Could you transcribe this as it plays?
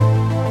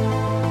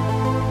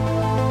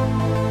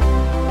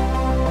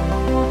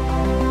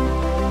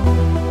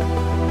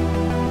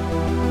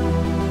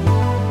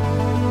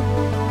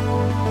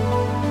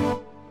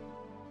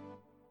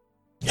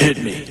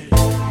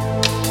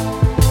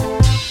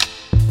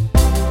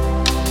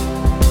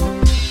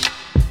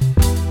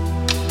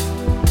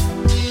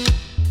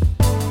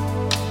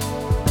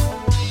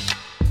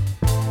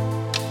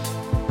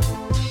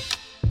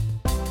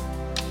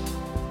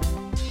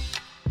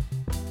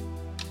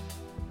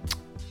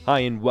Hi,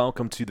 and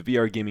welcome to the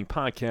VR Gaming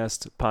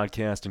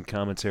podcast and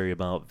commentary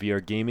about VR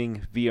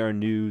gaming, VR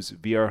news,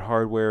 VR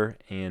hardware,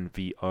 and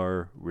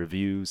VR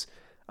reviews.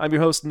 I'm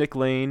your host, Nick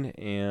Lane,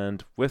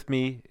 and with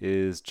me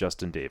is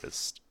Justin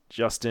Davis.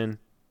 Justin,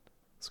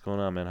 what's going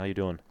on, man? How you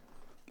doing?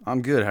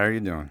 I'm good. How are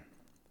you doing?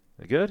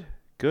 Good?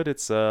 Good.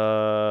 It's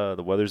the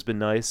weather's been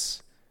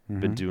nice.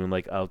 Been Mm-hmm. doing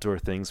like outdoor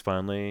things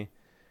finally.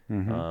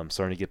 Mm-hmm.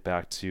 Starting to get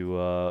back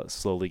to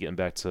slowly getting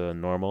back to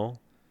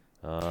normal.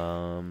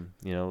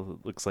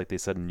 Looks like they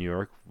said in New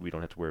York we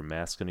don't have to wear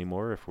masks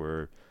anymore if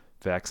we're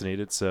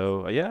vaccinated.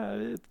 So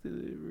we're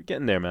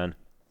getting there, man.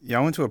 Yeah,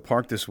 I went to a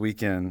park this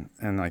weekend,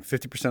 and like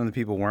 50% of the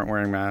people weren't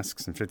wearing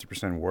masks, and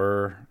 50%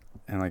 were,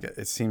 and like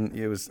it seemed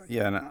it was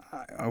and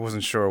I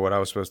wasn't sure what I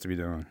was supposed to be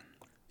doing.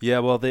 Yeah,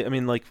 well,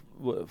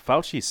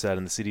 Fauci said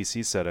and the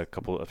CDC said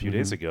a few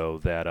days Mm-hmm. ago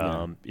that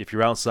Yeah. if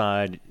you're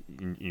outside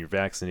and you're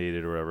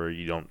vaccinated or whatever,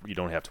 you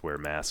don't have to wear a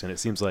mask. And it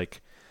seems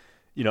like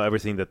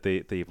everything that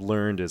they've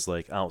learned is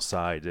like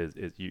outside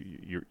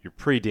you're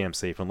pretty damn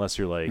safe unless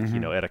you're like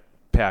Mm-hmm. at a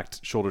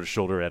packed shoulder to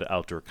shoulder at an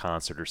outdoor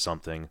concert or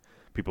something,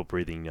 people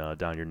breathing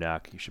down your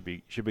neck. You should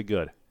be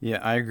good. Yeah,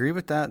 I agree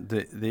with that.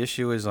 The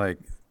issue is like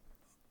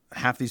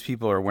half these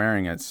people are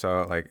wearing it,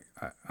 so like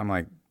I'm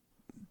like,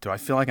 do I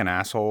feel like an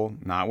asshole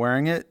not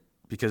wearing it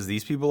because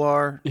these people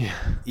are, Yeah.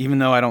 even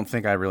though I don't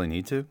think I really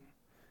need to?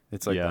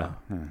 It's like, Yeah.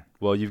 yeah.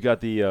 Well, you've got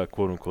the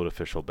quote unquote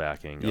official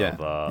backing Yeah,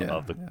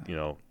 of the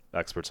yeah.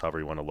 experts, however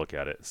you want to look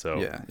at it.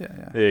 So Yeah.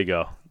 there you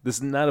go. This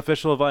is not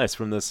official advice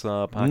from this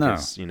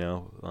podcast.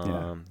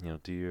 Yeah.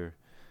 Do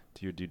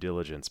your due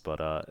diligence. But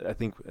I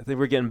think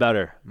we're getting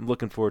better. I'm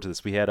looking forward to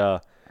this. We had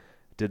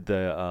did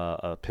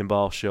the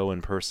pinball show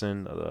in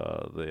person,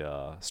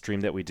 the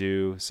stream that we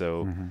do.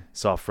 So Mm-hmm.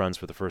 saw friends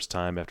for the first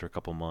time after a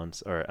couple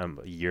months, or a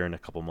year and a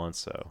couple months.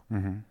 So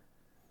Mm-hmm.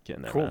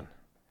 getting there, Cool. man.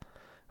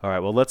 All right,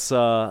 well let's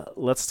talk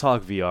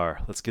VR.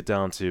 Let's get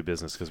down to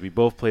business because we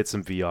both played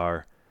some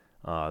VR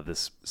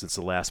this since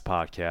the last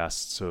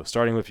podcast. So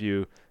starting with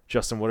you,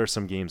 Justin, what are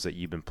some games that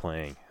you've been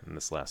playing in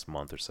this last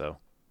month or so?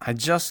 I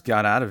just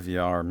got out of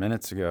VR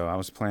minutes ago. I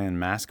was playing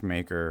Mask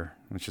Maker,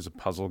 which is a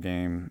puzzle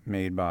game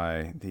made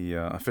by the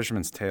A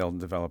Fisherman's Tale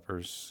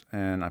developers.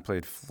 And I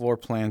played Floor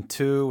Plan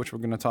 2, which we're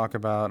going to talk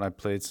about. I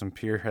played some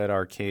Pierhead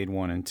Arcade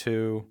 1 and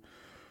 2.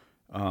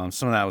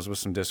 Some of that was with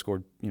some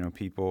Discord,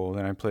 people.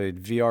 Then I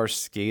played VR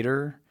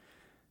Skater.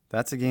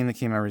 That's a game that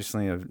came out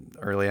recently, an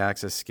early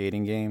access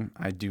skating game.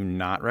 I do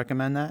not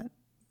recommend that.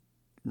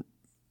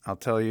 I'll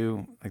tell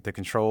you, like the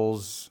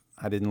controls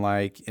I didn't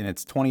like, and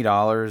it's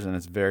 $20 and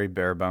it's very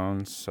bare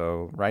bones.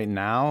 So right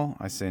now,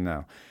 I say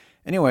no.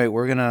 Anyway,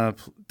 we're gonna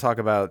talk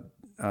about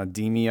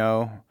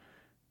Demio.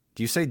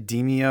 Do you say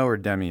Demio or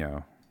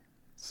Demio?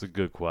 It's a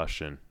good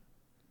question.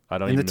 I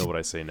don't In even the know t- what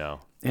I say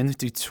now. In the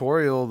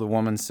tutorial, the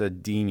woman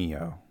said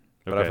Demio,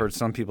 but I've Okay, heard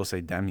some people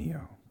say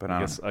Demio. But I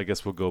don't know. I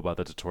guess we'll go by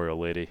the tutorial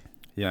lady.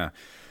 Yeah.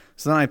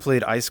 So then I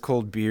played Ice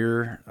Cold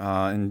Beer,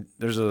 and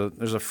there's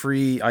a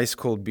free Ice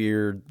Cold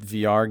Beer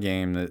VR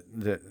game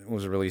that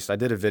was released. I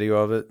did a video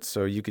of it,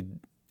 so you could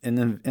in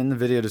the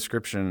video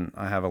description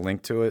I have a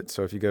link to it.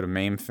 So if you go to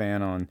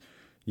MameFan on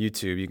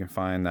YouTube, you can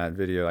find that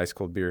video, Ice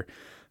Cold Beer.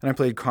 And I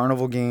played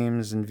Carnival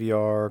games in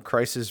VR,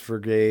 Crisis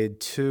Brigade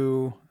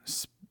 2,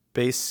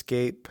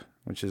 Spacescape,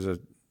 which is a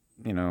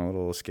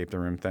little escape the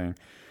room thing,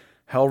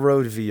 Hell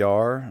Road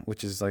VR,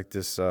 which is like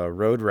this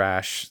road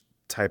rash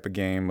type of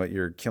game, but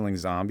you're killing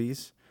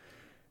zombies.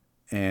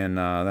 And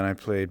then I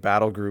played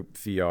Battle Group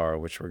VR,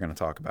 which we're going to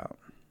talk about.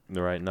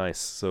 All right, nice.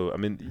 So, I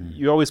mean,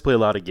 you always play a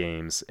lot of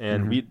games,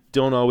 and we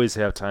don't always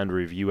have time to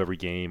review every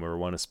game or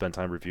want to spend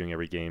time reviewing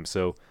every game.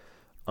 So,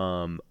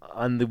 on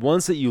the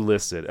ones that you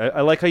listed, I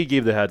like how you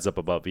gave the heads up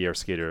about VR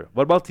Skater.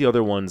 What about the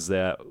other ones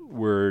that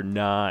we're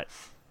not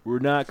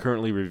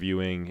currently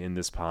reviewing in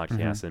this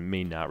podcast and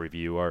may not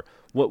review? Or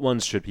what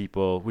ones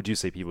would you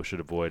say people should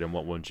avoid, and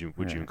what ones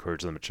would you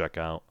encourage them to check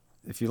out?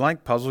 If you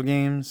like puzzle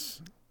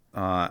games,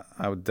 I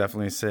would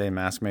definitely say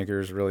Mask Maker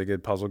is a really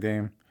good puzzle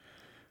game.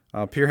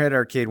 Pierhead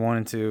Arcade 1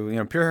 and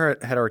 2.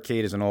 Pierhead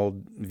Arcade is an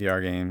old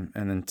VR game,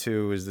 and then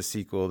 2 is the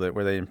sequel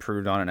where they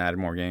improved on it and added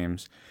more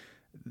games.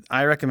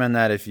 I recommend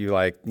that if you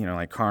like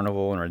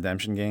Carnival and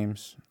Redemption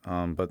games,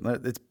 but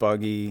it's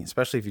buggy,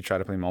 especially if you try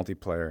to play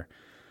multiplayer.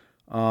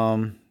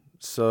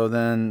 So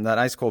then that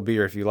Ice Cold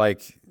Beer, if you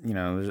like,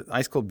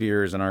 Ice Cold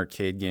Beer is an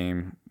arcade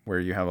game where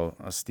you have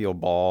a steel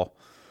ball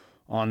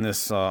on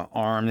this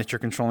arm that you're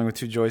controlling with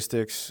two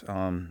joysticks.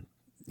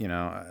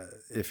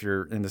 If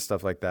you're into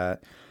stuff like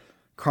that.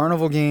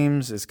 Carnival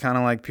games is kind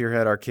of like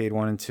Pierhead Arcade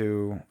 1 and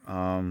 2,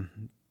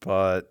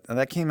 but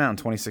that came out in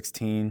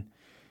 2016.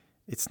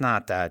 It's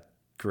not that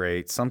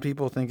great. Some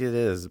people think it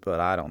is, but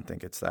I don't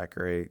think it's that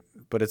great.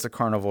 But it's a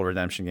Carnival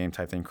Redemption game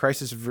type thing.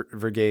 Crisis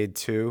Brigade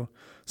 2.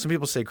 Some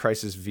people say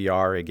Crisis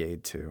VR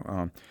Brigade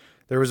 2.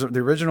 There was the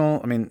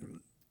original,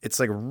 it's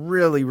like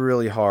really,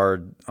 really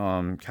hard,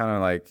 kind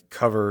of like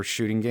cover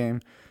shooting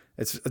game.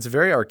 It's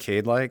very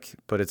arcade like,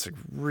 but it's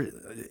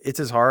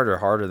as hard or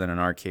harder than an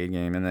arcade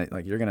game,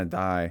 and you're gonna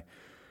die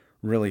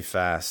really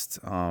fast.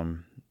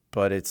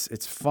 but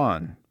it's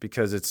fun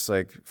because it's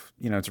like,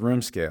 it's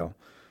room scale.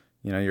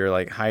 You're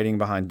like hiding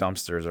behind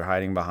dumpsters or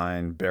hiding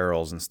behind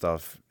barrels and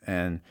stuff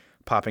and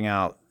popping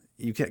out.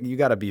 You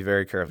got to be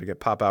very careful. You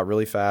pop out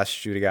really fast,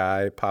 shoot a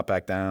guy, pop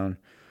back down.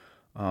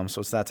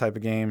 So it's that type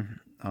of game.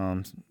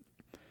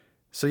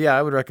 So yeah,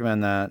 I would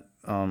recommend that.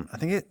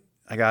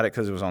 I got it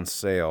because it was on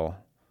sale.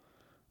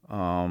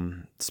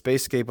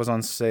 Spacescape was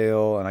on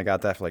sale, and I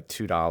got that for like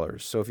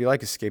 $2. So if you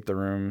like Escape the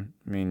Room,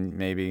 I mean,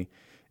 maybe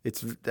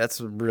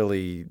that's a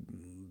really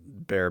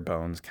bare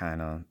bones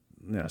kind of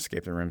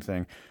Escape the Room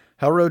thing.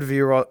 Hellroad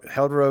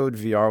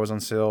VR was on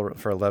sale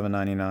for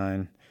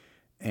 $11.99,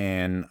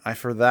 and I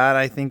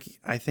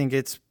think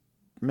it's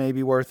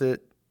maybe worth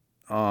it.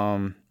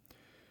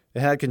 It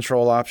had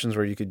control options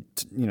where you could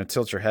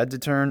tilt your head to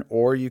turn,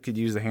 or you could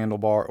use the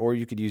handlebar, or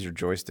you could use your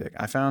joystick.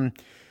 I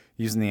found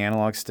using the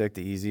analog stick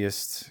the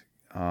easiest.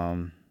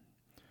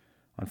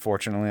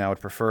 Unfortunately, I would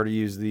prefer to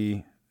use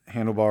the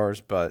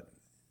handlebars, but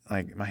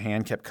like my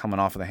hand kept coming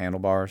off of the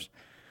handlebars,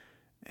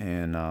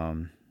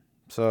 and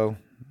so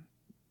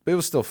it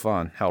was still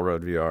fun.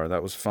 Hellroad VR,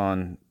 that was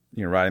fun.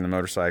 Riding the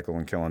motorcycle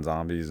and killing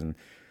zombies and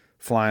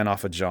flying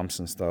off of jumps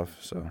and stuff.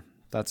 So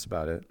that's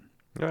about it.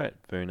 All right,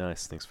 very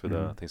nice. Thanks for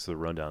the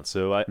rundown.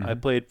 So I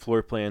played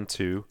Floor Plan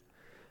 2,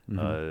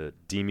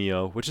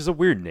 Demeo, which is a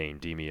weird name,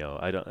 Demeo.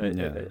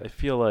 I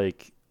feel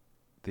like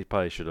they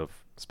probably should have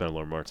spent a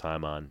little more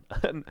time on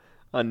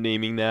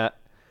naming that.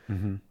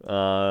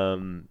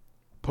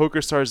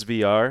 Poker Stars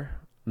VR,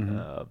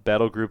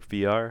 Battle Group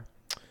VR,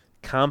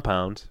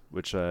 Compound,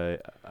 which I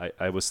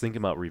was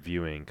thinking about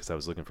reviewing because I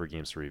was looking for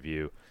games to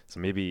review. So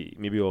maybe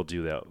we'll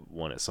do that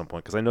one at some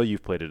point because I know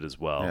you've played it as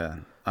well. Yeah,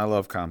 I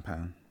love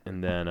Compound.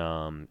 And then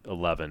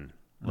 11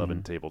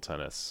 table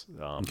tennis.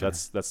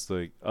 That's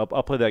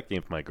I'll play that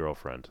game for my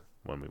girlfriend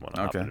when we want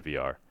to hop into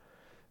VR.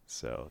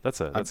 So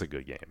that's a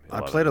good game. I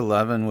played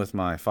 11 with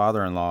my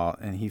father-in-law,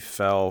 and he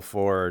fell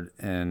forward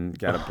and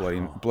got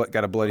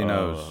a bloody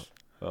nose.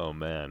 Oh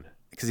man!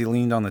 Because he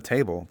leaned on the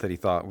table that he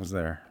thought was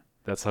there.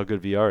 That's how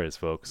good VR is,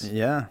 folks.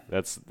 Yeah,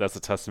 that's a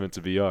testament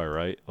to VR,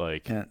 right?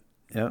 Like, yep.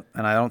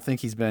 And I don't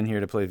think he's been here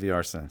to play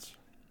VR since.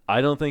 I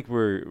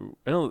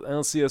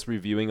don't see us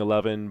reviewing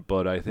 11,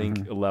 but I think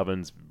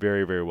 11's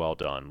very, very well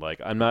done.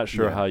 Like, I'm not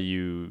sure how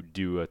you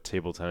do a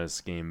table tennis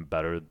game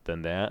better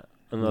than that,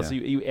 unless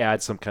you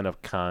add some kind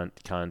of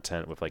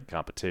content with like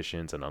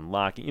competitions and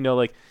unlocking.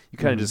 Like you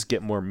kind of just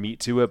get more meat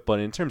to it. But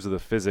in terms of the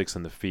physics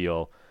and the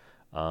feel,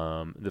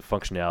 the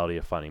functionality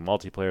of finding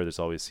multiplayer, there's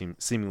always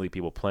seemingly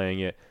people playing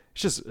it.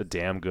 It's just a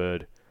damn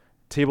good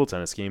table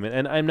tennis game.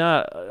 And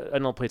I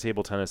don't play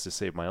table tennis to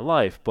save my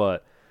life,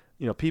 but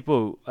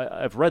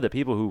I've read that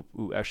people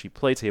who actually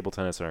play table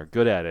tennis and are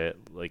good at it,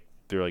 like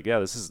they're like, yeah,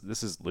 this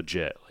is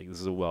legit. Like this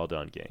is a well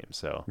done game.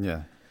 So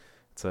yeah,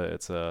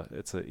 it's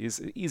a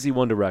easy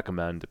one to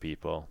recommend to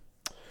people.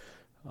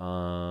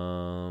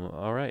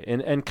 All right,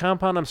 and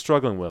Compound I'm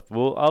struggling with.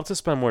 I'll have to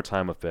spend more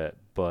time with it,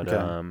 but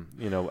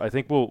I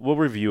think we'll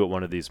review it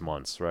one of these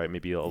months, right?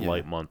 Maybe a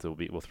light month.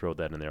 We'll throw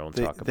that in there and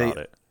talk about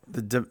it.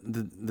 The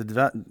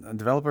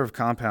developer of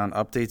Compound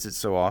updates it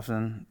so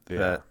often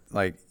that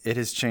like it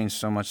has changed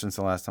so much since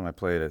the last time I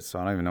played it. So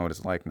I don't even know what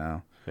it's like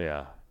now.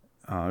 Yeah.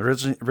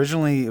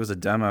 Originally, it was a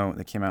demo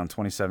that came out in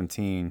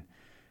 2017,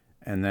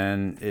 and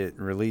then it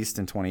released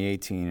in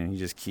 2018, and he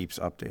just keeps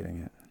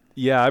updating it.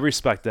 Yeah, I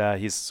respect that.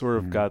 He's sort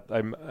of got.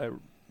 I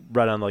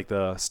read on like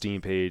the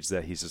Steam page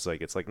that he's just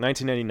like it's like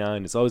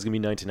 1999. It's always gonna be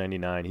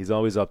 1999. He's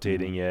always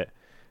updating it.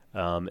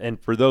 And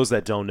for those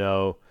that don't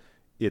know,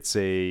 it's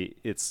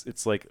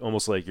like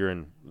almost like you're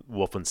in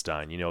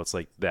Wolfenstein. It's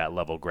like that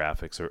level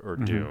graphics or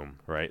Doom,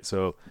 right?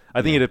 So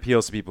I think it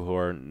appeals to people who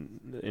are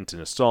into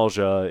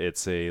nostalgia.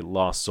 It's a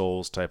Lost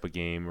Souls type of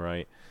game,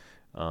 right?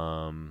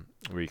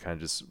 Where you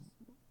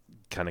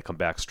kind of come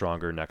back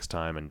stronger next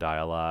time and die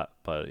a lot.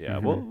 But yeah,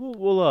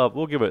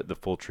 we'll give it the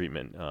full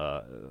treatment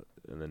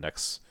in the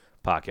next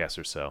podcast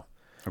or so.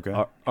 Okay.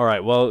 All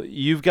right. Well,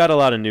 you've got a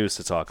lot of news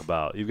to talk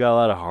about. You've got a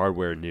lot of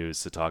hardware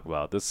news to talk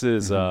about. This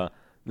is all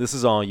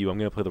you. I'm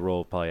going to play the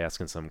role of probably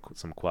asking some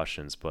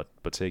questions, but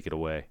take it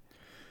away.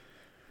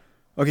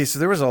 Okay, so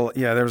there was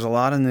a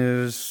lot of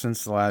news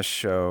since the last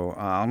show.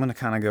 I'm going to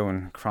kind of go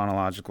in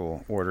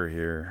chronological order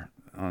here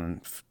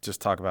and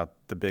just talk about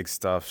the big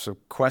stuff. So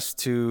Quest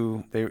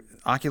 2,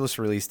 Oculus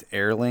released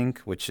AirLink,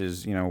 which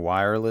is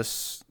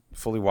wireless,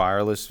 fully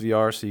wireless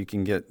VR, so you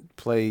can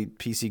play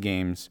PC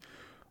games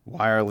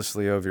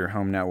wirelessly over your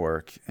home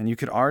network, and you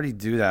could already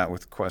do that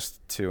with Quest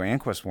 2 and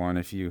Quest 1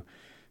 if you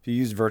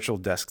use Virtual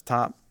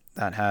Desktop.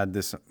 That had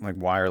this like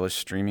wireless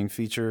streaming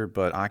feature,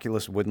 but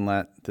Oculus wouldn't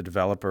let the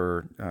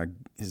developer,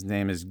 his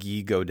name is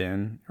Guy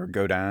Godin,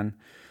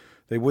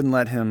 they wouldn't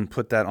let him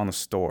put that on the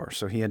store.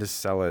 So he had to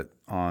sell it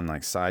on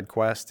like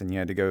SideQuest, and you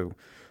had to go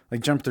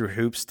like jump through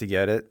hoops to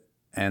get it.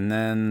 And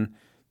then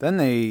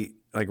they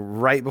like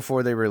right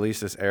before they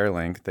released this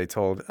AirLink, they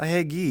told,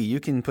 hey Guy, you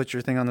can put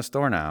your thing on the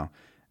store now.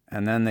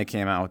 And then they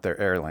came out with their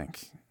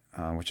AirLink,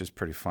 which is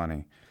pretty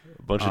funny.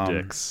 A bunch of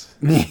dicks.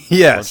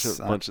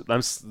 Yes.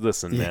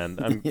 Listen, man.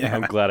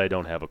 I'm glad I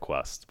don't have a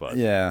Quest, but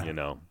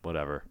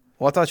whatever.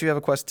 Well, I thought you have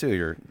a Quest 2.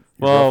 Your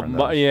Well, girlfriend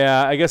does.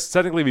 yeah, I guess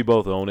technically we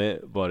both own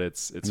it, but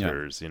it's Yeah.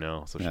 hers,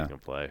 so she Yeah. can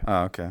play.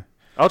 Oh, okay.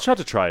 I'll try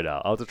to try it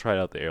out. I'll have to try it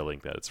out the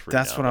Airlink that it's free.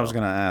 That's now, what I was though.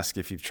 gonna ask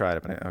if you've tried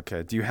it. But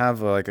okay, do you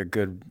have like a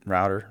good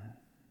router?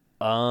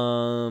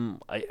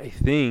 I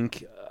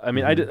think. I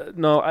mean,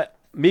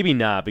 maybe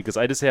not because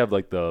I just have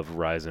like the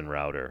Verizon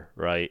router,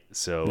 right?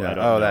 So Yeah. I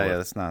don't know.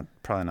 That's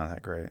probably not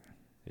that great.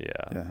 Yeah.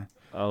 Yeah.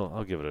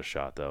 I'll give it a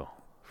shot though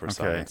for Okay.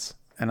 science.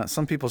 And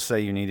some people say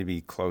you need to be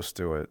close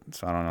to it,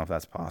 so I don't know if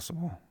that's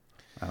possible.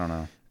 I don't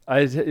know.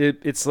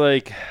 It's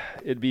like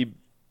it'd be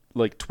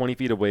like 20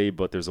 feet away,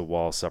 but there's a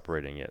wall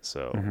separating it,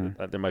 so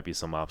there might be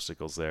some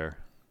obstacles there.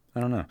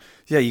 I don't know.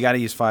 Yeah, you got to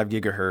use 5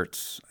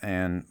 gigahertz,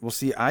 and we'll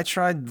see. I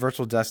tried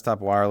Virtual Desktop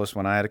Wireless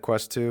when I had a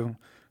Quest 2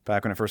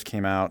 back when it first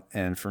came out,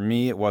 and for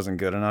me, it wasn't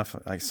good enough.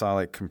 I saw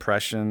like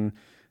compression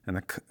and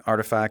the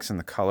artifacts and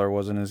the color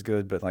wasn't as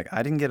good, but like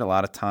I didn't get a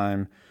lot of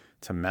time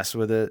to mess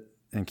with it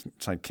and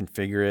like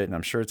configure it, and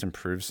I'm sure it's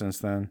improved since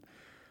then.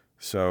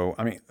 So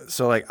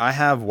like I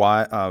have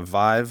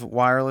Vive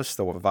Wireless,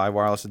 the Vive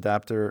Wireless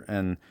adapter,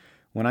 and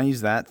when I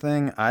use that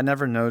thing, I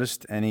never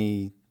noticed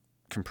any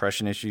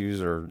compression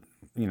issues or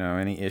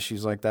any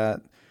issues like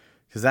that,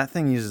 because that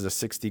thing uses a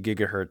 60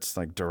 gigahertz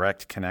like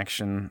direct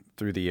connection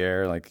through the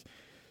air. Like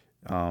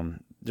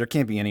there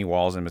can't be any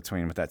walls in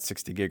between with that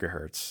 60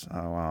 gigahertz.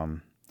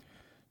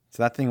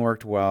 So that thing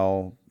worked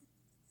well,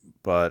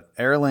 but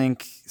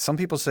AirLink, some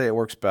people say it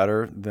works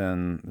better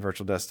than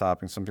Virtual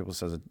Desktop, and some people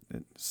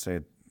say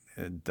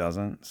it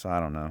doesn't. So I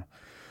don't know.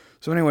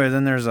 So anyway,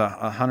 then there's a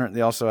 100.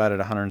 They also added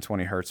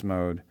 120 hertz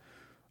mode,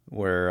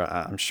 where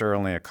I'm sure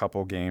only a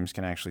couple games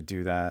can actually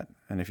do that.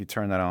 And if you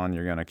turn that on,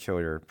 you're gonna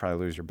probably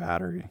lose your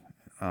battery,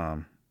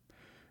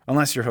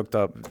 unless you're hooked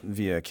up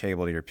via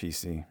cable to your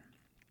PC.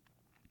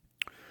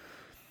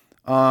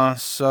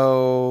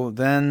 So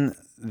then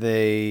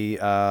they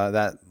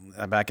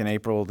back in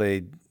April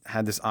they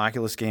had this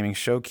Oculus Gaming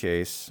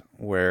Showcase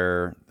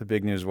where the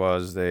big news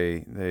was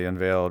they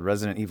unveiled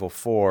Resident Evil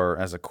 4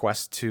 as a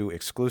Quest 2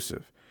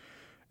 exclusive,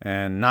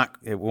 and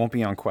it won't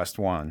be on Quest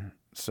 1.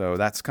 So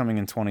that's coming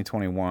in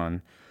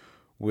 2021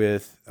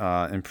 with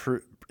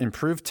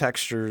improved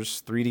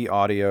textures, 3D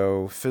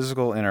audio,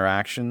 physical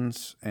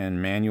interactions,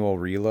 and manual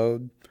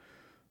reload.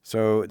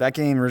 So that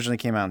game originally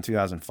came out in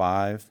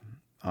 2005,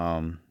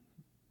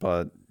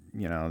 but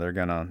they're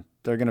gonna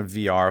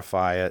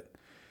VRify it.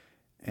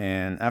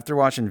 And after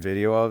watching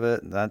video of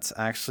it, that's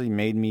actually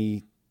made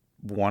me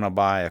want to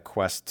buy a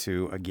Quest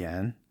 2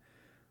 again.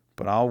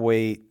 But I'll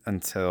wait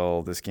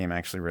until this game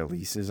actually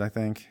releases, I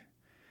think.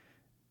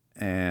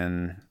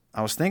 And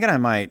I was thinking I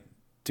might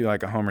do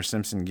like a Homer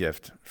Simpson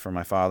gift for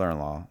my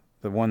father-in-law,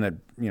 the one that,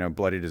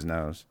 bloodied his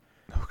nose.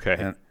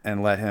 Okay.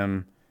 And let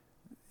him,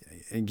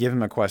 give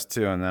him a Quest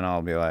 2, and then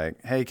I'll be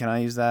like, hey, can I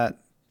use that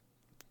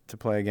to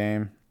play a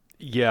game?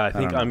 Yeah, I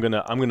think I'm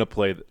gonna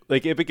play.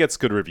 Like if it gets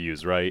good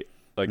reviews, right?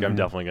 Like I'm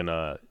definitely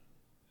gonna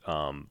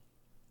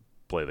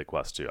play the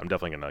Quest 2. I'm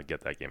definitely gonna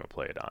get that game and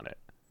play it on it.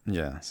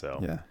 Yeah. So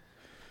yeah.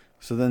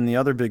 So then the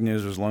other big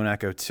news was Lone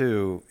Echo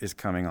 2 is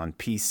coming on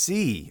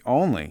PC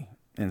only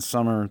in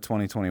summer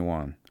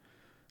 2021.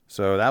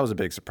 So that was a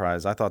big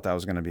surprise. I thought that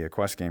was going to be a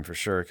Quest game for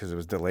sure because it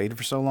was delayed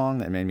for so long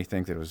that it made me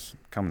think that it was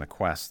coming to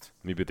Quest.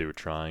 Maybe they were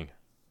trying.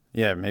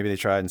 Yeah, maybe they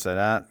tried and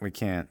said, we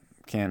can't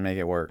make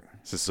it work.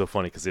 This is so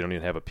funny because they don't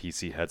even have a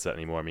PC headset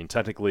anymore. I mean,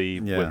 technically,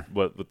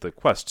 with the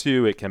Quest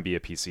 2, it can be a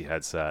PC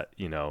headset,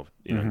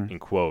 in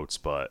quotes,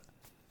 but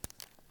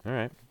all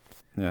right.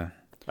 Yeah.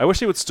 I wish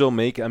they would still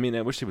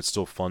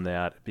fund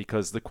that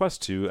because the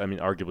Quest 2, I mean,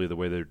 arguably the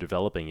way they're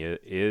developing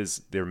it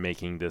is they're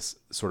making this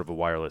sort of a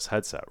wireless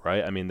headset,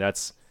 right? I mean,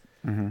 that's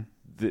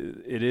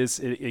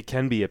it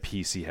can be a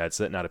PC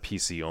headset, not a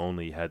PC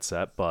only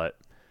headset, but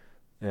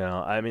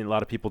I mean, a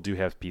lot of people do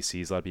have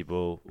PCs. A lot of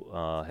people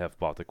have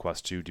bought the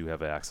Quest 2, do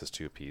have access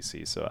to a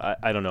PC. So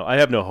I don't know. I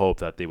have no hope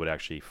that they would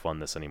actually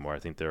fund this anymore. I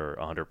think they're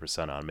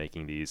 100% on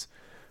making these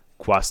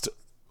Quest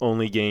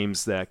only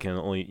games that can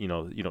only, you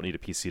don't need a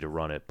PC to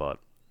run it, but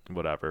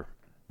whatever.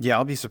 Yeah,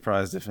 I'll be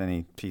surprised if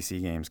any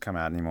PC games come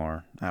out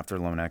anymore after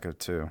Lone Echo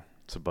 2.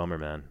 It's a bummer,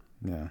 man.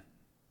 Yeah.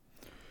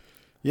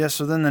 Yeah,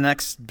 so then the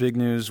next big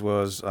news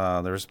was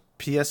there's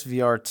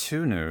PSVR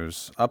 2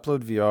 news.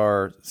 Upload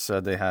VR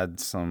said they had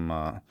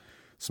some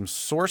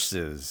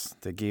sources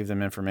that gave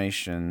them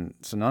information.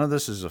 So none of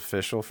this is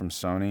official from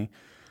Sony,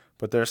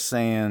 but they're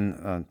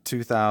saying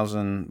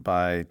 2,000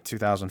 by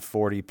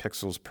 2,040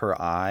 pixels per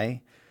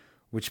eye,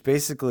 which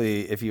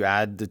basically, if you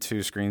add the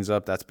two screens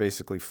up, that's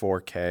basically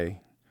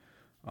 4K.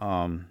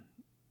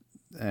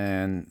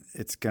 And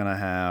it's going to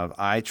have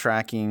eye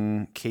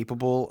tracking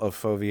capable of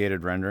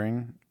foveated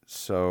rendering.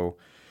 So,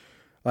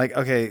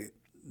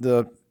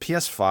 the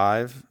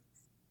PS5,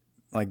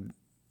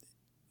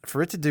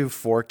 for it to do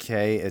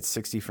 4K at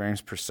 60 frames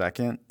per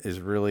second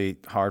is really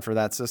hard for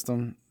that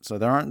system. So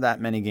there aren't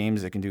that many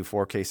games that can do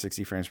 4K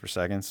 60 frames per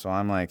second. So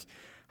I'm like,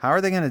 how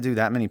are they going to do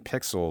that many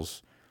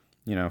pixels,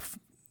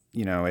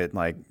 at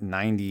like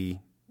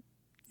 90,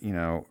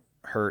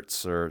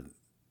 hertz or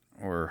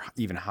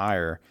even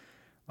higher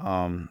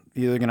Either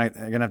they're gonna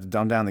have to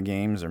dumb down the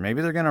games, or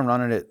maybe they're gonna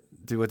run it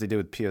do what they did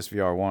with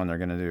PSVR 1. They're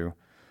gonna do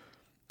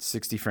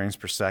 60 frames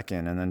per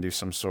second and then do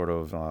some sort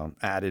of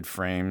added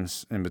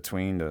frames in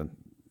between to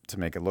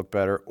make it look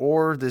better.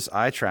 Or this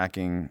eye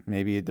tracking,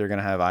 maybe they're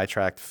gonna have eye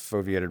tracked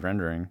foveated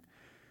rendering.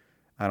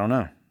 I don't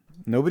know.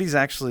 Nobody's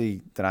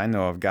actually that I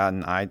know of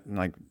gotten eye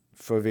tracked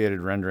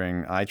foveated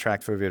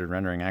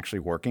rendering actually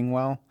working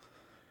well.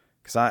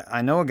 Because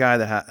I know a guy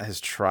that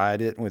has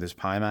tried it with his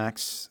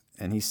Pimax,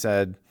 and he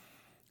said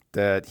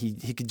that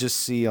he could just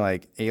see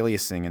like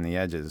aliasing in the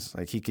edges.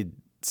 Like he could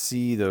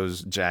see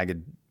those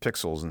jagged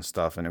pixels and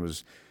stuff, and it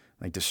was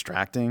like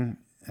distracting.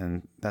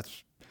 And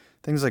that's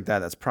things like that.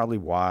 That's probably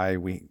why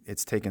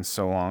it's taken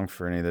so long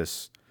for any of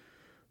this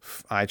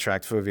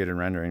eye-tracked foveated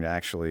rendering to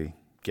actually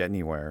get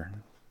anywhere.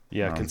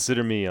 Yeah,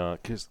 consider me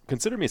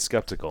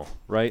skeptical,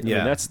 right?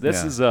 Yeah, I mean,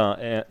 this is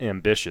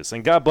ambitious,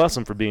 and God bless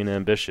him for being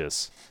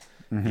ambitious.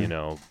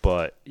 Mm-hmm.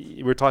 But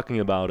we're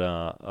talking about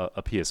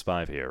a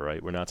PS5 here,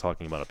 right? We're not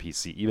talking about a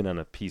PC. Even on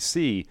a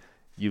PC,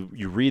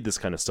 you read this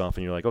kind of stuff,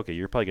 and you're like, okay,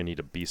 you're probably gonna need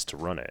a beast to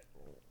run it.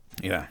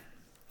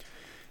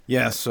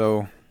 Yeah.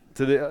 So,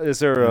 is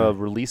there a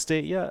release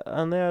date yet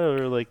on that,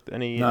 or like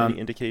any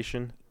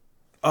indication?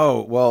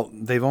 Oh well,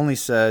 they've only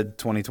said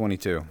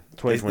 2022.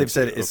 2022. They've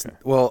said it's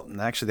well.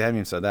 Actually, they haven't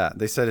even said that.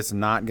 They said it's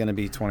not going to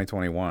be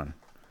 2021.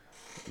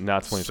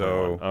 Not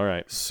 2021. All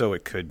right. So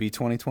it could be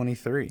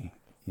 2023.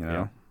 You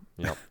know.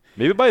 Yeah.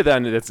 Maybe by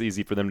then it's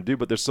easy for them to do,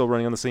 but they're still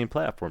running on the same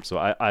platform. So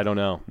I don't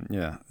know.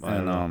 Yeah.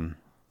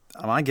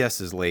 My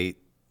guess is late.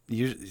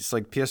 It's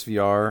like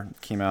PSVR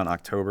came out in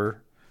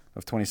October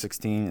of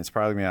 2016. It's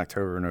probably going to be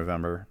October or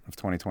November of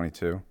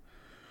 2022.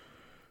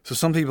 So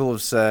some people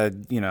have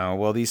said,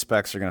 well, these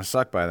specs are going to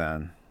suck by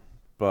then.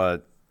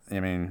 But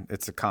I mean,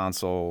 it's a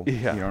console.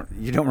 Yeah.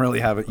 You don't really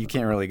have it. You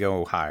can't really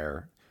go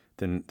higher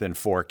than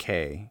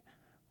 4K,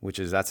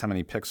 that's how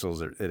many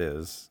pixels it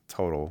is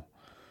total.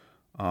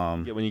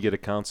 When you get a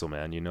console,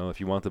 man, if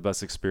you want the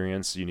best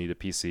experience, you need a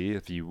PC.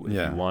 If you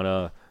want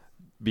to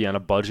be on a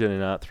budget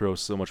and not throw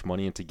so much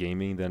money into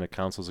gaming, then a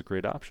console is a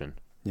great option.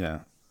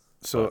 Yeah.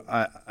 So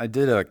I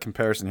did a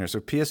comparison here.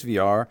 So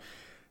PSVR,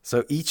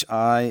 so each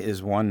eye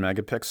is 1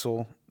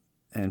 megapixel,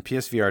 and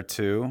PSVR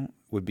 2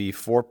 would be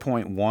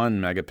 4.1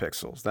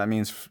 megapixels. That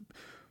means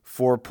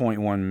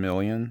 4.1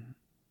 million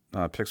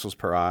pixels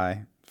per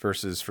eye,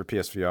 versus for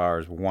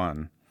PSVR is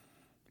 1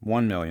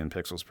 million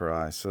pixels per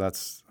eye. So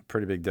that's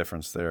pretty big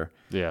difference there.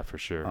 Yeah, for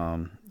sure.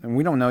 And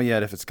we don't know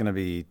yet if it's going to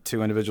be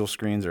 2 individual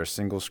screens or a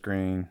single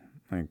screen.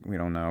 We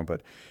don't know.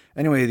 But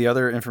anyway, the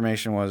other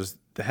information was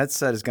the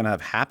headset is going to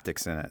have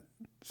haptics in it.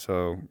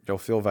 So you'll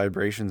feel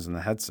vibrations in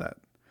the headset,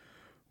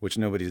 which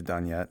nobody's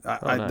done yet.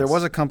 Nice. There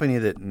was a company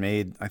that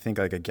made, I think,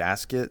 like a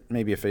gasket,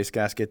 maybe a face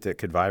gasket that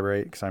could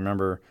vibrate, because I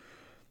remember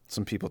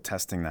some people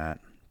testing that.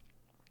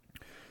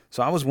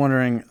 So I was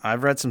wondering,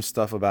 I've read some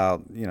stuff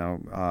about,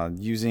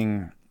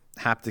 using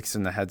haptics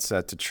in the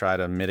headset to try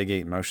to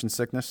mitigate motion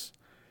sickness.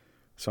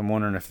 So I'm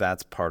wondering if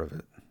that's part of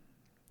it.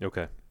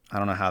 Okay. I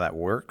don't know how that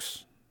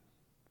works,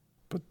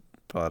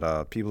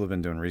 but people have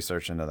been doing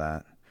research into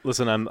that.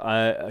 Listen,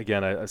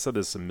 I said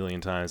this a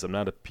million times. I'm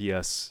not a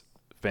PS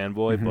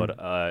fanboy, but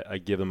I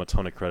give them a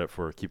ton of credit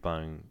for keep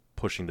on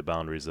pushing the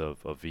boundaries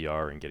of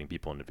VR and getting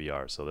people into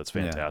VR. So that's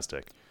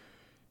fantastic.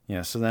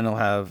 Yeah. So then it'll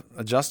have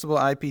adjustable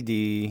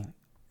IPD,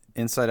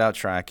 inside-out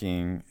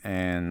tracking,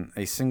 and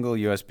a single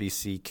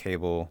USB-C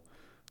cable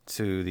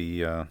to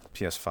the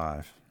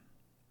PS5.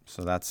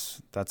 So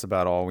that's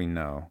about all we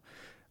know,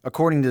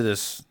 according to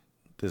this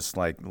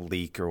like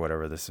leak or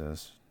whatever this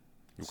is.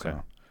 Okay.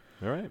 So.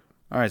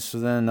 All right. So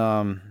then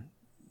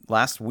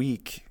last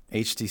week,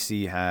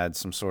 HTC had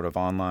some sort of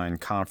online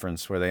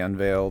conference where they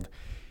unveiled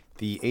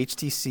the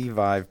HTC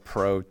Vive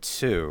Pro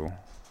 2,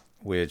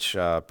 which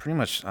pretty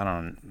much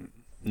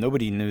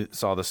nobody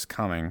saw this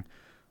coming.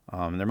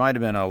 There might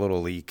have been a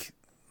little leak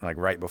like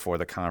right before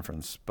the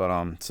conference,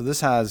 but so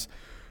this has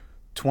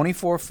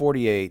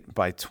 2448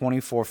 by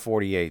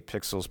 2448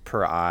 pixels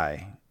per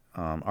eye,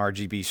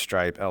 RGB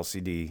stripe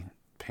LCD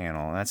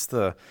panel. And that's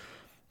the,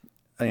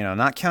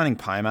 not counting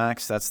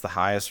Pimax, that's the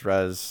highest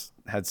res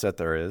headset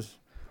there is.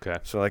 Okay.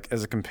 So like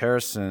as a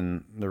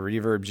comparison, the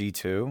Reverb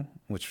G2,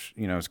 which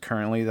is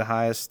currently the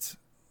highest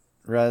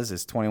res,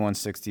 is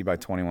 2160 by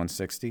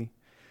 2160.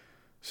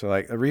 So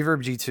like a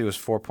Reverb G2 is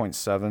 4.7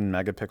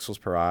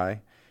 megapixels per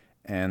eye,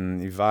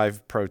 and the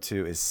Vive Pro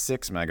 2 is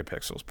 6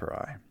 megapixels per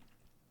eye.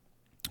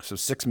 So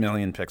 6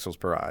 million pixels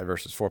per eye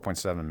versus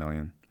 4.7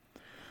 million.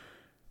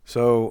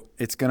 So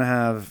it's going to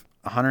have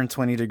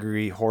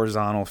 120-degree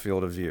horizontal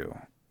field of view.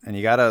 And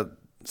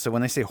so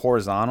when they say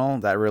horizontal,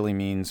 that really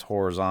means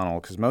horizontal,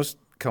 because most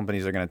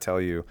companies are going to tell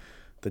you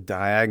the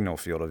diagonal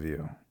field of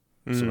view.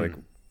 So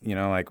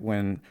like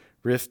when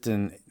Rift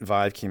and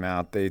Vive came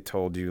out, they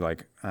told you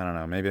like, I don't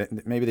know,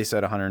 maybe they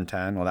said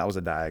 110. Well, that was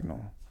a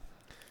diagonal.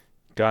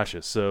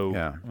 Gotcha.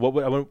 So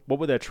what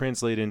would that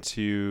translate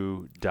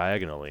into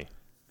diagonally?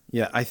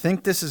 Yeah, I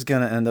think this is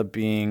going to end up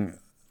being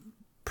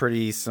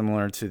pretty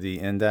similar to the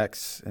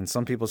Index, and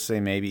some people say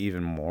maybe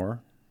even more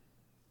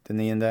than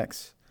the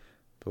Index.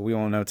 but we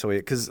won't know till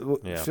because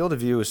Yeah. field of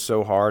view is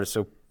so hard.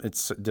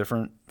 It's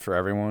different for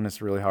everyone.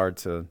 It's really hard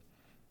to.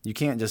 You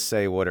can't just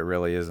say what it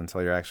really is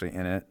until you're actually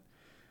in it.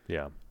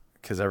 Yeah.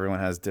 Because everyone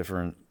has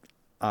different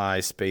eye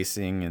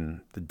spacing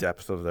and the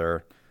depth of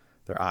their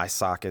eye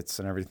sockets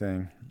and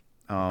everything.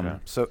 Okay.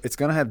 So it's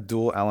going to have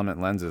dual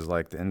element lenses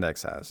like the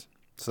Index has.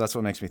 So that's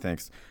what makes me think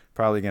it's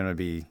probably going to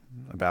be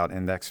about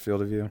Index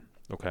field of view.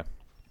 Okay.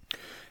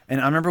 And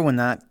I remember when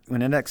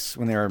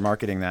they were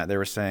marketing that, they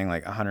were saying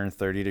like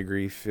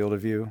 130-degree field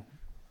of view,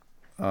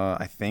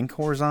 I think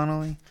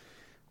horizontally,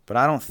 but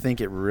I don't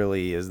think it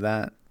really is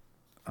that,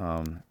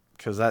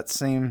 because that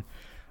same,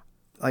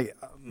 like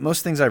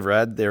most things I've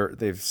read,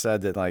 they've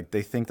said that like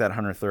they think that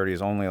 130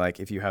 is only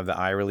like if you have the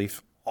eye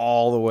relief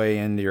all the way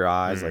into your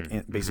eyes,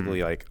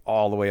 basically like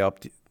all the way up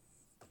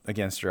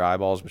against your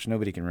eyeballs, which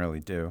nobody can really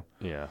do.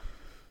 Yeah.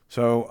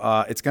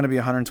 So it's going to be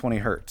 120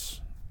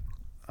 hertz.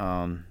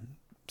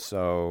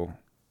 So,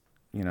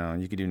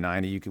 you could do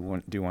 90, you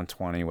could do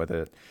 120 with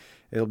it.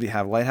 It'll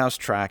have lighthouse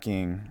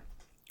tracking.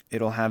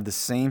 It'll have the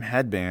same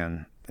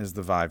headband as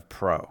the Vive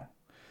Pro.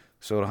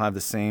 So it'll have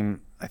the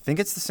same, I think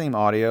it's the same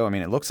audio. I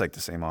mean, it looks like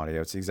the same audio.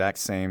 It's the exact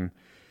same,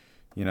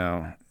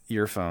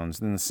 earphones,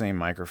 then the same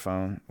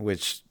microphone,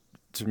 which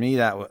to me,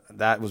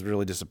 that was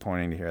really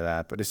disappointing to hear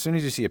that. But as soon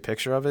as you see a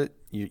picture of it,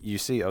 you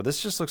see, oh,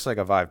 this just looks like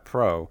a Vive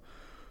Pro.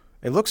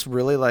 It looks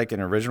really like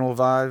an original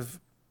Vive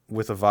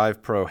with a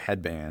Vive Pro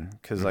headband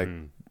because like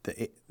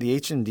the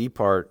HMD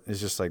part is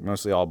just like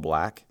mostly all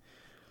black.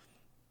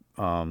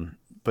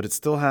 But it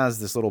still has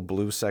this little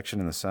blue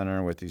section in the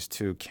center with these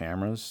two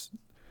cameras.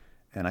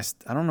 And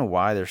I don't know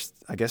why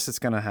I guess it's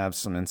going to have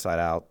some inside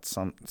out,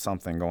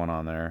 something going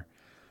on there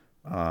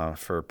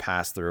for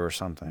pass through or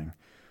something.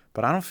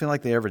 But I don't feel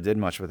like they ever did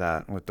much with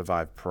that with the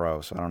Vive Pro.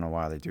 So I don't know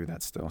why they do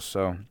that still.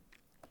 So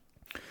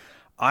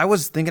I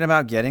was thinking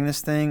about getting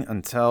this thing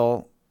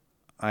until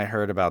I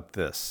heard about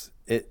this.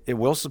 It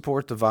will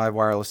support the Vive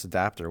wireless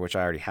adapter, which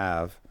I already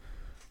have.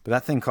 But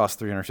that thing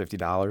costs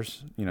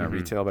 $350,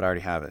 retail, but I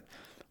already have it.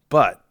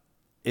 But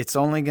it's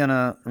only going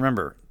to,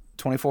 remember,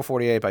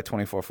 2448 by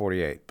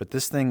 2448. But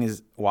this thing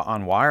is,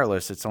 on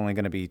wireless, it's only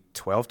going to be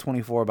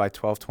 1224 by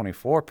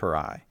 1224 per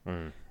eye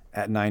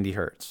at 90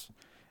 hertz.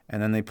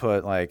 And then they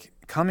put, like,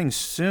 coming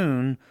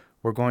soon,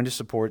 we're going to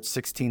support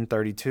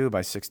 1632 by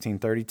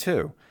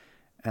 1632.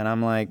 And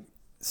I'm like,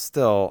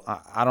 still,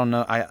 I don't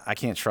know. I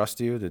can't trust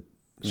you that,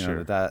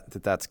 Sure.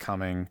 that's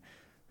coming.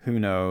 Who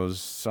knows?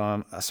 So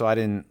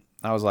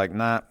I was like,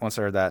 nah, once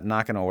I heard that,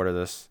 not going to order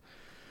this.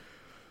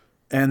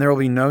 And there will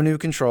be no new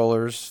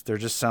controllers. They're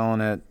just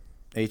selling it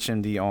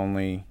HMD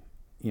only.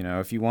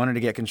 If you wanted to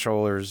get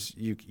controllers,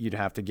 you'd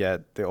have to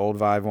get the old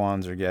Vive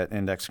ones or get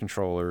Index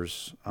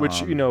controllers.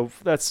 Which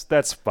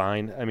that's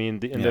fine. I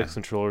mean, the Index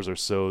controllers are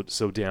so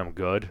damn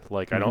good.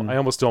 Like I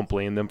almost don't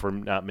blame them for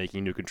not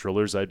making new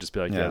controllers. I'd just be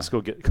like, let's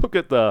go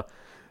get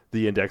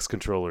the Index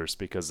controllers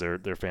because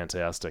they're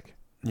fantastic.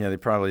 Yeah, they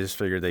probably just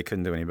figured they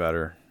couldn't do any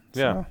better.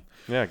 So.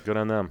 Yeah, good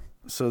on them.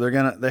 So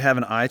they have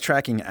an eye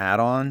tracking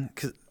add-on.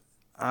 'Cause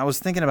I was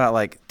thinking about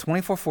like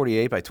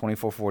 2448 by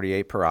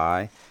 2448 per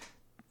eye.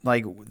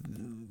 Like,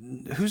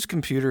 whose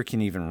computer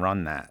can even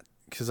run that?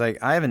 Because like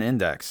I have an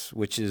Index,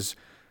 which is,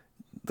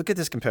 look at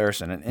this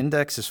comparison. An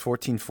Index is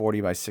 1440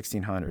 by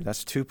 1600.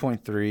 That's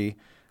 2.3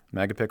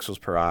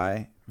 megapixels per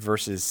eye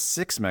versus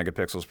 6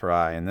 megapixels per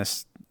eye in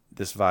this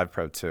Vive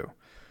Pro 2.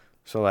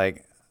 So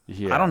like,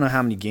 I don't know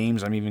how many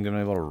games I'm even going to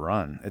be able to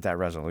run at that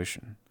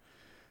resolution.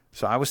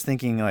 So I was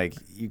thinking like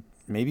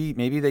maybe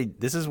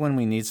this is when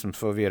we need some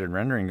foveated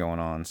rendering going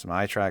on, some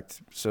eye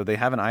tracked. So they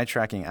have an eye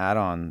tracking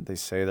add-on. They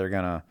say they're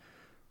going to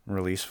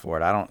release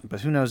for it.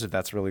 But who knows if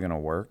that's really going to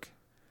work?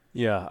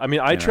 Yeah, I mean,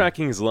 eye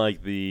tracking is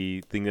like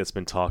the thing that's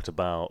been talked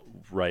about,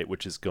 right?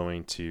 Which is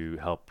going to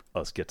help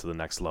us get to the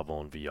next level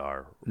in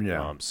VR.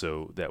 Yeah.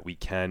 So that we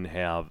can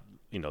have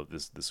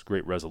this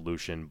great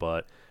resolution,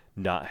 but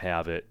not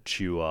have it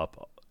chew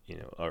up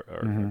our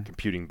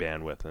computing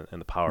bandwidth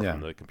and the power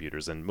from the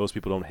computers. And most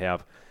people don't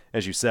have,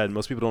 as you said,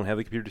 the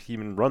computer to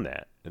even run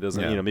that. It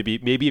doesn't.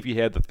 Maybe if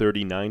you had the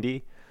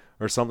 3090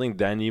 or something,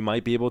 then you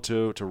might be able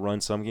to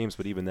run some games.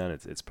 But even then,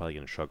 it's probably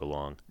going to chug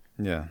along.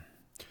 Yeah.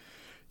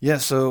 Yeah.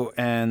 So,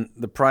 and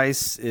the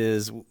price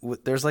is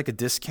there's like a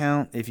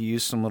discount if you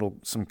use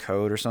some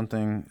code or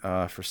something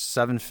for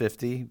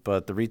 $750,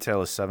 but the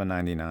retail is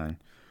 $799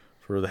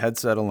 for the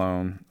headset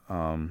alone.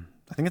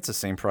 I think it's the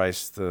same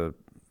price the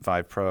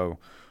Vive Pro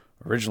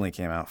originally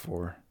came out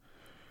for.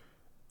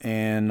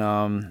 And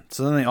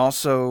so then they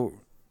also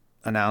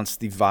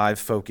announced the Vive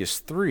Focus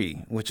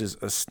 3, which is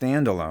a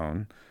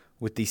standalone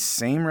with the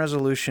same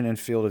resolution and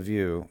field of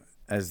view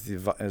as the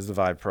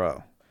Vive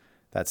Pro.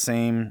 That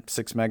same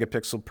 6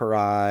 megapixel per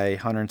eye,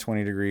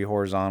 120-degree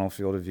horizontal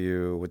field of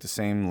view with the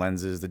same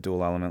lenses, the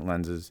dual element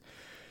lenses.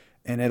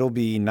 And it'll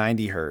be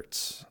 90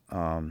 hertz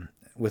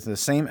with the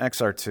same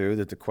XR2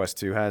 that the Quest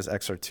 2 has,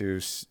 XR2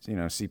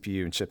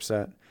 CPU and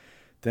chipset.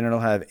 Then it'll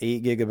have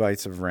 8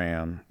 gigabytes of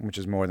RAM, which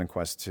is more than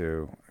Quest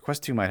 2.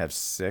 Quest 2 might have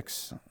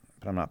 6,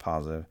 but I'm not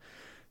positive.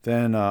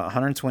 Then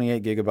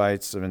 128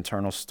 gigabytes of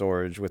internal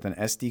storage with an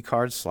SD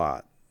card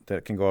slot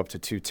that can go up to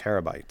 2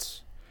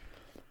 TB.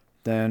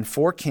 Then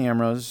 4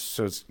 cameras,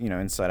 so it's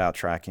inside out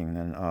tracking.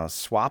 Then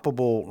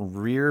swappable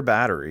rear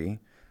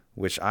battery,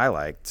 which I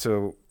liked.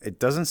 So it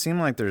doesn't seem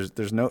like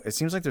it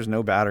seems like there's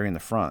no battery in the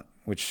front,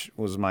 which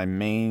was my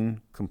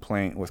main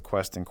complaint with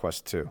Quest and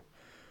Quest 2,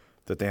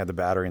 that they had the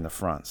battery in the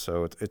front.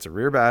 So it's a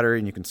rear battery,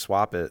 and you can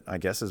swap it, I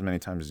guess, as many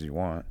times as you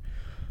want.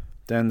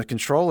 Then the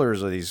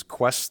controllers are these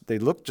Quest. They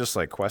look just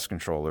like Quest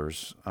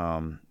controllers,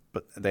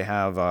 but they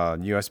have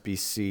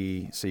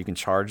USB-C, so you can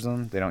charge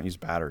them. They don't use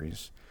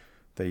batteries.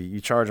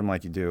 You charge them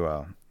like you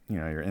do,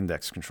 your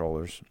Index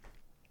controllers.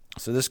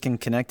 So this can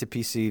connect to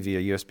PC via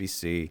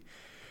USB-C,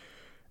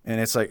 and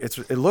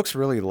it looks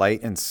really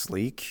light and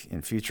sleek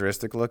and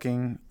futuristic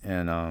looking,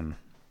 and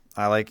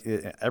I like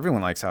it.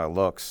 Everyone likes how it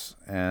looks,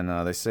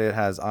 and they say it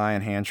has eye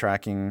and hand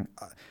tracking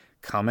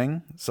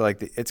coming. So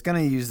it's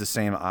going to use the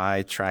same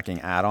eye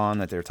tracking add-on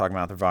that they were talking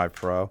about with the Vive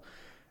Pro,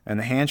 and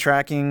the hand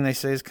tracking they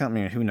say is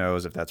coming. Who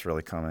knows if that's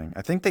really coming?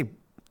 I think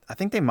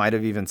they might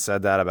have even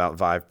said that about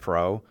Vive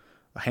Pro.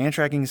 Hand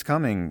tracking is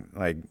coming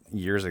like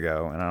years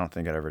ago, and I don't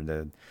think it ever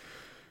did.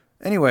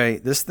 Anyway,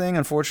 this thing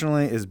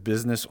unfortunately is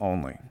business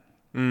only.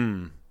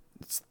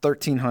 It's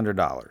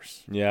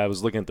 $1,300. Yeah, I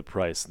was looking at the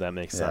price. That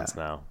makes sense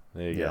now.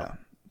 There you go.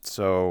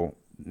 So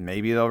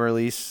maybe they'll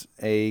release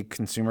a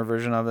consumer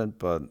version of it,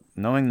 but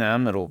knowing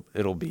them,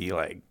 it'll be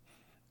like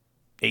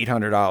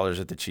 $800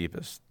 at the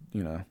cheapest.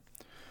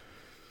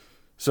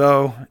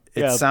 So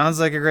it sounds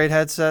like a great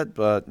headset,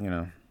 but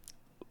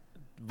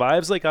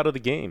Vive's like out of the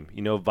game.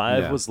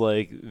 Vive was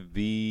like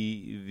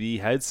the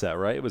headset,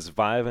 right? It was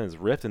Vive and its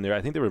Rift in there.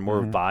 I think there were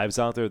more Vives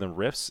out there than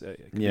Rifts. I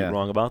could be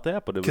wrong about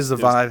that, but it was because the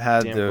Vive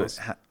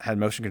had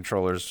motion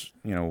controllers.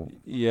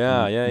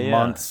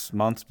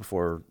 Months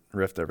before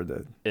Rift ever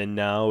did. And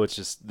now it's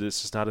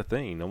just not a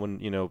thing. No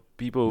one,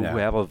 people who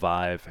have a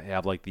Vive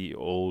have like the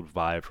old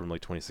Vive from like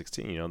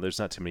 2016. There's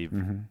not too many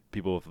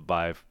people with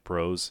Vive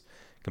Pros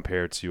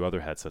compared to other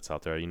headsets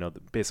out there.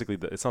 Basically,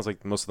 it sounds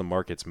like most of the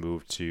market's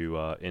moved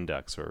to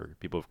Index, or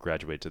people have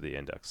graduated to the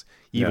Index,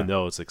 even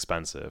though it's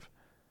expensive.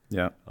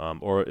 Yeah.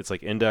 Or it's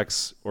like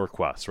Index or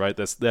Quest, right?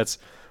 That's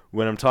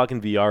when I'm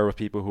talking VR with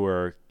people who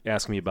are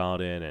asking me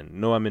about it and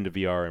know I'm into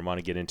VR and want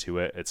to get into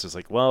it. It's just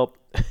like, well,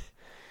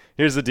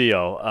 here's the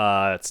deal.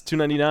 It's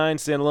 $299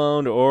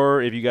 standalone,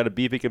 or if you got a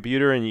beefy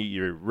computer and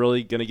you're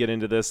really going to get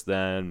into this,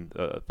 then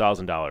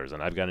 $1,000,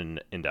 and I've got an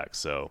Index.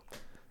 So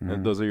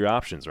those are your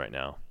options right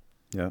now.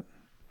 Yeah.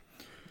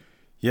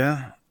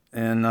 Yeah.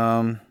 And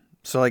a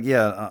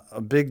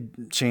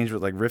big change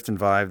with like Rift and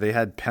Vive, they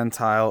had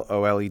Pentile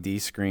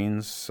OLED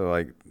screens. So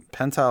like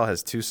Pentile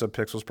has 2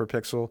 subpixels per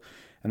pixel.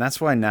 And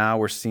that's why now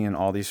we're seeing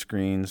all these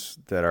screens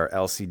that are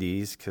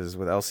LCDs, because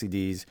with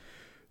LCDs,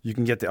 you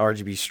can get the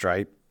RGB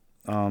stripe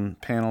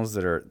panels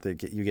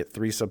you get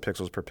 3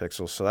 subpixels per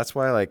pixel. So that's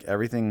why like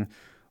everything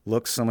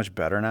looks so much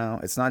better now.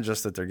 It's not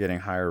just that they're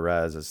getting higher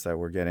res, it's that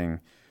we're getting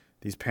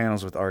these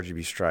panels with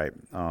RGB stripe.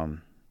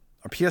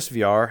 Our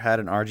PSVR had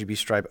an RGB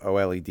stripe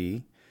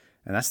OLED,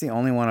 and that's the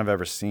only one I've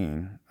ever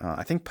seen.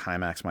 I think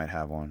Pimax might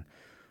have one.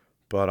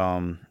 But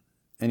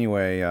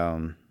anyway,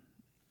 I'm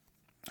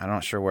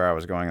not sure where I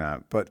was going with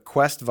that. But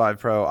Quest, Vive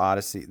Pro,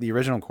 Odyssey, the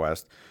original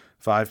Quest,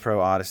 Vive Pro,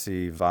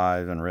 Odyssey,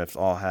 Vive, and Rift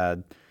all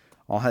had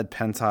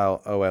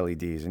Pentile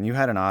OLEDs. And you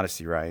had an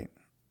Odyssey, right,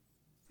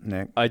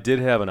 Nick? I did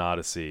have an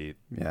Odyssey.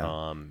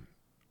 Yeah.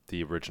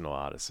 The original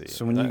Odyssey.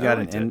 So when you got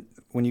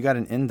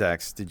an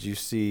Index, did you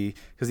see,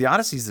 because the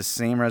Odyssey is the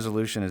same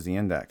resolution as the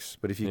Index,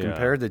 but if you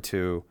compared the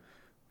two,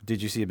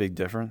 did you see a big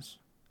difference?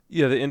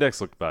 Yeah, the Index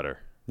looked better.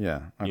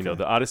 Yeah. Okay.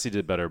 The Odyssey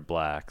did better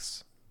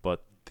blacks,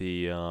 but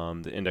the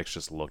Index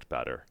just looked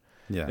better.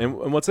 Yeah.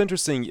 And what's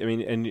interesting,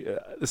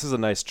 this is a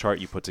nice chart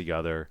you put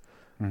together,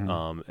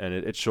 and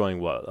it's showing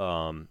what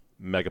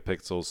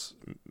megapixels,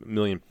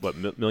 million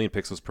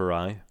pixels per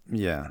eye.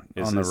 Yeah,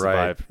 on the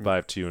right,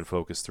 Vive 2 and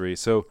Focus 3.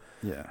 So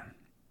yeah,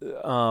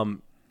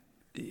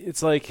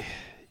 it's like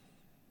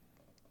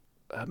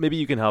maybe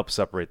you can help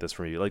separate this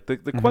from you. Like the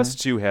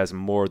Quest 2 has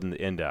more than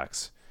the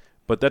Index,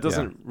 but that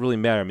doesn't really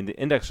matter. The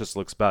Index just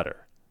looks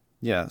better.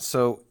 Yeah.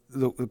 So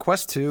the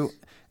Quest 2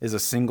 is a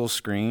single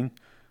screen.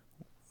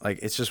 Like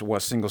it's just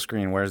one single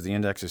screen, whereas the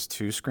Index is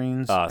 2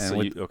 screens.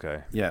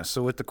 Okay. Yeah.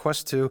 So with the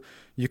Quest 2,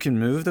 you can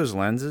move those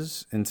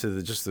lenses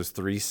into just those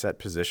 3 set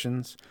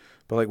positions.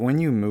 But like when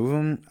you move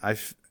them,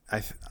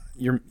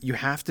 you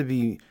have to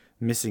be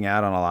missing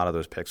out on a lot of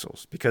those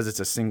pixels because it's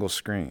a single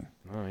screen.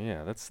 Oh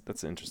yeah,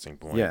 that's an interesting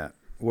point. Yeah.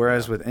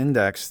 Whereas with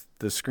Index,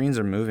 the screens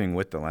are moving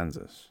with the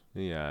lenses.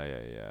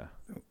 Yeah.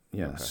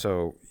 Okay.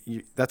 So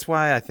that's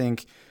why I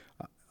think,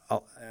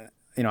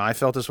 I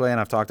felt this way, and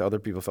I've talked to other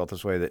people who felt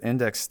this way. The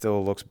Index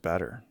still looks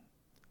better.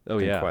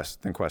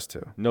 Than Quest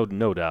 2.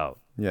 No doubt.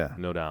 Yeah.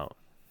 No doubt.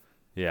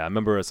 Yeah, I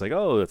remember it's like,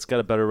 oh, it's got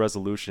a better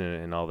resolution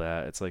and all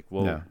that. It's like,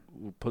 well,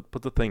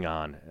 put the thing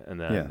on, and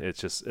then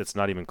it's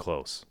not even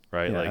close,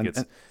 right? Yeah, like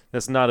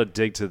that's not a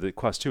dig to the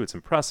Quest 2. It's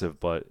impressive,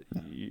 but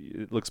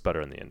it looks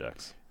better in the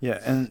Index. Yeah,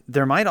 and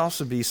there might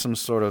also be some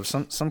sort of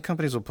some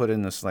companies will put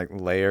in this like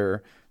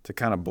layer to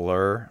kind of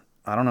blur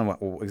I don't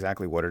know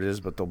exactly what it is,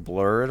 but they'll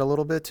blur it a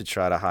little bit to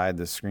try to hide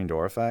the screen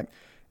door effect.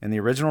 And the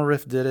original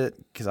Rift did it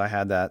because I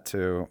had that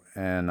too,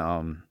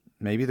 and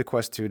maybe the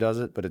Quest 2 does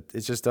it, but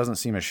it just doesn't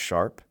seem as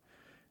sharp.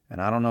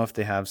 And I don't know if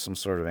they have some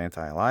sort of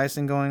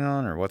anti-aliasing going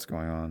on or what's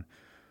going on.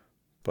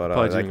 But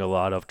Probably doing a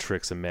lot of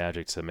tricks and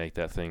magic to make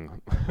that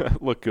thing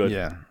look good.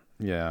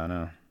 Yeah, I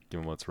know.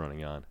 Given what's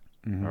running on.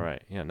 Mm-hmm. All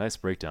right, yeah, nice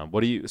breakdown.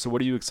 What are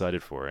you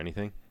excited for?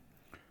 Anything?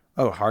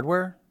 Oh,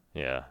 hardware?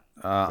 Yeah.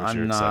 I'm Where's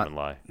your not. excitement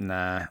lie?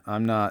 Nah,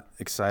 I'm not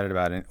excited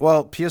about it.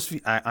 Well,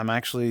 I'm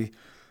actually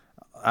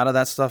out of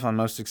that stuff. I'm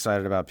most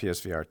excited about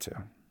PSVR 2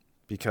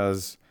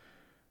 because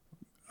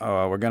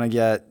we're gonna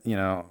get,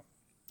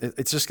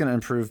 it's just gonna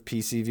improve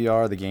PC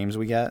VR, the games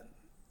we get,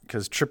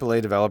 because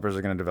AAA developers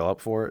are gonna develop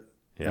for it,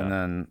 and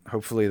then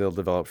hopefully they'll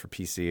develop for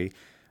PC,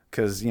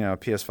 because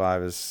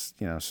PS5 is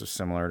so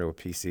similar to a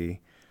PC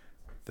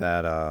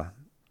that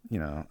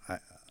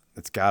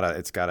it's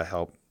gotta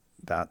help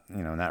that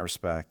in that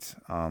respect.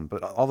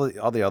 But all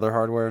the other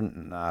hardware,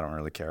 I don't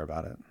really care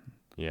about it.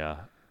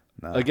 Yeah.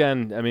 No.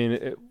 Again, I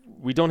mean,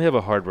 we don't have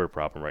a hardware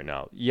problem right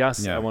now.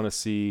 Yes, Yeah. I want to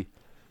see,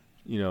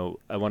 new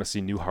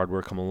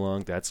hardware come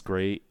along. That's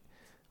great.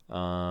 We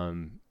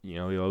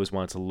always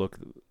want it to look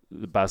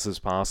the best as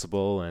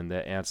possible, and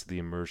that adds to the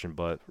immersion.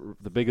 But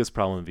the biggest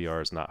problem in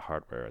VR is not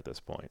hardware at this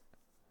point.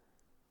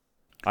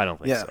 I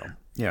don't think so.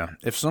 Yeah.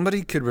 If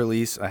somebody could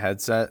release a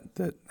headset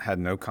that had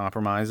no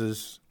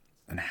compromises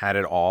and had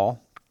it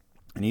all,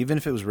 and even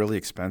if it was really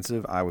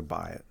expensive, I would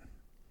buy it.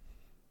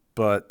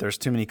 But there's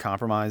too many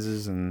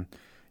compromises, and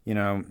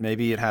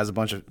maybe it has a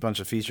bunch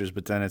of features,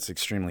 but then it's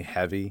extremely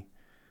heavy.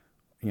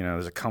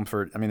 There's a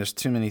comfort. I mean, there's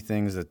too many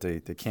things that they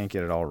can't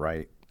get it all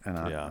right, and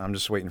I'm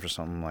just waiting for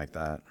something like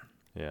that.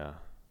 Yeah.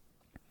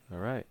 All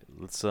right.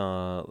 Let's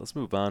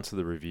move on to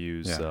the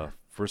reviews. Yeah.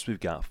 First, we've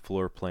got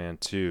Floor Plan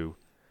 2.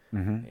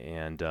 Mm-hmm.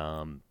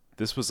 And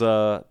this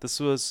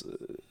was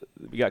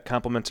we got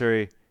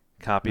complimentary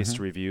copies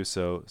to review.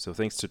 So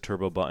thanks to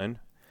Turbo Button,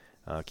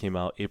 came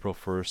out April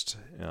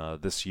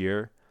 1st this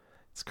year.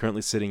 It's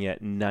currently sitting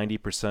at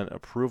 90%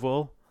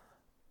 approval,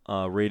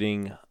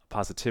 rating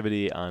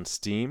positivity on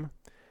Steam.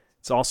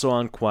 It's also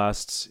on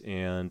Quest,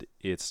 and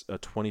it's a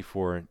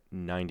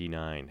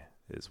 $24.99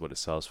 is what it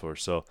sells for.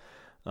 So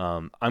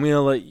I'm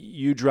gonna let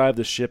you drive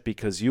the ship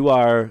because you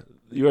are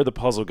the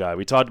puzzle guy.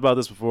 We talked about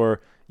this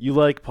before. You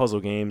like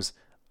puzzle games.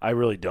 I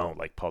really don't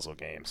like puzzle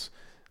games.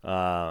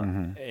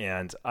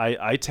 And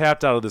I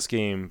tapped out of this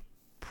game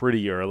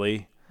pretty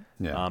early.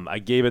 Yeah. I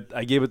gave it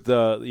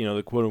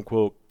the quote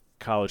unquote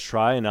college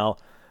try, and I'm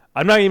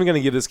not even going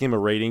to give this game a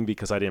rating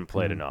because I didn't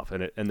play it enough,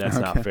 and that's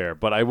not fair.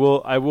 But I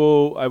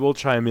will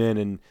chime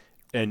in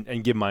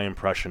and give my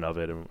impression of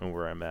it and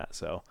where I'm at.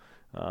 So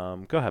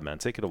go ahead, man,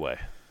 take it away.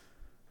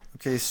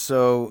 Okay,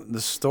 so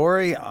the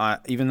story,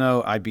 even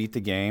though I beat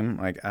the game,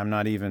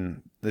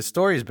 the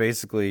story is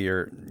basically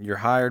you're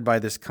hired by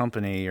this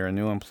company, you're a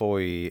new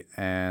employee,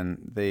 and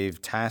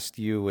they've tasked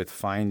you with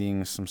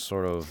finding some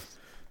sort of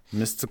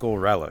mystical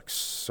relics.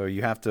 So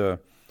you have to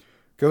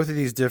go through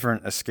these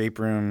different escape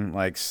room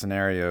like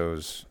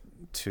scenarios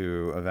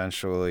to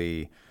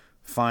eventually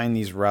find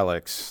these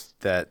relics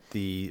that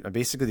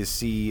basically the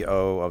CEO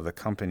of the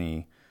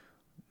company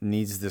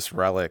needs this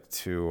relic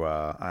to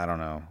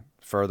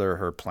further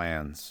her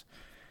plans.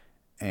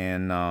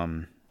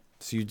 And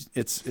so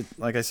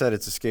like I said,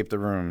 it's escape the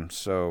room.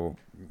 So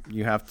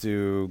you have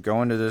to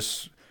go into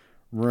this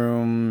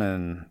room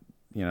and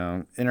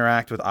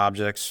interact with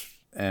objects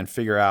and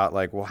figure out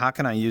how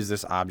can I use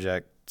this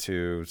object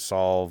to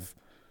solve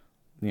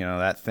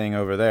that thing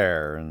over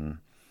there. And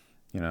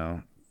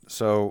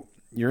so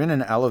you're in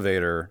an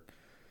elevator.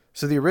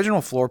 So the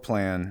original floor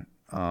plan,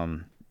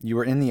 you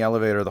were in the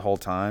elevator the whole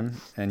time,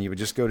 and you would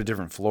just go to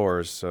different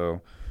floors.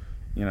 So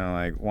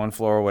one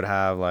floor would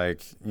have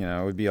it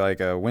would be like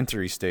a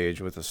wintry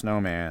stage with a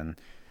snowman,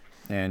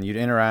 and you'd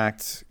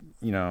interact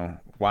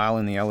while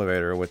in the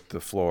elevator with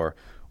the floor.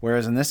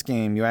 Whereas in this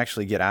game, you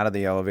actually get out of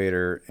the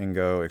elevator and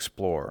go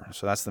explore.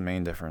 So that's the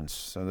main difference.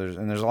 So there's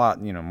a lot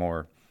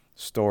more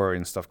story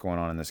and stuff going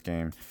on in this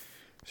game.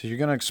 So you're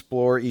gonna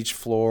explore each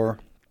floor,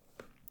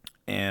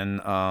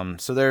 and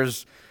so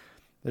there's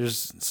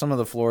some of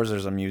the floors.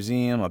 There's a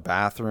museum, a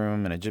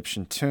bathroom, an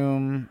Egyptian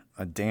tomb,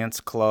 a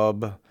dance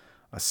club,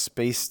 a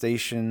space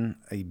station,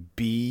 a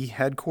bee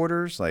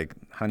headquarters, like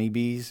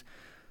honeybees.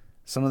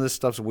 Some of this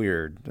stuff's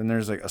weird. Then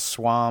there's a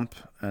swamp,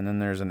 and then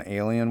there's an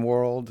alien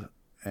world.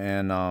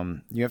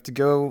 And you have to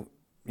go,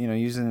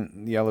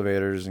 using the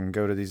elevators and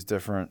go to these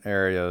different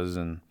areas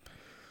and,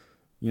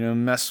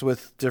 mess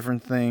with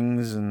different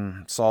things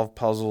and solve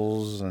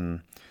puzzles.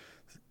 I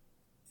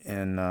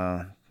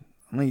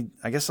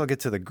guess I'll get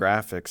to the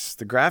graphics.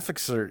 The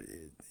graphics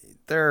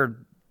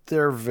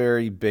they're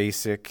very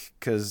basic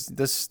because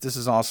this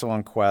is also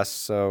on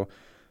Quest, so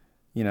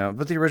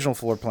but the original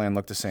floor plan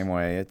looked the same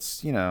way.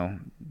 It's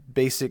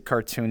basic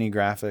cartoony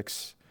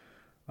graphics,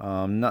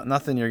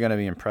 nothing you're going to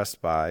be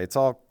impressed by. It's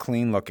all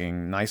clean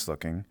looking, nice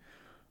looking.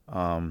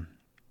 The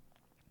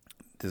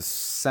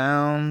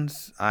sound,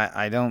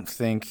 I don't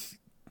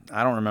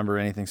remember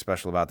anything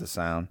special about the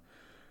sound.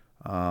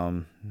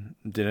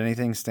 Did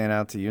anything stand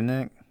out to you,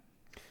 Nick?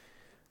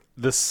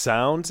 The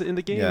sound in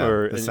the game, Yeah,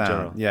 or the in sound.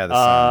 general? Yeah, the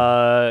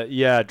sound.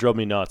 Yeah, it drove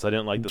me nuts. I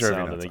didn't like the Drove you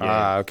sound in nuts. the game.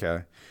 Ah,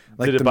 okay.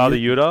 Like Did it bother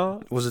you at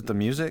all? Was it the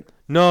music?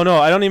 No,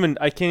 I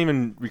can't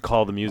even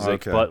recall the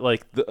music. Okay. But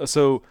like,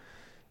 so.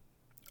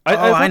 I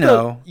thought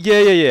know.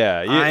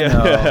 Yeah. I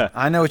know.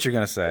 I know what you're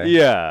gonna say.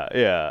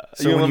 Yeah.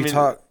 So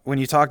when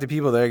you talk to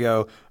people, they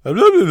go blah,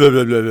 blah, blah,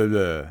 blah, blah, blah,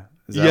 blah.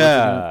 Is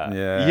that what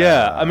you're doing?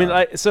 Yeah. I mean,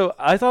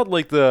 I thought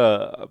like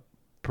the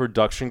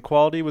production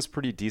quality was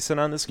pretty decent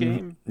on this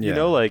game. Yeah. You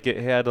know, like it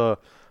had a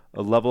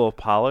level of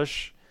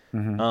polish.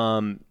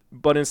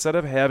 But instead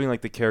of having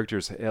like the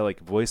characters like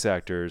voice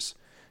actors,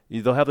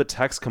 they'll have the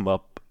text come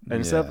up,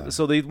 and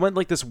so they went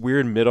like this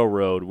weird middle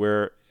road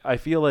where I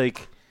feel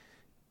like,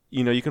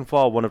 you know, you can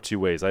fall one of two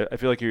ways. I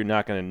feel like you're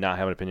not going to not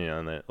have an opinion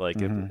on it.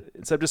 Like,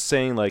 instead of just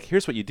saying like,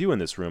 "Here's what you do in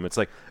this room," it's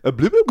like, blah,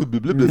 blah, blah, blah,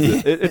 blah,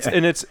 blah.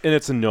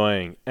 It's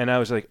annoying. And I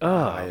was like,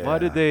 why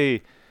did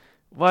they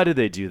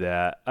do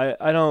that?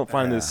 I don't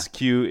find this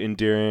cute,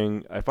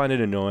 endearing. I find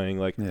it annoying.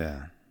 Like,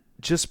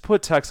 just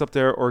put text up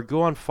there, or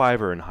go on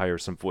Fiverr and hire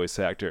some voice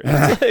actor.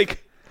 It's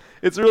like,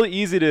 it's really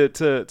easy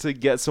to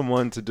get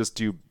someone to just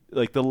do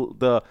like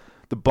the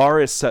bar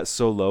is set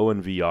so low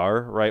in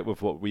VR, right,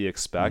 with what we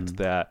expect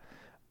that.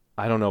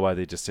 I don't know why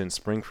they just didn't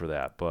spring for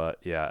that, but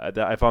yeah,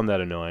 I found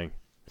that annoying.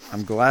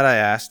 I'm glad I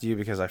asked you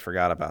because I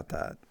forgot about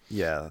that.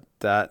 Yeah,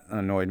 that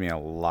annoyed me a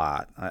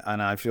lot,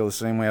 and I feel the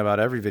same way about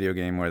every video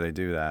game where they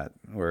do that,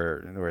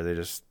 where they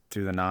just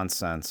do the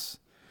nonsense.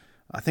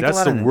 I think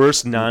that's the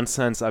worst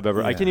nonsense I've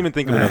ever. Yeah. I can't even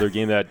think of another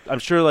game that I'm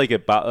sure like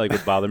it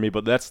would bother me,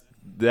 but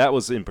that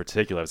was in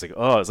particular. I was like,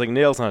 it's like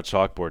nails on a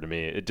chalkboard to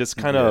me. It just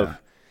kind of.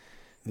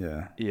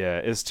 Yeah,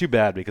 it's too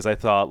bad because I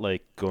thought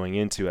like going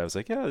into it, I was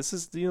like, this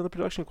is, the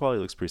production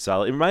quality looks pretty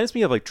solid. It reminds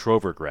me of like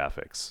Trover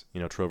graphics,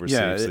 Trover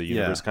Saves the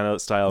Universe kind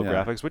of style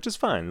graphics, which is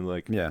fine.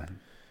 Like,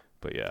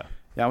 but yeah,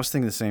 I was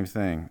thinking the same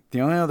thing. The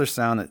only other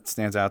sound that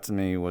stands out to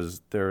me was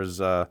there was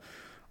a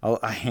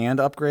hand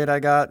upgrade I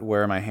got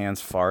where my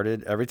hands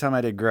farted every time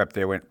I did grip.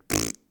 They went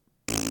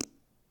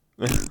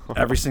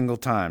every single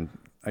time.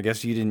 I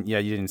guess you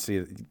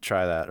didn't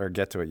try that or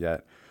get to it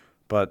yet,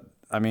 but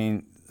I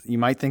mean. You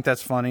might think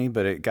that's funny,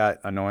 but it got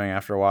annoying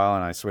after a while,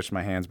 and I switched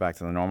my hands back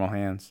to the normal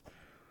hands.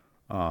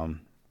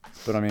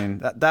 But I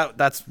mean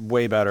that's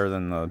way better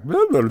than the.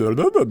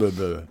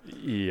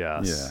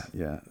 Yes.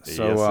 Yeah.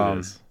 So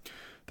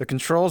the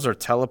controls are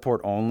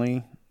teleport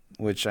only,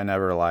 which I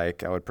never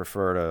like. I would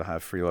prefer to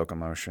have free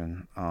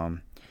locomotion.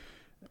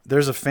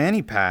 There's a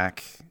fanny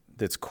pack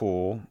that's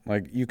cool.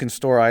 Like you can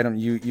store item.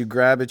 You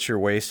grab at your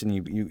waist and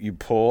you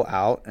pull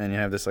out, and you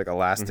have this like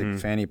elastic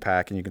fanny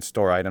pack, and you can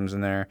store items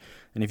in there.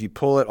 And if you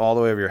pull it all the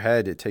way over your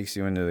head, it takes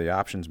you into the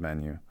options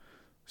menu.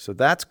 So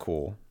that's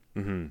cool.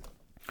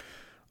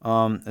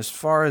 As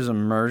far as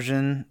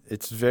immersion,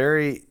 it's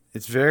very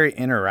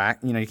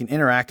interact. You can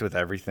interact with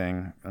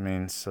everything. I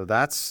mean, so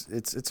it's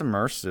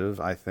immersive,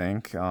 I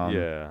think.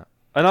 Yeah.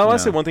 And I want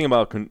to say one thing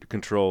about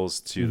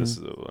controls too. This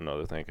is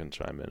another thing I can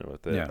chime in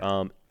with it.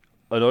 Yeah.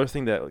 Another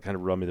thing that kind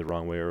of rubbed me the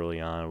wrong way early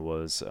on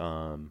was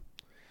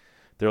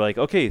they're like,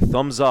 okay,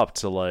 thumbs up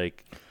to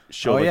like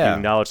show you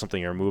acknowledge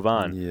something or move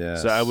on.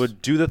 Yes. So I would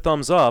do the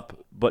thumbs up,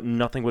 but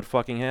nothing would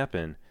fucking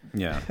happen.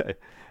 Yeah.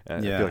 I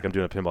feel like I'm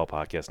doing a pinball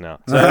podcast now.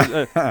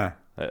 So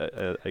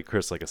I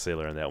cursed like a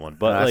sailor in that one.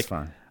 But that's like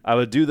fine. I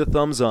would do the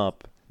thumbs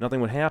up,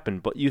 nothing would happen.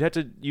 But you'd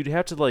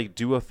have to like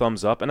do a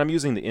thumbs up, and I'm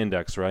using the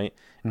index, right?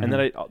 And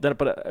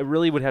but I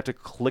really would have to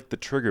click the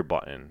trigger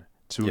button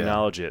to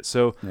acknowledge it.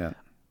 So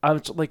I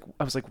was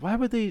like, why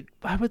would they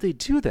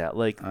do that?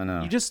 Like, I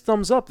know. You just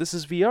thumbs up. This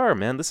is VR,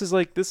 man. This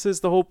is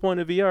the whole point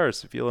of VR,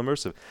 is to feel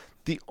immersive.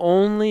 The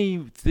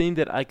only thing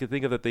that I could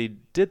think of that they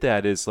did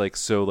that is like,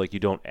 so like you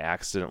don't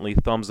accidentally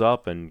thumbs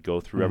up and go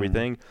through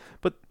everything.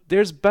 But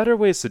there's better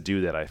ways to do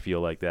that. I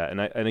feel like that,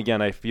 and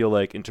again, I feel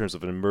like in terms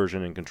of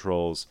immersion and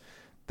controls,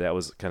 that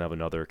was kind of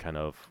another kind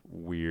of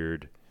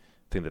weird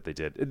thing that they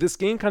did. This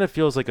game kind of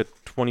feels like a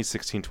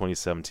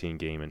 2016-2017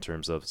 game in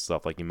terms of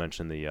stuff, like you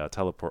mentioned, the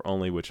teleport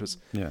only, which was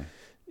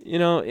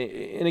in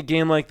a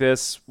game like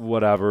this,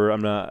 whatever.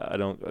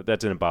 That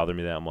didn't bother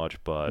me that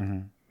much, but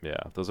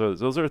those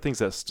are things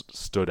that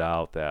stood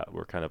out that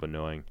were kind of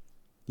annoying.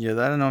 Yeah,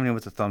 that annoyed me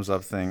with the thumbs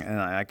up thing,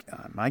 and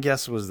my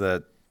guess was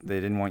that they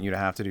didn't want you to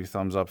have to do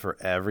thumbs up for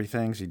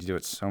everything, so you do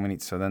it so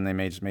then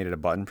they just made it a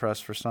button press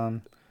for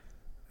some,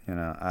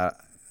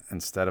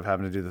 instead of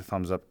having to do the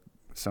thumbs up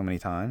so many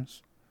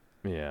times.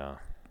 Yeah.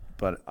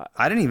 But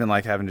I didn't even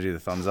like having to do the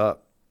thumbs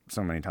up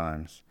so many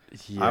times.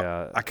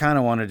 Yeah. I kind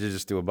of wanted to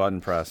just do a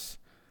button press,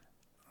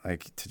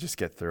 like to just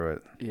get through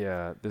it.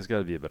 Yeah, there's got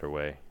to be a better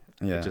way.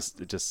 Yeah.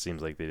 It just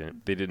seems like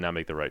they did not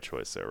make the right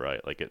choice there,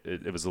 right? Like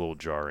it was a little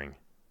jarring.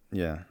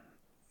 Yeah.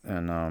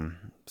 And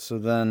so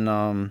then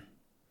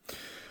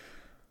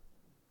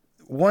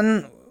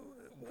one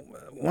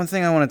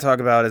thing I want to talk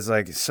about is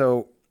like,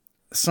 so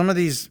some of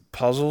these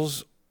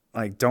puzzles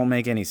like don't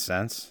make any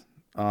sense.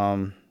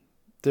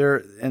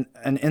 There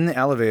and in the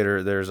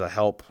elevator there's a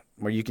help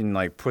where you can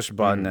like push a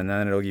button and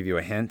then it'll give you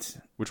a hint.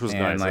 Which was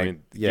And, nice. like, I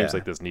mean, games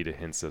like this need a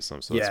hint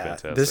system, so it's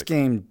fantastic. This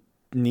game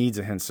needs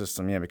a hint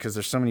system, because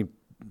there's so many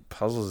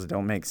puzzles that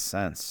don't make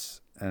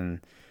sense.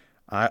 And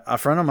a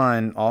friend of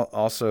mine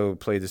also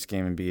played this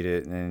game and beat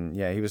it, and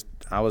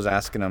I was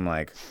asking him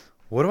like,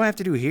 what do I have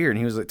to do here? And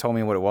he was like, told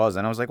me what it was,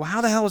 and I was like, well,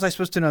 how the hell was I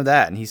supposed to know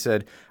that? And he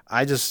said,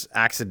 I just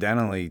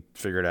accidentally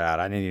figured it out.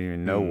 I didn't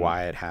even know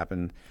why it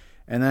happened.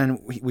 And then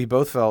we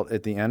both felt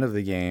at the end of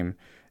the game,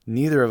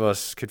 neither of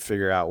us could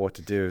figure out what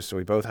to do, so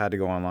we both had to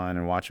go online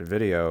and watch a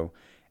video.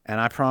 And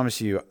I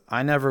promise you,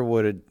 I never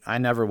would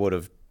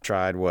have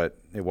tried what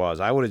it was.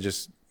 I would have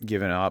just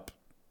given up.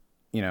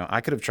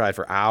 I could have tried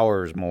for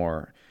hours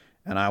more,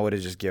 and I would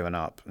have just given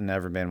up and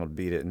never been able to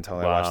beat it until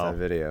I watched that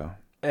video.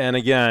 And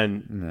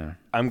again,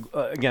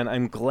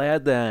 I'm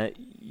glad that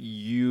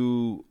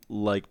you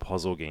like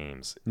puzzle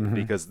games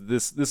because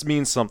this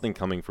means something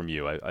coming from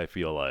you. I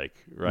feel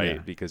like, right?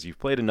 Yeah. Because you've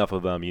played enough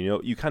of them.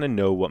 You kind of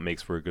know what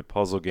makes for a good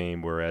puzzle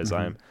game. Whereas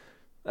I'm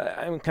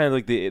kind of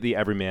like the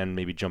everyman,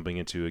 maybe jumping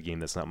into a game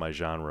that's not my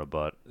genre.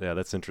 But yeah,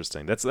 that's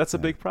interesting. That's a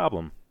big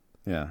problem.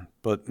 Yeah,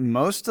 but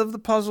most of the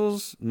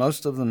puzzles,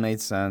 most of them made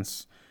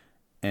sense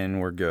and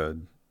were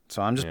good.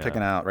 So I'm just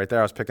picking out right there.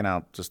 I was picking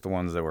out just the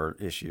ones that were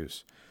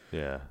issues.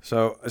 Yeah.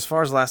 So as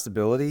far as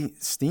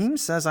lastability, Steam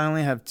says I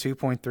only have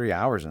 2.3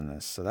 hours in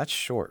this, so that's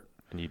short.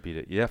 And you beat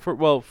it, yeah. For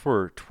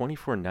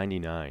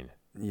 $24.99.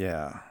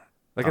 Yeah.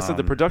 Like I said,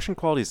 the production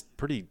quality is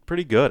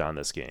pretty good on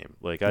this game.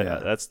 Like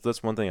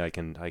that's one thing I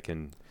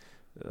can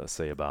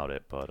say about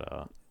it.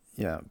 But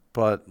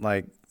but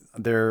like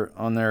they're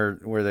on there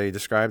where they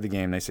describe the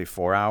game, they say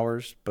 4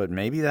 hours, but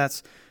maybe there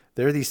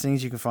are these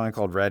things you can find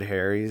called red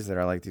Harrys that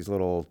are like these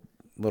little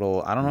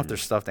I don't know if they're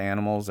stuffed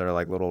animals that are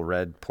like little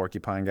red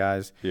porcupine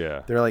guys.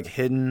 Yeah. They're like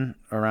hidden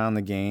around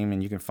the game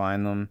and you can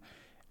find them.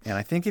 And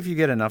I think if you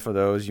get enough of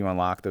those, you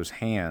unlock those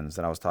hands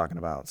that I was talking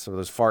about. So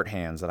those fart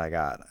hands that I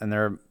got. And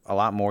there are a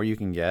lot more you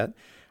can get.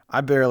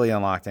 I barely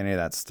unlocked any of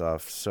that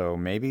stuff. So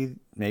maybe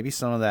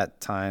some of that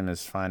time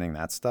is finding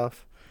that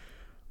stuff.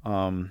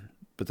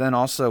 But then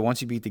also once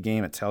you beat the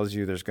game, it tells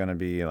you there's going to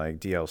be like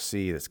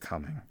DLC that's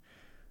coming.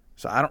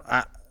 So an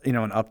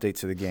update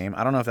to the game.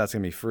 I don't know if that's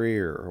going to be free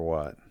or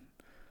what.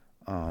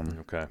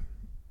 Okay.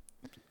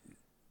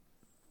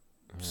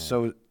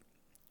 So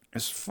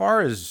as far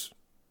as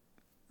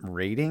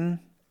rating,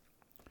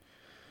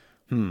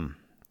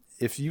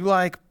 if you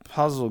like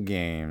puzzle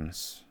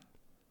games,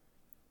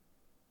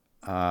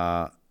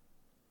 I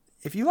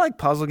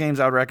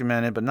would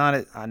recommend it, but not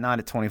at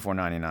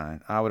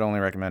 $24.99. I would only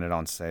recommend it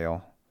on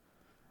sale.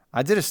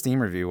 I did a Steam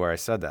review where I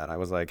said that. I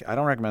was like, I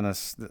don't recommend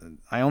this.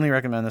 I only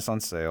recommend this on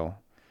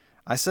sale.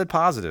 I said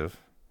positive.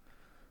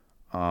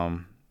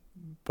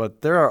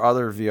 But there are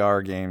other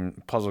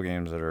VR puzzle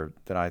games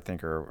that I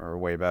think are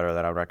way better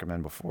that I would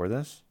recommend before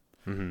this.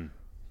 Mm-hmm.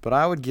 But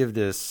I would give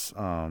this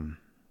I'm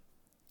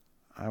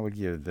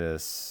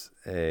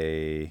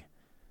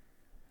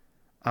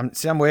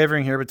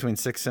wavering here between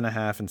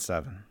 6.5 and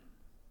 7.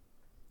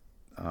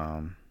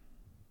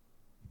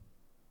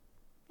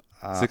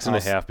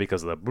 6.5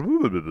 because of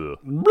the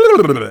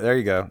there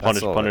you go.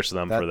 Punish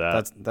them for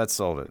that. That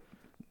sold it.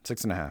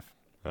 6.5.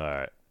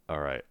 All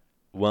right.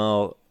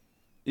 Well,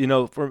 I'm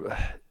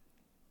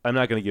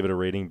not going to give it a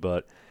rating,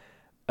 but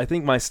I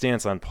think my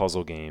stance on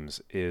puzzle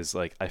games is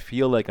like I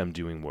feel like I'm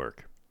doing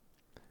work.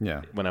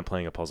 Yeah. When I'm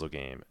playing a puzzle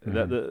game,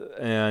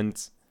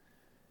 and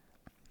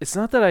it's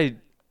not that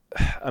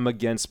I'm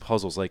against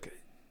puzzles. Like,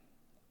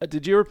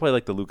 did you ever play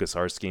like the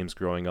LucasArts games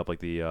growing up, like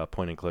the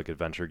point and click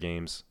adventure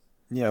games?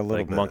 Yeah, a little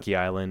like bit. Monkey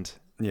Island.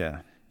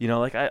 Yeah.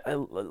 Like I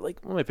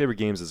like one of my favorite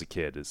games as a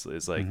kid is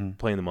like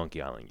playing the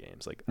Monkey Island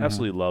games. Like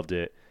absolutely loved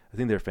it. I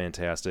think they're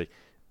fantastic.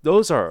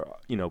 Those are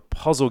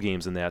puzzle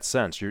games in that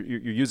sense. You're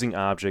using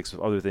objects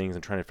with other things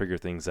and trying to figure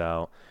things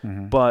out.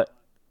 But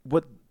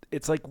what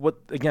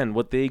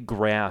they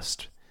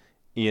grasped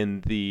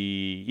in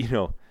the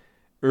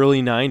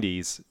early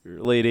 90s,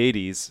 late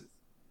 80s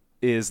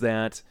is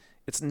that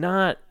it's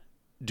not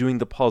doing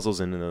the puzzles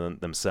in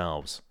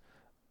themselves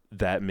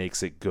that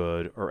makes it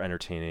good or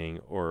entertaining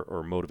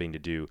or motivating to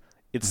do.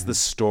 It's the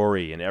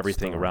story and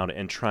everything around it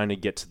and trying to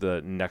get to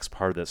the next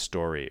part of that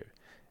story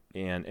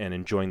and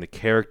enjoying the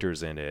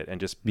characters in it and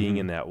just being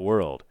in that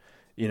world.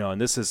 And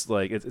this is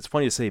like, it's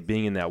funny to say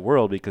being in that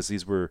world because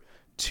these were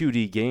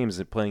 2D games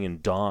and playing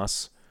in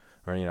DOS,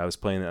 or I was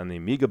playing on the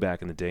Amiga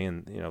back in the day,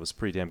 and it was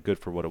pretty damn good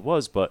for what it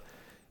was. But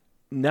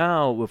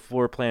now with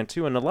Floor Plan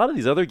 2 and a lot of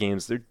these other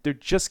games, they're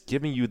just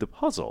giving you the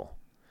puzzle,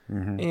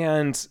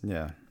 and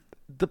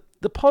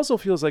the puzzle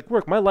feels like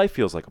work. My life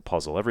feels like a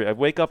puzzle. I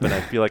wake up and I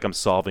feel like I'm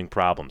solving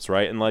problems,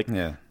 right? And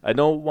I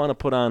don't want to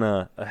put on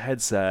a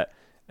headset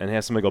and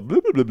have somebody go blah,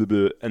 blah, blah, blah,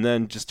 blah, and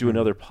then just do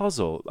another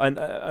puzzle.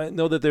 I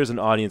know that there's an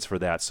audience for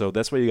that, so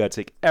that's why you got to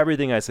take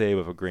everything I say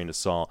with a grain of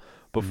salt.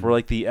 But for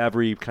like the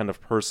every kind of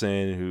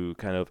person who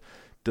kind of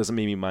doesn't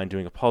maybe mind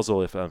doing a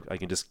puzzle, if I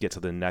can just get to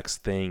the next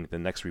thing, the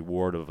next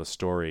reward of a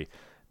story,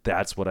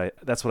 that's what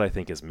I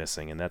think is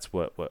missing, and that's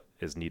what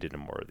is needed in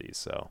more of these.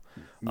 So,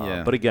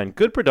 Yeah. but again,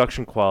 good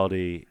production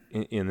quality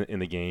in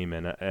the game,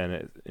 and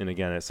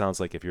again, it sounds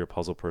like if you're a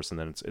puzzle person,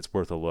 then it's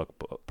worth a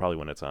look. Probably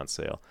when it's on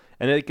sale,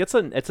 and it's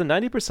a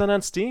 90%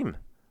 on Steam.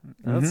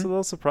 That's a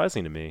little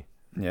surprising to me.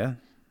 Yeah.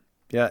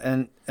 Yeah,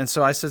 and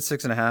so I said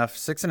 6.5.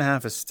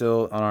 6.5 is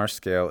still on our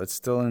scale. It's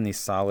still in the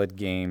solid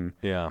game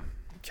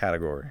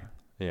category.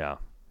 Yeah.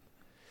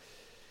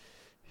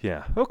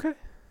 Okay.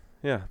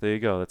 Yeah, there you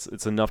go.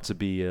 It's enough to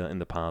be in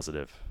the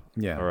positive.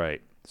 Yeah. All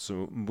right.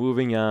 So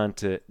moving on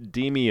to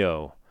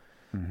Demeo.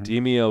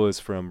 Demeo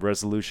is from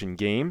Resolution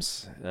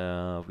Games.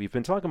 We've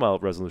been talking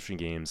about Resolution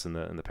Games in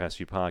the past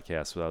few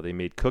podcasts. They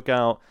made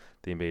Cookout,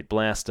 they made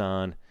Blast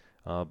On.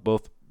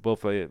 Both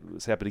I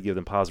was happy to give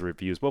them positive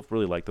reviews. Both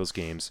really like those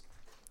games.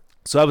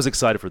 So I was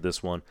excited for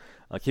this one.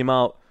 Came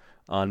out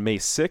on May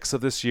 6th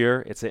of this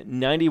year. It's at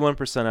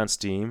 91% on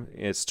Steam.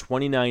 It's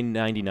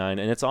 $29.99, and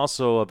it's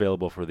also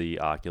available for the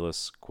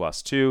Oculus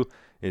Quest 2.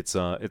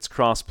 It's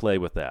cross-play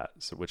with that,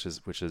 so which is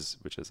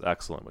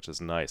excellent, which is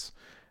nice.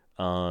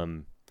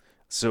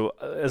 So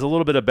as a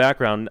little bit of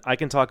background, I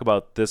can talk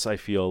about this, I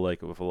feel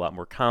like, with a lot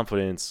more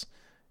confidence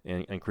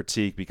and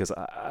critique, because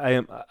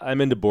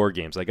I'm into board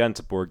games. I got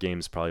into board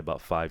games probably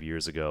about 5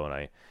 years ago,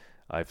 and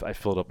I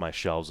filled up my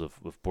shelves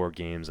with board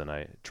games, and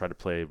I try to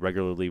play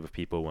regularly with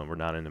people when we're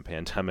not in a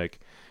pandemic.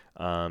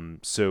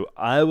 So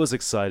I was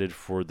excited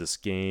for this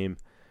game,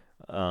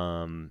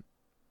 the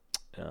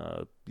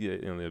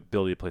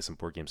ability to play some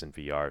board games in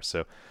VR.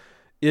 So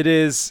it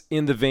is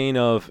in the vein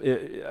of,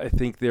 I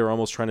think they're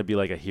almost trying to be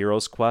like a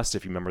Hero's Quest,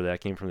 if you remember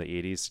that game from the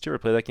 80s. Did you ever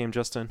play that game,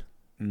 Justin?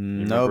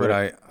 No, but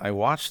I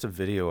watched a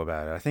video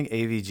about it. I think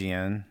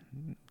AVGN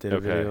did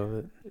a video of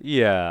it.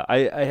 Yeah,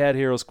 I had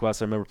Hero's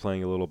Quest. I remember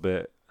playing a little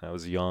bit. I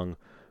was young,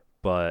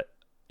 but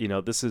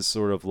this is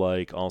sort of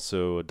like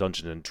also a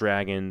Dungeons and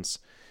Dragons.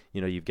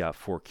 You've got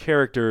 4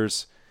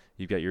 characters.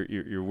 You've got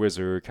your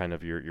wizard, kind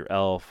of your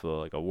elf,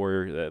 like a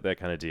warrior, that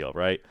kind of deal,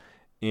 right?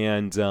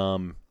 And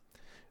you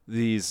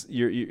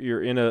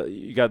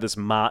got this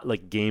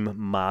game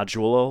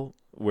module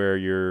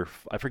where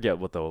I forget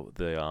what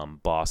the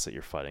boss that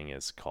you're fighting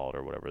is called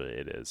or whatever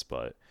it is,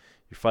 but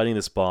you're fighting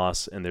this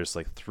boss, and there's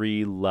like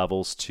 3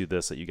 levels to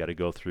this that you got to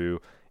go through.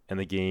 And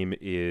the game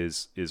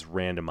is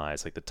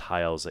randomized, like the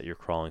tiles that you're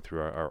crawling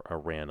through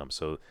are random.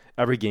 So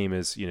every game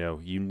is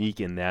unique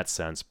in that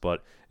sense,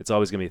 but it's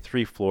always going to be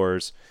 3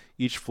 floors.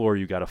 Each floor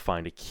you got to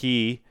find a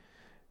key.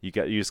 You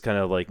just kind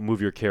of like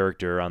move your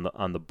character on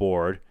the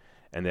board,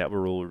 and that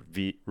will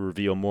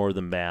reveal more of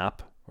the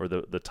map or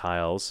the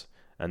tiles.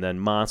 And then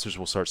monsters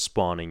will start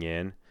spawning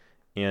in,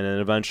 and then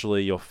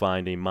eventually you'll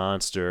find a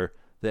monster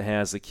that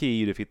has the key.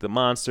 You defeat the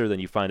monster, then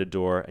you find a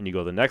door, and you go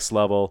to the next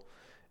level.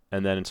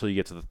 And then until you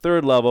get to the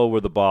 3rd level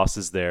where the boss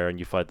is there, and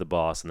you fight the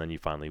boss, and then you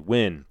finally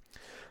win.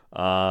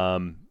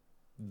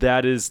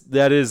 That is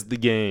the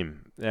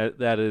game.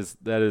 That is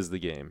the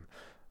game.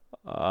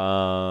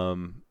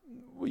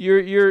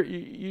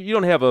 You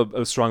don't have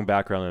a strong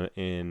background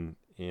in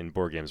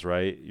board games,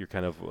 right? You're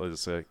kind of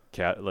as a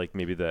cat, like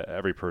maybe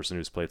every person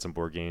who's played some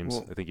board games.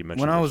 Well, I think you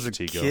mentioned when I was a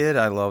Stratego. kid,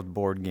 I loved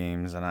board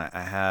games, and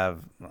I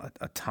have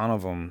a ton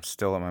of them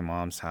still at my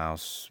mom's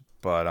house.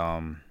 But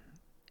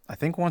I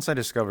think once I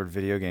discovered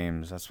video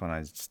games, that's when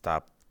I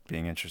stopped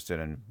being interested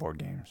in board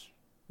games.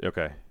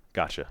 Okay,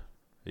 gotcha.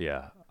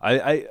 Yeah,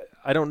 I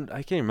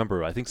can't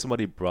remember. I think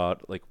somebody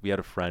we had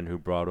a friend who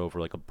brought over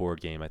like a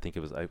board game. I think it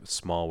was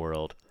Small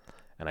World,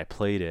 and I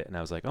played it, and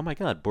I was like, oh my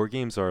god, board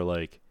games are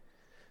like,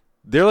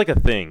 they're like a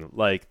thing.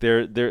 Like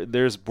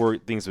there's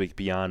board things like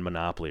beyond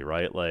Monopoly,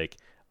 right? Like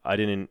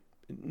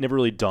never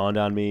really dawned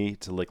on me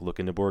to like look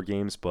into board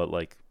games, but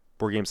like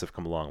board games have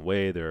come a long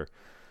way.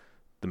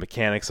 The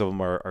mechanics of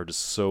them are just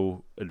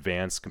so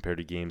advanced compared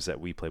to games that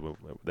we played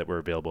that were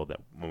available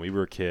when we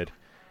were a kid.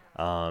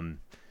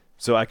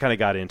 So I kind of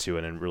got into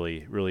it and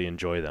really, really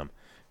enjoy them.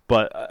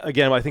 But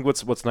again, I think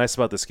what's nice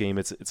about this game,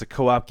 it's a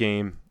co-op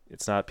game.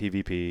 It's not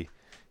PvP.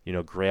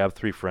 Grab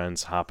 3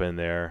 friends, hop in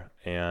there,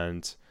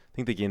 and I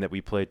think the game that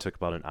we played took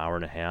about an hour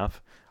and a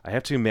half. I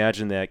have to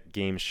imagine that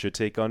game should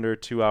take under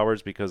 2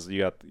 hours because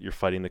you're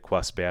fighting the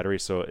Quest battery.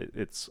 So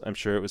I'm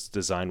sure it was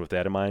designed with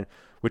that in mind,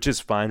 which is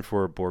fine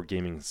for a board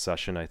gaming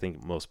session. I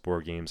think most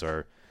board games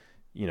are,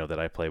 that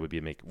I play would be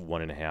make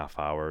 1.5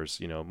 hours.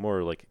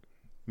 More like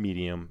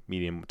medium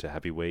to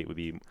heavyweight would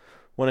be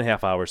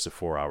 1.5 hours to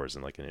 4 hours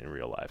in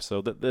real life.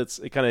 So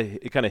it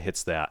kind of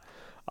hits that.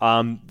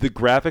 The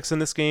graphics in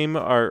this game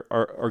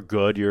are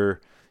good.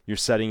 Your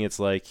setting, it's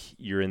like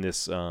you're in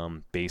this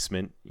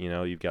basement.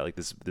 You've got like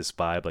this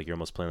vibe, like you're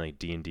almost playing like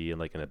D&D and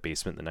like in a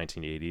basement in the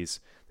 1980s.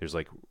 There's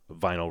like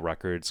vinyl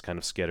records kind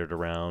of scattered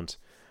around.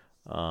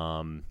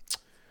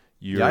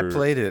 Yeah, I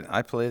played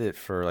it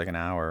for like an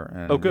hour.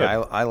 And oh, good.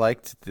 Yeah, I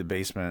liked the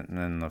basement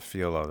and the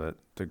feel of it,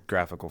 the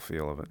graphical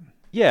feel of it.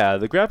 Yeah,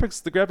 the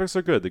graphics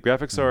are good. The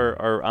graphics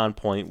are on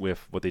point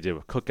with what they did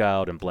with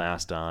Cookout and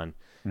Blast On.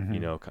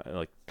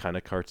 Mm-hmm. Kind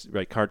of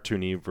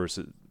cartoony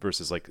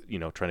versus like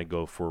trying to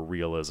go for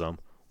realism,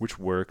 which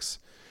works.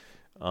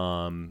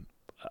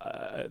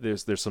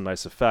 there's some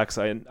nice effects.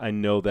 I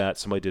know that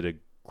somebody did a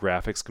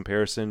graphics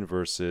comparison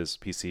versus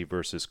PC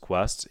versus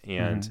Quest,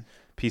 and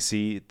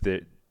PC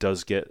that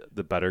does get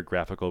the better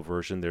graphical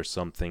version. There's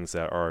some things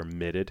that are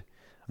omitted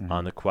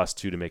on the Quest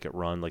 2 to make it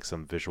run, like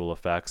some visual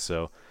effects.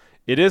 So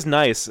it is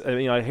nice. I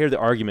mean, I hear the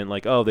argument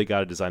like, oh, they got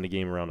to design a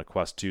game around a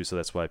Quest 2, so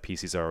that's why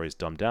PCs are always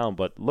dumbed down.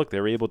 But look, they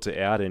were able to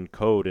add in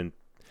code and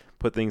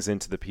put things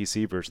into the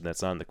PC version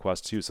that's on the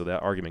Quest 2, so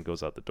that argument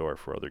goes out the door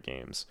for other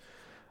games.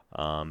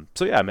 So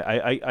yeah, I mean,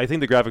 I think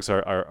the graphics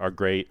are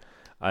great.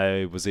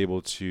 I was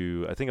able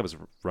to, I think I was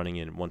running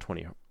in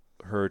 120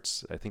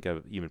 hertz. I think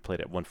I've even played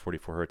at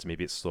 144 hertz.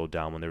 Maybe it slowed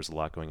down when there was a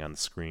lot going on the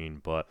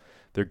screen, but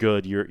they're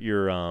good. Your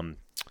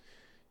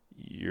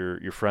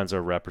friends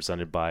are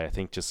represented by, I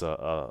think, just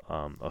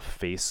a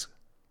face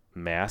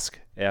mask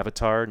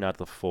avatar, not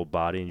the full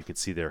body, and you can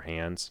see their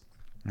hands.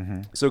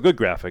 So good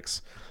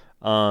graphics.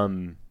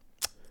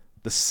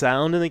 The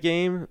sound in the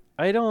game,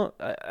 I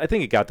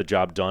think it got the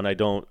job done. I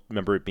don't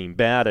remember it being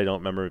bad. I don't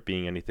remember it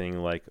being anything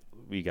like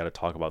we got to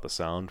talk about the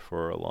sound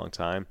for a long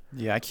time.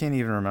 Yeah, I can't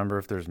even remember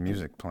if there's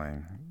music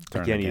playing. I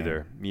can't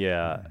either.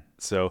 Yeah.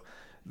 So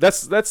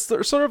that's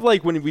sort of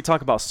like when we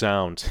talk about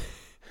sound.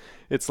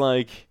 It's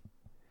like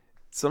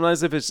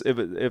sometimes if it's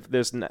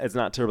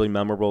not terribly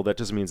memorable, that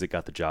just means it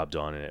got the job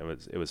done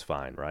and it was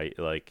fine, right?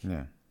 Like,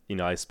 you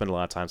know, I spend a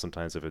lot of time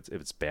sometimes if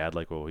it's bad,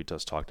 like what we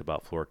just talked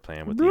about, Floric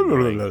Plan with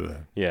the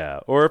yeah,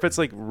 or if it's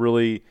like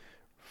really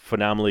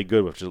phenomenally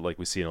good, which is like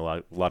we see in a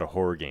lot of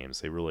horror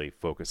games, they really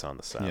focus on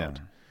the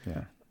sound.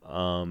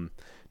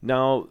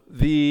 Now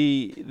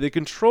the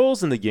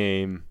controls in the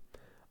game,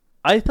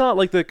 I thought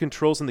like the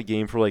controls in the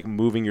game for like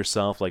moving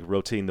yourself, like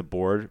rotating the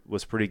board,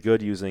 was pretty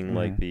good using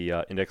like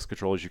the index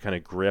controls. You kind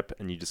of grip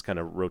and you just kind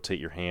of rotate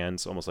your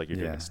hands, almost like you're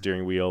doing a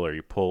steering wheel, or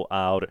you pull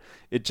out.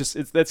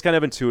 That's kind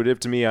of intuitive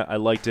to me. I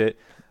liked it.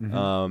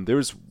 There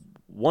was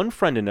one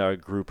friend in our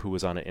group who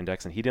was on an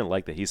index and he didn't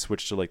like that. He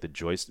switched to like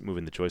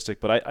moving the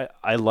joystick, but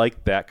I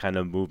like that kind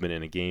of movement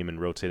in a game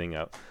and rotating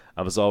out.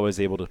 I was always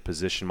able to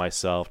position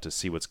myself to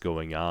see what's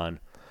going on.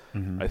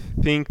 I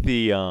think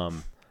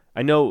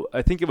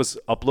I think it was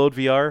Upload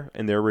VR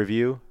in their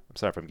review. I'm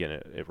sorry if I'm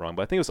getting it wrong,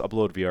 but I think it was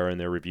Upload VR in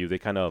their review. They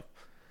kind of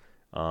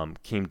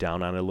came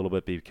down on it a little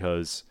bit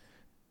because,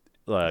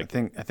 like,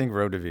 I think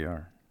Road to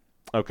VR.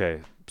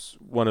 Okay,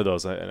 one of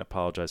those. I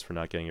apologize for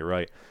not getting it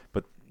right,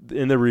 but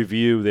in the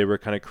review they were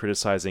kind of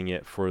criticizing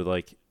it for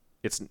like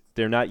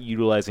they're not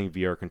utilizing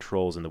VR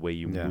controls in the way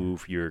you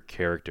move your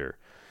character.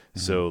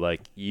 So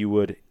like you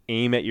would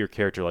aim at your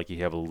character like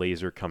you have a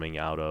laser coming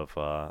out of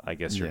I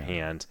guess your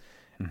hand.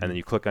 And then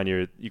you click on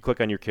your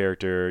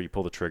character, you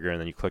pull the trigger, and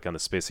then you click on the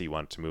space that you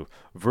want it to move,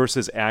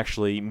 versus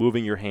actually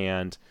moving your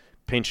hand,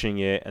 pinching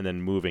it, and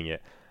then moving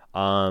it.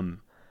 I'm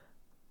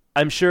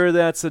sure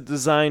that's a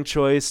design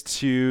choice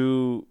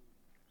to,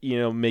 you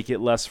know, make it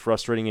less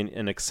frustrating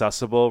and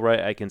accessible,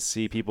 right? I can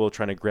see people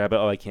trying to grab it.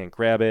 Oh, I can't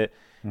grab it,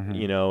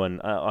 you know,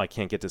 and I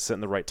can't get to sit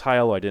in the right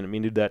tile. I didn't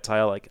mean to do that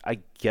tile. Like, I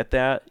get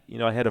that. You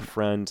know, I had a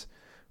friend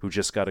who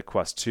just got a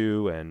Quest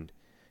 2, and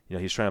you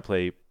know, he's trying to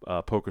play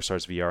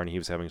PokerStars VR, and he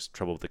was having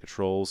trouble with the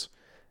controls.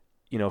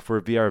 You know, for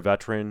a VR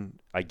veteran,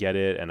 I get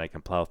it, and I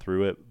can plow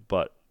through it.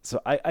 But so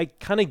I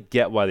kind of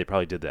get why they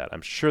probably did that.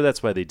 I'm sure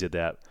that's why they did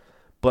that.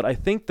 But I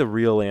think the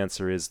real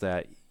answer is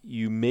that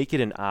you make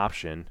it an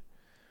option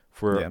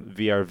for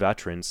VR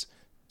veterans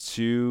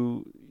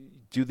to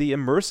do the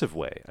immersive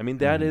way. I mean,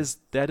 that is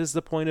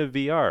the point of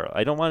VR.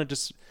 I don't want to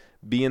just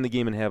be in the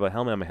game and have a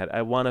helmet on my head.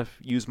 I want to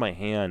use my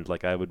hand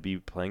like I would be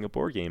playing a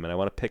board game, and I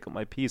want to pick up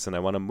my piece and I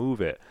want to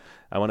move it.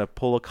 I want to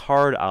pull a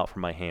card out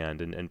from my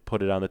hand and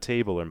put it on the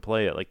table and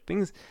play it. Like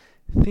things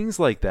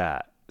like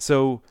that.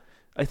 So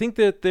I think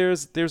that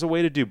there's a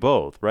way to do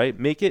both, right?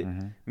 Make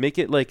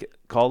it like,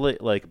 call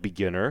it like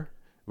beginner,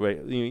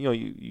 right? You know,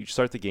 you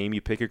start the game, you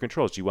pick your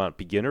controls. Do you want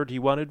beginner? Do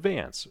you want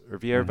advanced or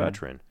VR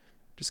veteran?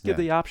 Just give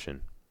the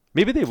option.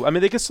 Maybe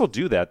they can still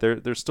do that.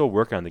 They're still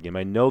working on the game.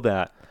 I know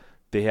that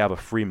they have a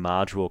free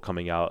module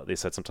coming out. They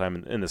said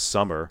sometime in the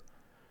summer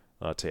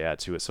to add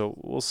to it. So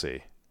we'll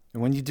see.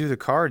 And when you do the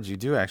cards, you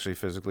do actually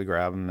physically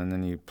grab them, and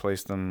then you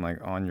place them like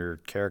on your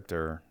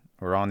character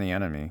or on the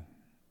enemy,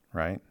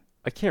 right?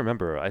 I can't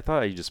remember. I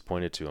thought you just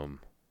pointed to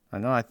them. I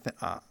know.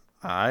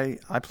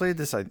 I played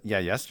this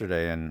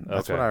yesterday, and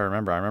that's what I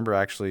remember. I remember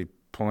actually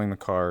pulling the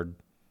card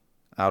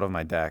out of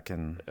my deck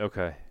and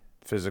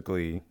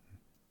physically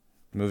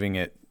moving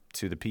it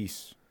to the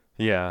piece.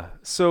 Yeah.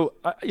 So,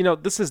 you know,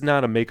 this is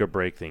not a make or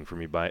break thing for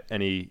me by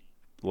any,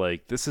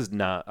 like, this is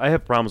not, I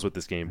have problems with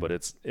this game, but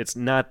it's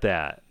not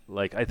that.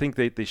 Like, I think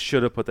they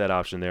should have put that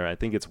option there. I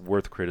think it's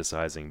worth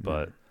criticizing,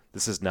 but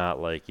this is not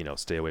like, you know,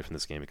 stay away from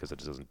this game because it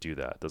doesn't do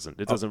that.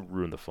 It doesn't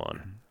ruin the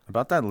fun.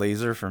 About that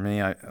laser for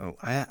me, I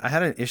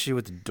had an issue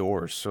with the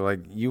doors. So, like,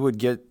 you would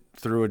get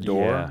through a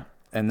door,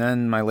 and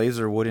then my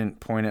laser wouldn't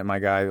point at my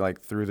guy,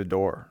 like, through the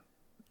door.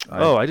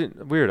 I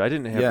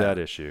didn't have that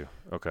issue.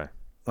 Okay.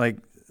 Like,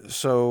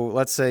 so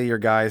let's say your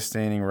guy is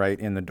standing right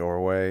in the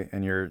doorway,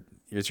 and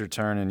it's your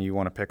turn, and you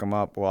want to pick him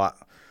up.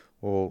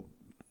 Well,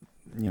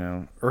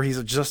 or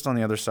he's just on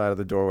the other side of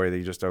the doorway that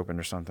you just opened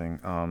or something.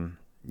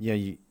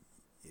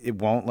 It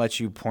won't let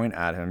you point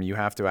at him. You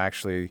have to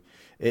actually.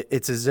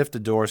 It's as if the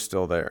door's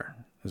still there,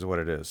 is what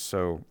it is.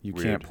 So you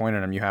can't point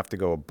at him. You have to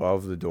go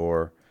above the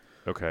door.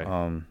 Okay.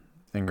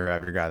 And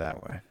grab your guy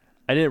that way.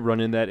 I didn't run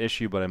in that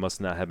issue, but I must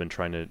not have been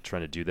trying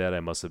to do that. I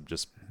must have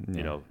just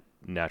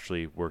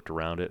naturally worked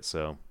around it,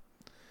 so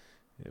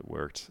it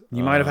worked.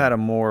 You might have had a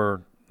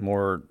more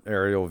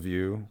aerial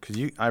view,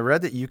 because I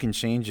read that you can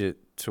change it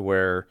to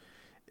where,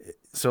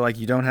 so like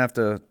you don't have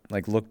to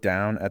like look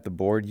down at the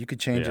board. You could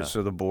change it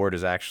so the board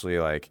is actually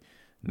like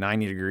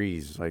 90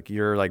 degrees, like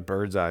you're like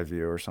bird's eye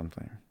view or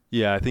something.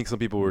 Yeah, I think some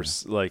people were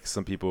like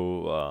some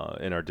people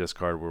in our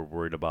Discord were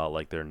worried about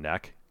like their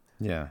neck.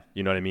 Yeah.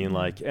 You know what I mean?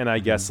 Like, and I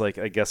guess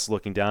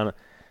looking down,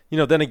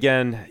 then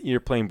again, you're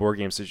playing board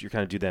games, so you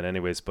kind of do that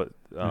anyways. But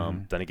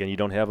then again, you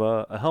don't have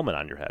a helmet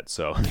on your head.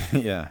 So,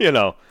 yeah.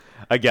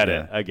 I get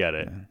it. I get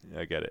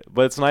it.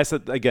 But it's nice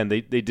that, again,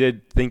 they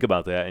did think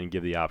about that and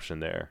give the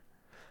option there.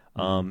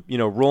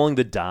 Rolling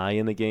the die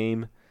in the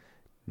game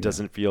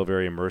doesn't feel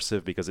very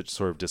immersive because it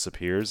sort of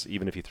disappears,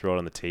 even if you throw it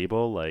on the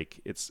table.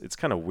 Like, it's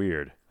kind of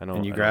weird.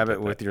 And you grab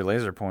it with your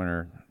laser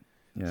pointer.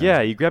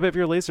 Yeah, you grab it with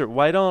your laser.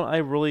 Why don't I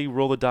really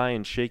roll the die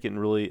and shake it and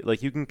really,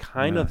 like, you can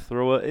kind of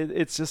throw it.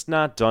 It's just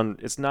not done.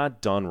 It's not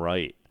done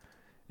right.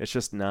 It's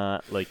just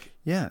not like.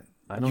 Yeah,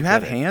 you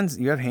have hands.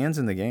 You have hands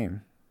in the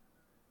game.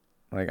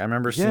 Like, I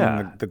remember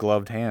seeing the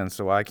gloved hands.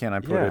 So why can't I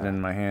put it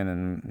in my hand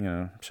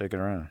and shake it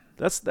around?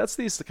 That's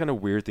these kind of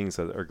weird things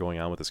that are going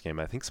on with this game.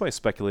 I think somebody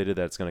speculated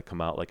that it's going to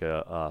come out like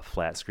a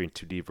flat screen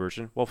 2D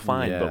version. Well,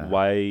 fine, but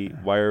why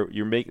are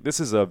you making this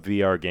is a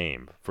VR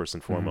game first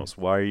and foremost?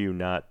 Why are you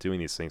not doing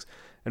these things?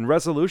 And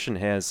Resolution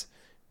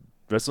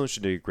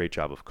did a great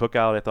job of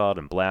Cookout, I thought,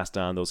 and Blast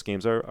On. Those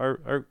games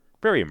are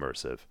very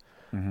immersive.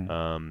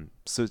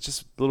 So it's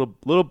just a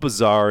little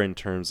bizarre in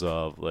terms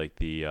of like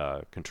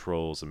the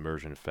controls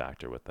immersion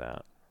factor with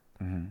that.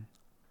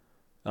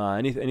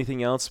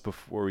 Anything else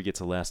before we get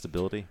to last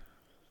ability?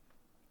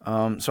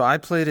 So I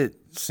played it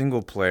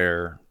single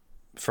player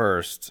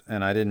first,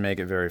 and I didn't make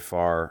it very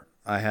far.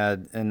 It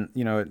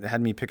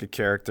had me pick a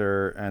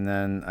character, and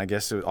then I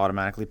guess it would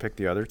automatically pick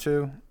the other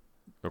two.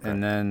 Okay.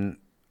 And then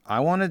I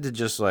wanted to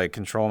just like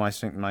control my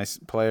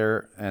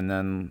player, and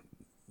then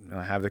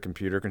have the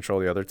computer control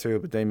the other two,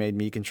 but they made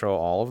me control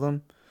all of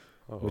them,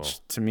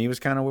 which to me was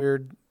kind of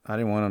weird. I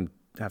didn't want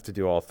to have to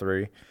do all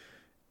three.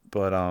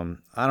 But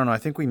I don't know. I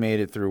think we made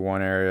it through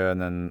one area, and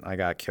then I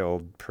got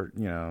killed,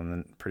 and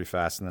then pretty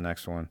fast in the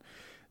next one.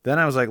 Then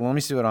I was like, well, let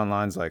me see what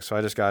online's like. So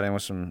I just got in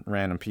with some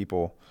random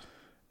people,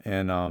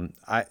 and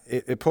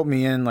it put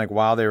me in like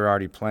while they were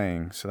already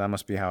playing. So that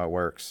must be how it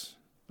works.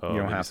 Oh, you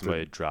don't have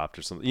somebody dropped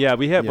or something. Yeah,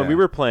 when we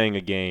were playing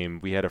a game,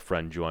 we had a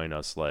friend join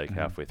us like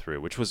halfway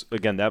through, which was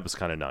that was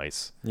kind of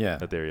nice. Yeah,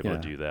 that they were able to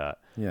do that.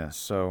 Yeah.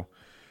 So,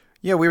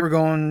 we were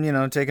going,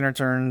 taking our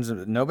turns.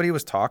 Nobody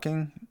was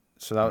talking.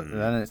 So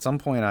then at some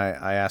point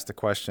I asked a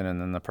question, and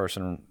then the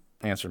person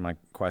answered my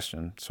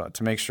question. So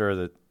to make sure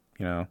that,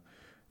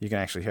 you can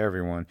actually hear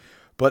everyone.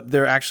 But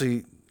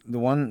the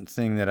one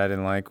thing that I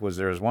didn't like was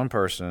there was one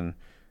person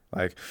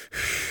like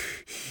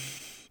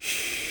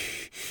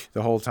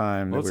the whole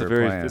time that we were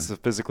playing. This is a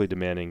physically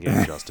demanding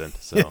game, Justin.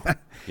 So,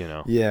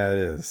 Yeah, it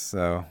is.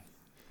 So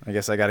I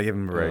guess I got to give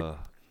him a break.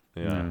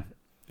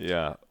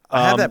 Yeah.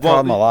 I have that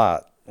problem a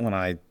lot when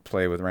I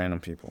play with random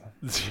people.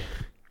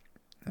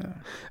 Yeah.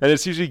 And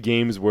it's usually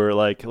games where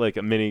like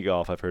a mini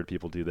golf. I've heard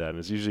people do that, and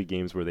it's usually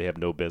games where they have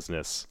no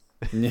business.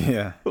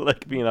 Yeah,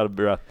 like being out of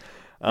breath.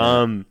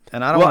 And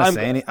I don't want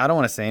to I don't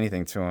want to say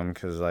anything to him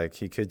because like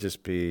he could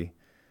just be,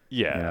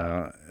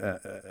 have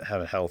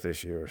a health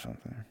issue or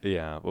something.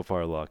 Yeah. With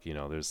our luck,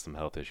 there's some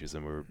health issues,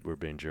 and we're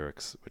being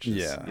jerks, which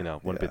is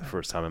wouldn't be the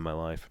first time in my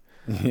life.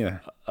 Yeah.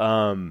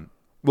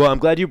 Well, I'm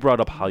glad you brought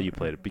up how you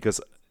played it,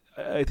 because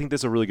I think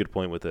there's a really good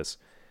point with this.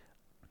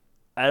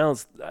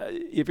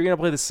 If you're gonna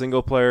play the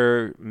single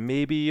player,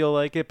 maybe you'll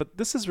like it, but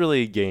this is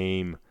really a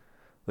game.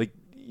 Like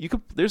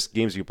there's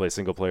games you can play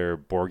single player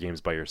board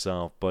games by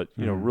yourself, but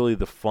really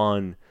the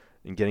fun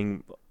in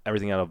getting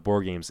everything out of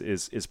board games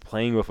is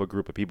playing with a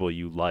group of people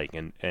you like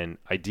and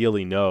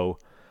ideally know,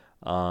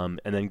 and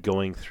then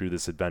going through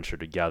this adventure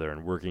together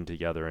and working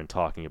together and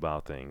talking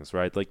about things,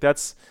 right? Like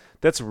that's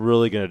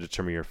really going to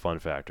determine your fun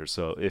factor.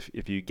 So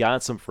if you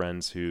got some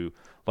friends who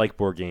like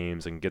board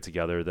games and get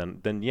together,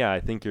 then yeah,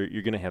 I think you're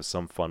going to have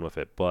some fun with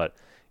it. But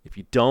if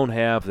you don't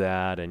have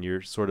that and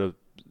you're sort of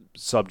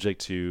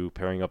subject to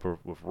pairing up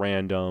with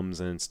randoms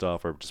and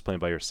stuff, or just playing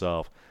by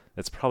yourself,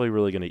 that's probably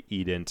really going to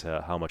eat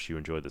into how much you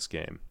enjoy this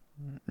game.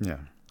 Yeah.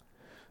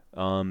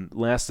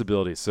 Last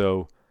ability.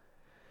 So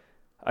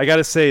I got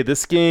to say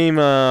this game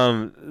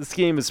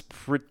is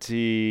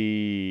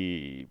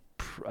pretty.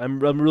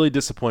 I'm really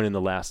disappointed in the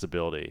last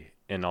ability,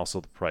 and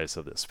also the price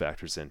of this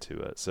factors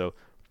into it. So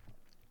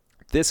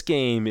this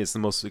game is the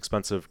most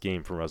expensive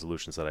game from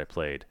Resolutions that I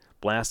played.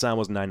 Blast On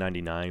was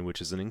 $9.99, which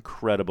is an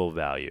incredible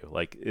value.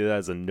 Like, it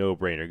is a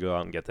no-brainer. Go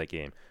out and get that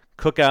game.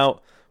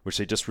 Cookout, which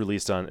they just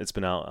released on, it's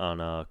been out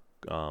on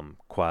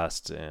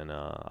Quest and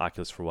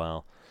Oculus for a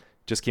while.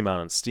 Just came out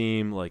on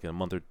Steam like a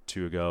month or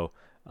two ago.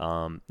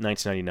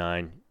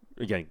 1999.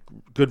 Again,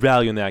 good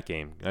value in that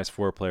game. Nice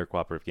 4-player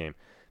cooperative game.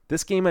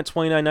 This game at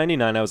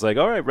 $29.99, I was like,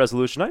 all right,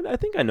 Resolution, I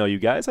think I know you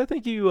guys. I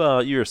think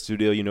you're a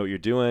studio, you know what you're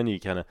doing. You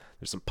kind of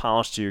there's some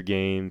polish to your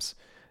games.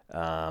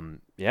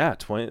 Yeah,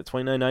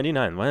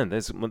 $29.99.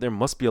 Man, there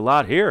must be a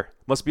lot here.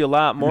 Must be a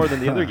lot more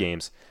than the other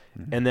games.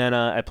 And then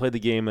I played the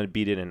game and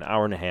beat it in an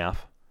hour and a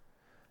half.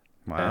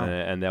 Wow.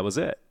 And that was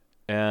it.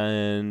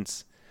 And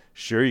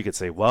sure, you could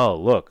say,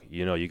 well, look,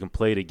 you can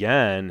play it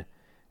again,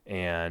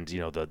 and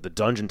the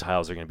dungeon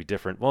tiles are going to be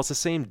different. Well, it's the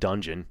same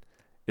dungeon.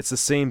 It's the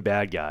same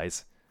bad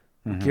guys.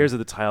 Who cares if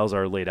the tiles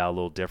are laid out a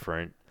little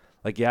different?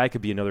 Like, yeah, I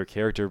could be another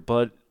character,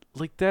 but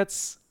like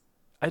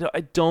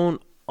I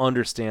don't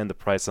understand the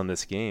price on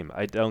this game.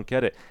 I don't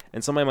get it.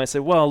 And somebody might say,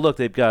 well, look,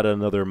 they've got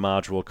another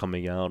module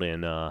coming out in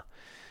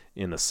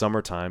the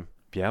summertime.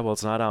 Yeah, well,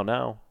 it's not out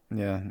now.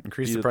 Yeah,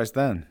 increase the price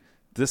then.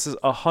 This is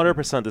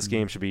 100%. This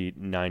game should be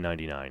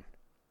 $9.99.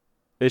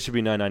 It should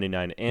be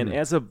 $9.99. And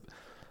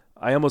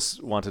I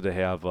almost wanted to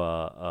have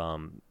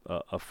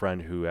a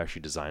friend who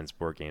actually designs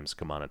board games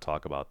come on and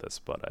talk about this,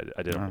 but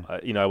I didn't.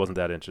 I wasn't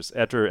that interested.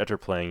 After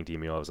playing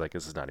Demeo, I was like,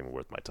 this is not even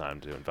worth my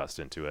time to invest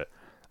into it.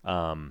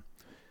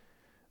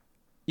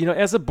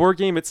 As a board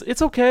game,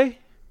 it's okay.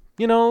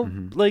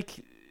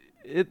 Like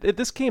if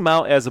this came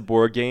out as a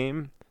board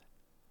game,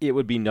 it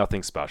would be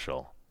nothing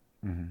special.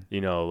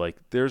 Like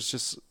there's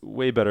just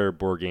way better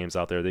board games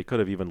out there. They could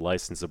have even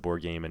licensed a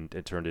board game and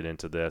turned it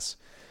into this.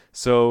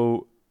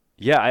 So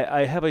yeah,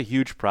 I have a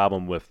huge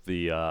problem with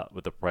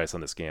the price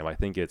on this game. I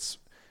think it's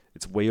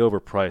way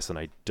overpriced, and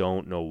I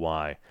don't know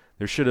why.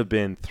 There should have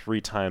been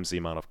 3 times the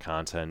amount of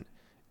content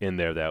in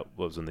there that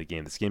was in the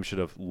game. This game should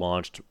have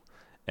launched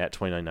at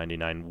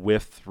 $29.99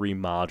 with 3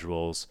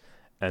 modules,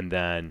 and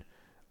then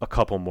a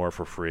couple more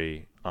for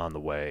free on the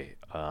way.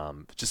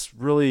 Just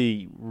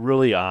really,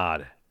 really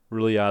odd.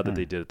 Really odd that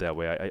they did it that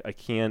way. I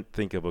can't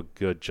think of a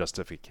good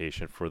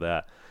justification for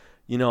that.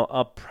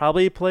 I'll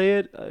probably play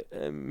it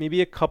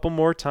maybe a couple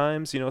more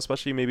times,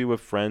 especially maybe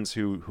with friends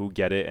who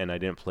get it and I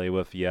didn't play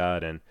with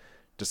yet, and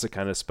just to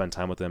kind of spend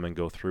time with them and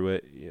go through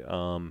it.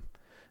 And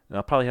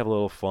I'll probably have a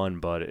little fun,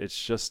 but it's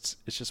just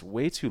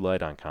way too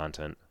light on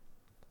content.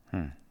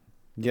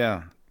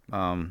 Yeah.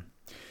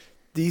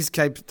 These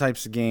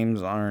types of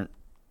games aren't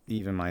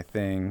even my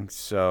thing,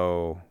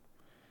 so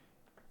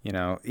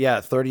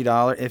yeah,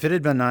 $30. If it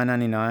had been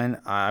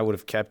 $9.99, I would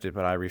have kept it,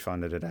 but I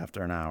refunded it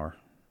after an hour.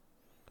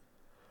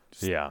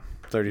 Yeah,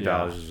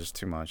 $30 is just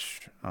too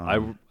much.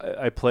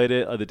 I played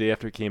it the day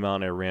after it came out,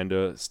 and I ran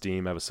to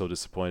Steam. I was so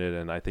disappointed,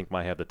 and I think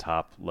I have the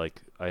top.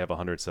 Like, I have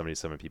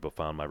 177 people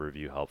found my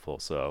review helpful.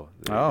 So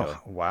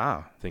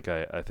wow!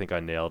 I think I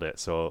nailed it.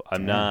 So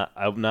I'm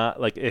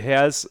not like it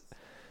has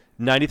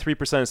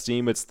 93% of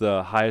Steam. It's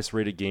the highest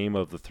rated game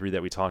of the 3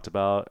 that we talked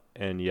about,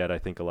 and yet I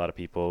think a lot of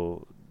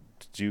people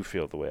do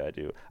feel the way I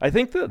do. I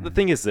think the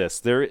thing is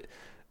this: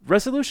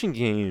 Resolution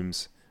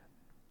games,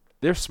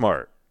 they're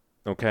smart.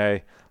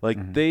 Okay,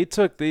 like they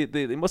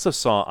must have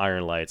saw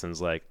Iron Lights and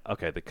was like,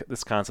 okay,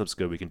 this concept's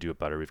good. We can do it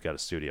better. We've got a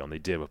studio, and they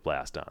did with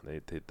Blast On.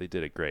 They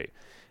did it great.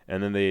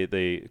 And then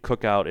they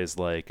Cookout is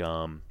like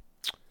I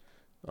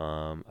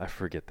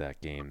forget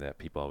that game that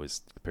people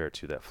always compare it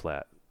to, that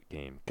flat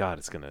game. God,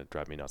 it's gonna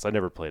drive me nuts. I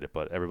never played it,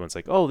 but everyone's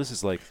like, oh, this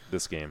is like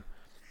this game.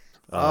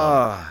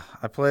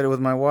 I played it with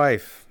my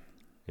wife.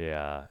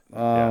 Yeah.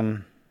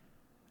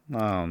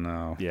 Oh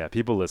no. Yeah,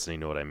 people listening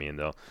know what I mean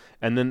though.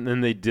 And then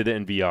they did it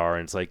in VR,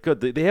 and it's like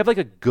good. They have like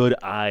a good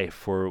eye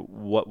for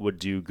what would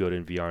do good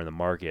in VR in the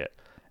market,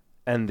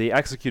 and they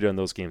executed on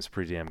those games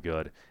pretty damn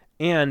good.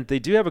 And they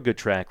do have a good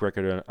track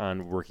record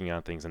on working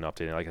on things and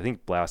updating. Like I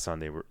think Blast On,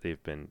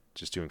 they've been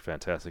just doing a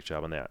fantastic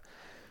job on that.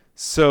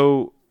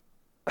 So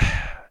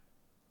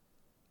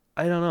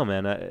I don't know,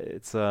 man.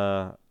 It's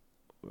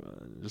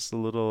just a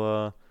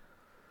little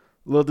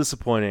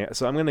disappointing.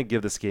 So I'm gonna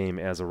give this game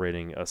as a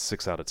rating a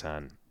 6 out of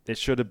 10. It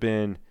should have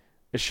been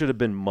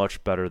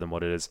much better than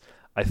what it is.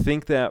 I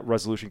think that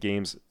Resolution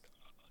Games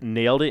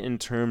nailed it in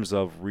terms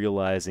of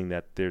realizing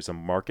that there's a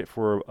market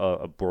for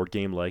a board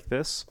game like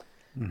this,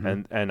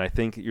 and I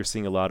think you're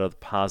seeing a lot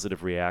of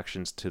positive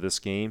reactions to this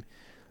game.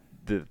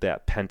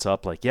 That pent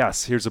up, like,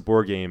 yes, here's a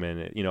board game,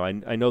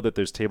 and I know that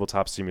there's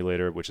Tabletop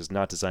Simulator, which is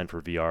not designed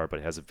for VR, but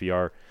it has a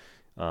VR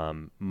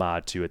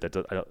mod to it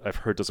that I've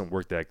heard doesn't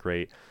work that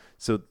great.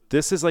 So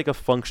this is like a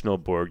functional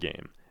board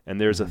game, and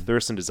there's a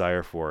thirst and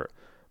desire for it,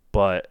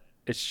 but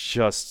it's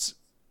just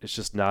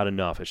not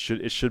enough. It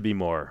should be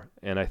more,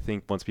 and I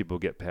think once people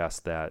get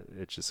past that,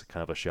 it's just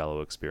kind of a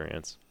shallow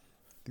experience.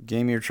 The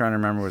game you're trying to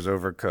remember was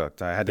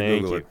Overcooked. I had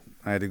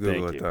to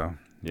Google it though.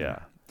 Yeah.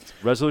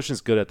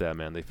 Resolution's good at that,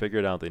 man. They figure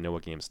it out. They know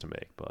what games to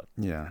make, but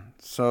yeah.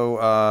 So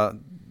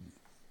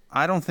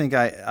I don't think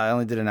I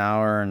only did an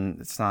hour, and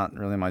it's not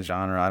really my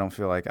genre. I don't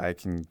feel like I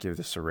can give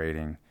this a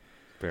rating.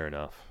 Fair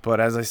enough. But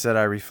as I said,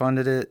 I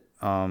refunded it.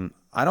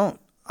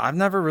 I've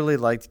never really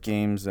liked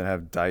games that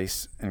have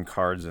dice and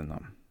cards in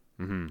them.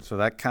 So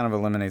that kind of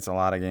eliminates a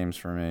lot of games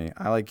for me.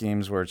 I like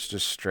games where it's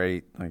just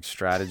straight like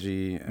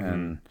strategy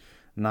and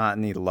not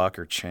any luck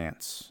or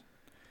chance.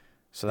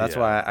 So that's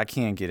why I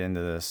can't get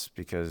into this,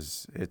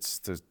 because it's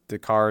the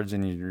cards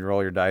and you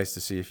roll your dice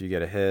to see if you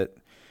get a hit.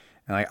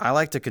 And I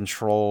like to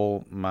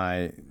control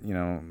my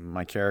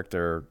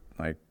character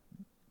like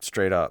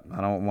straight up.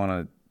 I don't want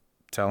to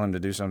tell him to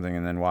do something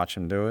and then watch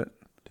him do it.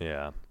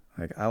 Yeah.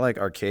 Like I like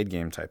arcade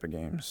game type of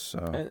games.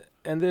 So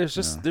and there's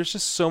just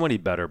so many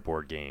better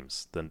board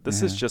games than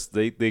this. Is just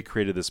they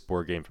created this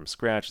board game from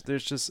scratch.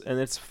 There's just, and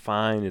it's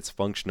fine, it's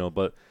functional,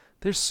 but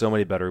there's so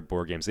many better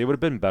board games. They would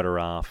have been better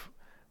off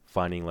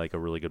finding like a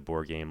really good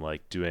board game,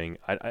 like doing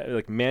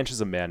like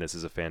Mansions of Madness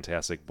is a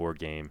fantastic board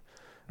game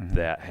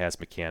that has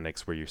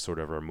mechanics where you sort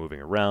of are moving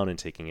around and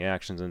taking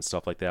actions and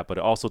stuff like that, but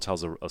it also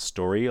tells a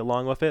story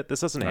along with it.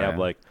 This doesn't have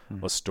like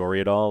a story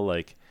at all.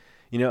 Like,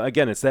 you know,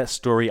 again, it's that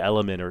story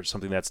element or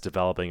something that's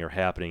developing or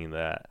happening in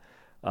that.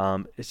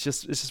 It's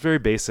just very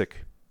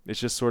basic. It's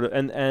just sort of,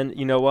 and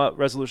you know what,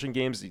 Resolution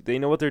Games, they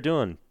know what they're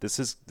doing.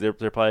 They're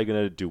probably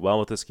going to do well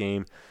with this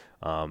game.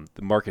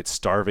 The market's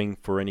starving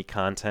for any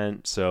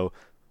content, so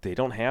they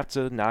don't have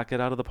to knock it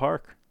out of the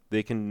park.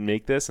 They can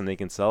make this and they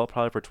can sell it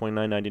probably for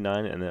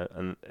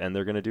 $29.99, and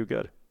they're going to do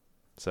good.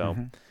 So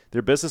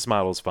their business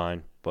model is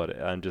fine, but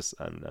I'm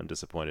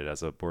disappointed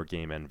as a board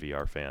game and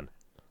VR fan.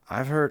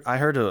 I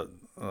heard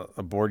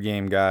a board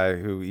game guy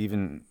who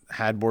even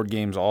had board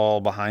games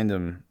all behind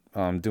him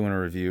doing a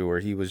review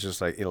where he was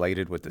just like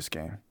elated with this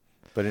game,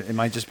 but it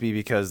might just be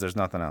because there's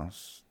nothing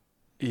else.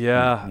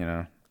 Yeah, you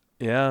know.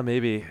 Yeah,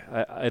 maybe.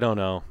 I don't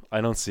know.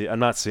 I'm not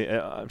seeing.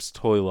 It's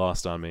totally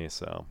lost on me.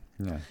 So.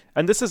 Yeah.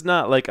 And this is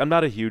not like, I'm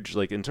not a huge,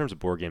 like, in terms of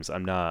board games,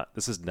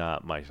 this is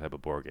not my type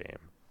of board game,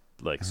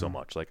 like, so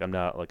much. Like, I'm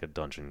not like a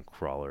dungeon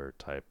crawler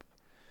type,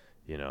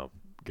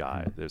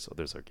 guy. There's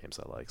other games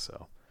I like.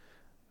 So,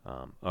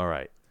 all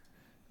right.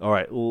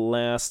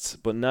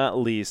 Last but not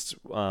least,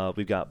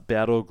 we've got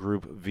Battle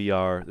Group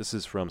VR. This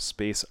is from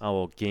Space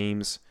Owl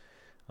Games.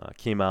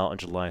 Came out on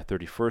July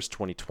 31st,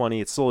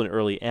 2020. It's still in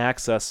early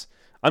access.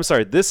 I'm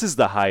sorry, this is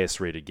the highest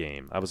rated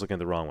game. I was looking at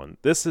the wrong one.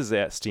 This is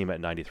at Steam at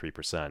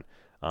 93%.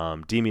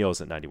 Demio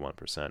is at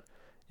 91%,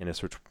 and it's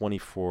for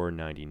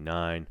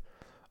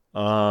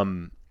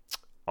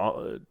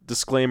 $24.99.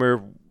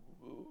 Disclaimer: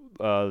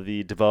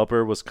 the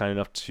developer was kind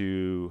enough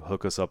to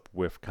hook us up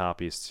with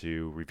copies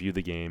to review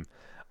the game.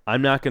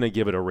 I'm not going to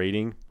give it a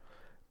rating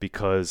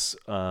because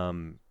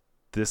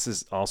this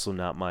is also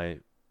not my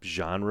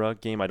genre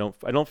game. I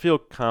don't feel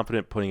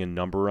confident putting a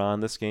number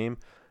on this game,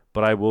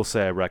 but I will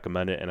say I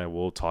recommend it, and I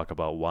will talk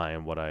about why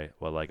and what I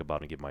like about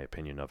it and give my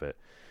opinion of it.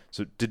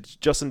 So,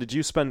 Justin, did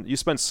you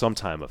spend some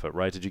time with it,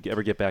 right? Did you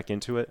ever get back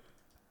into it?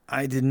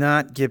 I did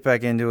not get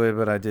back into it,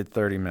 but I did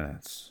 30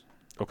 minutes.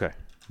 Okay.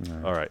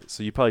 Yeah. All right.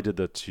 So you probably did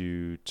the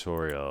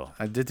tutorial.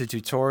 I did the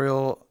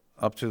tutorial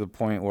up to the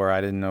point where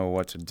I didn't know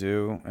what to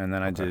do, and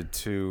then I did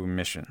 2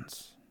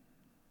 missions.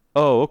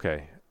 Oh,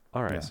 okay.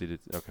 All right. Yeah. So you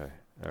did. Okay.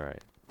 All right.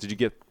 Did you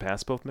get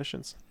past both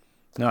missions?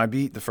 No, I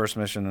beat the first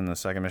mission, and the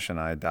second mission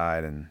I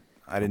died, and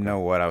I didn't know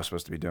what I was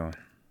supposed to be doing.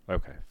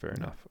 Okay, fair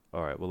enough.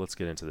 All right, well, let's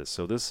get into this.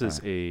 So this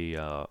is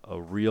a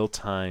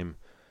real-time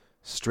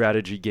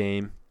strategy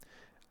game.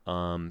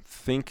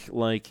 Think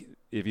like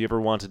if you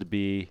ever wanted to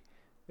be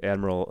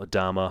Admiral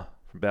Adama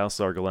from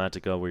Battlestar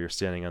Galactica, where you're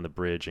standing on the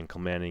bridge and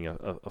commanding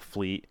a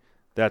fleet.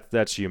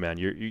 That's you, man.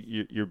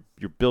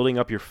 You're building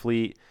up your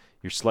fleet.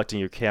 You're selecting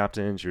your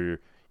captains. You're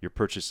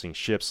purchasing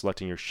ships,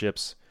 selecting your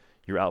ships.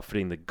 You're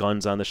outfitting the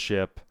guns on the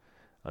ship,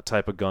 a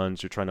type of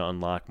guns. You're trying to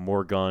unlock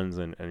more guns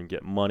and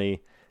get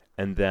money,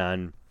 and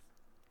then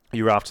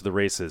you're off to the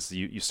races.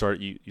 You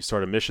start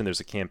a mission. There's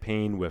a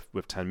campaign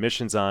with 10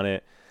 missions on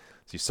it.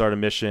 So you start a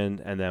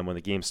mission, and then when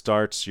the game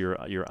starts,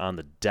 you're on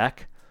the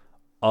deck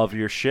of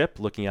your ship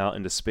looking out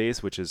into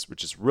space, which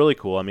is really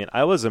cool. I mean,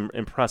 I was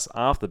impressed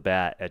off the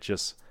bat at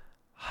just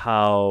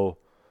how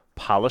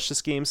polished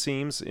this game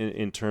seems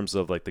in terms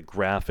of like the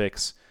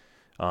graphics.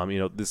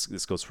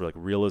 This goes for like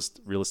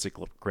realistic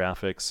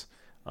graphics.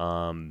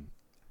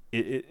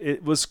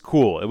 It was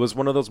cool. It was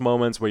one of those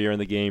moments where you're in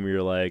the game where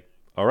you're like,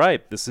 all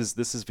right, this is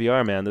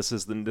VR, man. This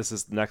is the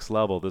next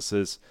level.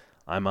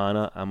 I'm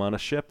on a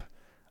ship,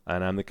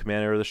 and I'm the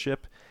commander of the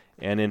ship.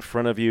 And in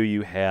front of you,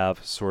 you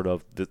have sort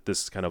of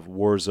this kind of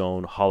war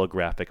zone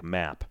holographic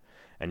map,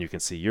 and you can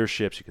see your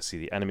ships, you can see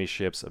the enemy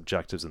ships,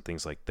 objectives, and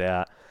things like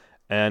that.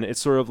 And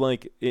it's sort of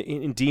like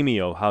in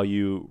Demio, how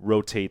you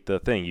rotate the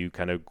thing. You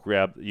kind of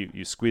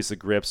you squeeze the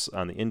grips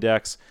on the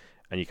index,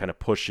 and you kind of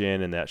push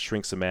in, and that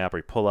shrinks the map, or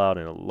you pull out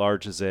and it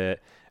enlarges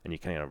it, and you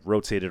kind of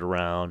rotate it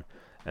around.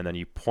 And then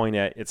you point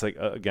at it's like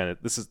again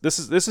this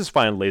is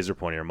fine laser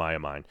pointing in my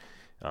mind.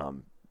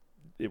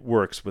 It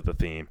works with the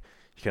theme.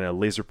 You kind of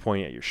laser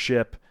point at your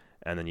ship,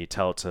 and then you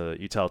tell it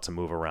to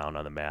move around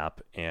on the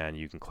map, and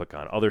you can click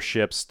on other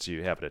ships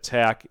to have it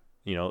attack.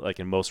 Like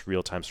in most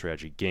real-time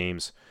strategy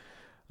games,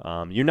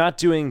 you're not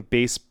doing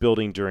base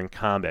building during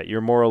combat.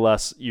 You're more or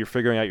less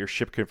figuring out your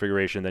ship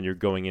configuration, then you're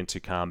going into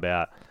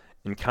combat.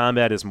 And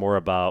combat is more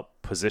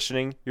about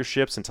positioning your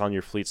ships and telling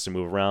your fleets to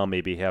move around,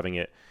 maybe having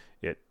it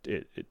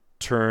it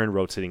turn,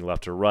 rotating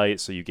left to right,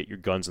 so you get your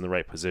guns in the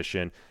right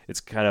position.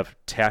 It's kind of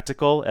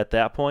tactical at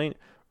that point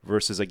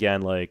versus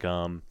again like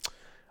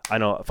I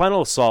know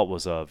Final Assault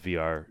was a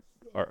VR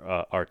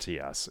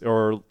RTS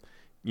or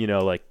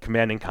like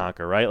Command and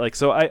Conquer, right? Like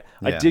so I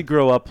did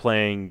grow up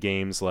playing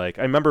games like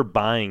I remember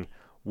buying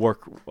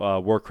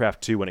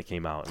Warcraft 2 when it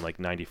came out in like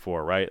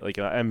 94, right? Like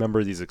I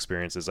remember these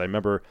experiences. I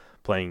remember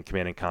playing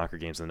Command and Conquer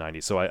games in the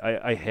 90s. So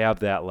I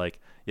have that like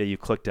you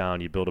click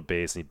down, you build a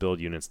base and you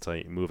build units until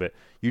you move it.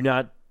 You're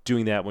not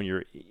doing that when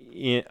you're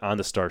on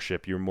the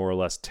starship. You're more or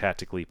less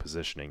tactically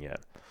positioning it.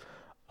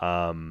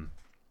 And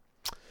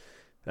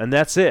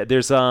that's it.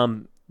 There's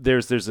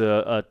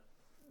a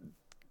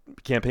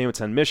campaign with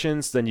 10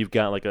 missions. Then you've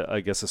got like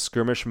a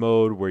skirmish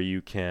mode where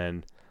you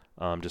can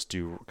just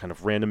do kind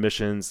of random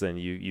missions. Then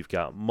you've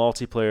got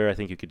multiplayer. I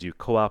think you could do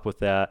co-op with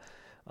that.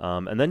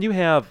 And then you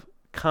have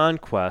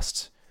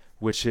Conquest,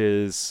 which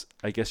is,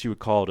 I guess you would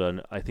call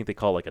it I think they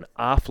call it like an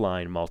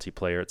offline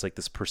multiplayer. It's like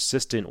this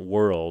persistent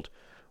world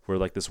where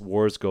like this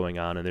war is going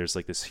on and there's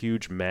like this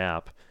huge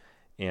map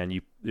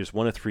and there's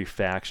 1 of 3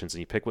 factions and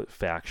you pick what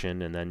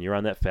faction and then you're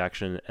on that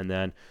faction and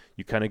then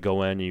you kind of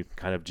go in and you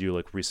kind of do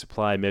like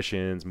resupply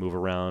missions, move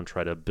around,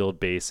 try to build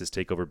bases,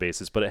 take over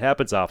bases, but it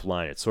happens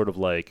offline. It's sort of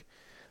like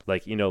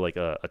like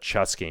a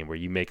chess game where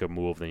you make a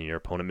move, then your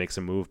opponent makes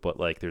a move, but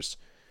like there's,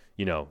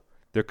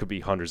 there could be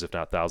hundreds, if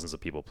not thousands, of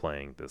people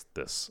playing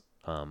this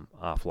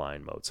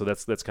offline mode. So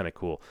that's kind of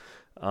cool.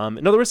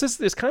 In other words,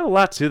 there's kind of a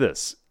lot to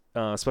this,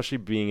 especially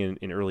being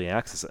in early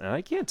access. And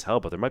I can't tell,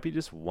 but there might be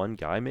just one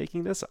guy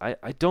making this. I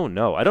don't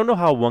know. I don't know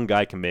how one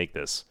guy can make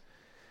this,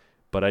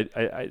 but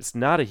it's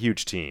not a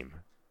huge team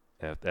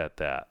at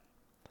that.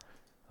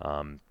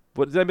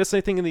 What did I miss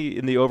anything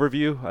in the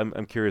overview?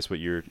 I'm curious what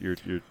your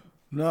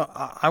No,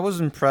 I was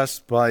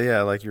impressed by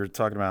like you were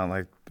talking about,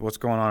 like what's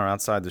going on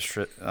outside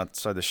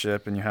the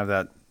ship, and you have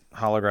that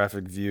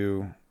holographic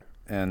view,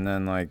 and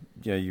then like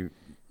you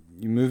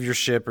move your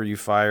ship or you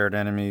fire at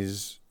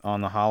enemies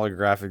on the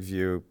holographic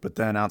view, but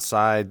then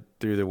outside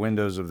through the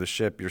windows of the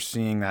ship, you're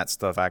seeing that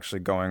stuff actually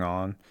going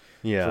on.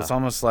 Yeah, so it's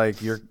almost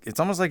like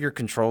you're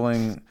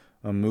controlling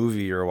a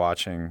movie you're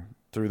watching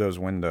through those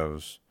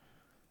windows.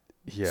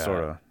 Yeah,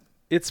 sort of.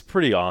 It's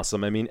pretty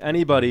awesome. I mean,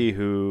 anybody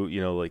who,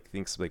 like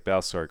thinks like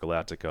Battlestar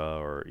Galactica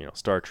or,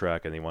 Star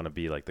Trek and they want to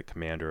be like the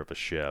commander of a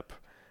ship,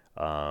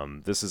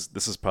 this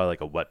is probably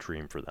like a wet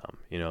dream for them.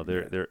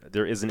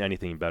 There isn't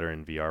anything better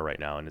in VR right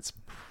now, and it's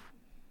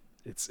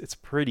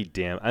pretty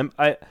damn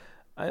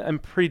I'm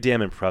pretty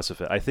damn impressed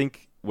with it. I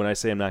think when I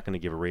say I'm not going to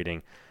give a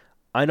rating,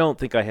 I don't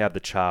think I have the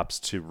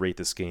chops to rate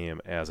this game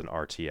as an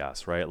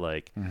RTS, right?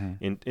 Like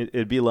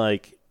it'd be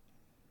like,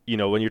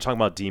 when you're talking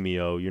about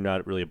Demeo, you're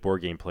not really a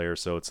board game player,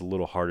 so it's a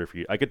little harder for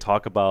you. I could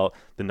talk about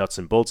the nuts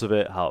and bolts of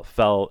it, how it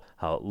felt,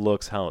 how it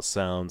looks, how it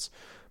sounds,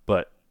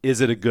 but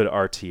is it a good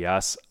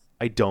RTS?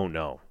 I don't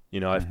know.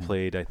 I've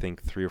played, I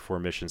think, 3 or 4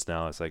 missions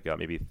now. It's like got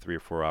maybe 3 or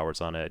 4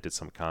 hours on it. I did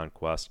some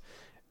Conquest,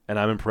 and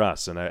I'm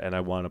impressed, and I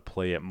want to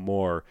play it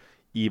more,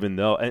 even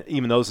though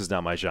this is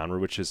not my genre,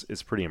 which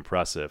is pretty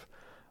impressive.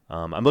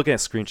 I'm looking at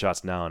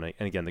screenshots now, and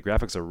again, the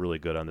graphics are really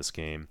good on this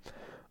game.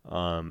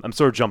 I'm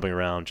sort of jumping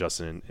around,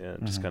 Justin,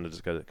 and just kind of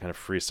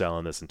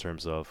freestyling this in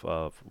terms of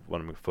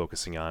what I'm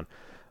focusing on.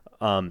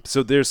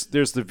 So there's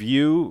the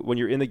view when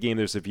you're in the game.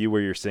 There's a view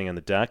where you're standing on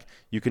the deck.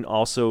 You can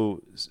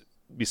also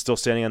be still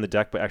standing on the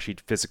deck, but actually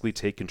physically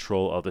take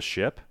control of the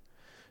ship.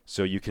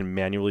 So you can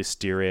manually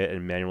steer it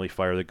and manually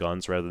fire the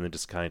guns rather than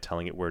just kind of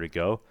telling it where to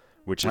go,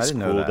 which is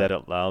cool that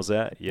it allows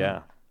that.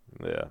 Yeah.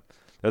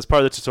 That's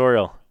part of the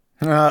tutorial.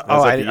 It was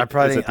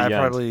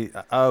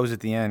at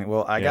the end.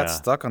 Well, I got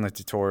stuck on the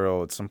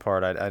tutorial at some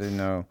part. I didn't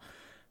know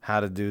how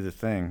to do the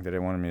thing that it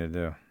wanted me to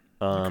do.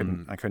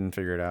 I couldn't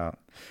figure it out.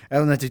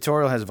 And the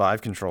tutorial has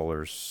Vive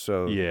controllers,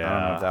 so I don't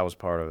know if that was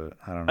part of it.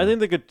 I don't know. I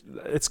think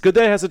it's good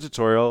that it has a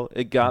tutorial.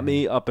 It got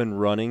me up and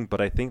running,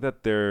 but I think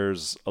that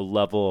there's a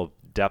level of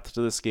depth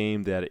to this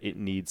game that it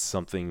needs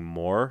something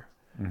more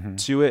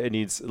to it. It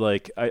needs,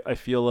 like, I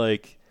feel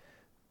like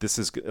this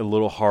is a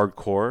little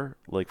hardcore,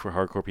 like for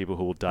hardcore people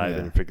who will dive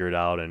in and figure it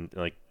out and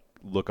like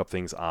look up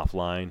things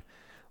offline.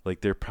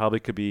 Like there probably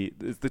could be,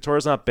 the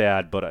tutorial's not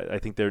bad, but I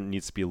think there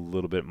needs to be a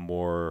little bit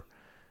more.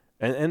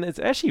 And it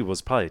actually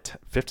was probably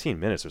 15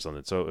 minutes or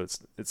something, so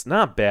it's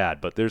not bad.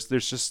 But there's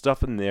just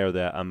stuff in there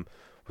that I'm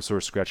sort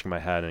of scratching my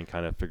head and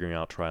kind of figuring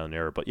out trial and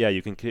error. But yeah,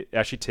 you can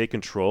actually take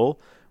control,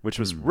 which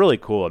was really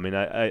cool. I mean,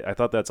 I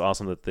thought that's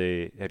awesome that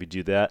they have you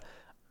do that.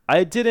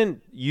 I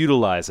didn't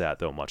utilize that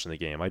though much in the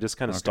game. I just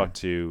kind of stuck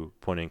to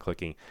pointing and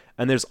clicking.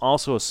 And there's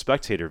also a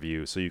spectator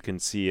view, so you can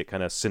see it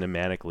kind of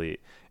cinematically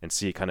and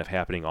see it kind of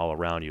happening all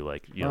around you,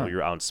 like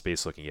you're out in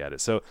space looking at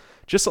it. So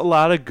just a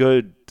lot of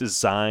good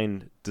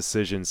design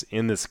decisions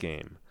in this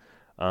game.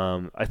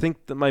 I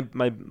think that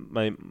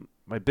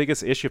my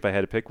biggest issue, if I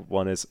had to pick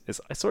one, is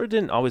I sort of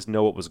didn't always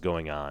know what was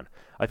going on.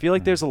 I feel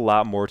like there's a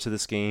lot more to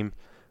this game,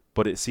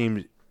 but it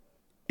seemed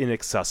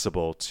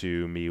inaccessible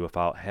to me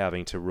without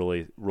having to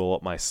really roll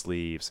up my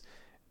sleeves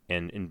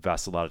and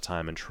invest a lot of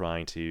time in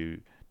trying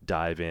to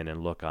dive in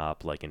and look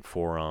up like in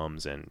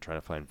forums and try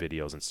to find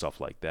videos and stuff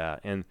like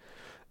that. And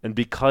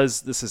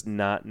because this is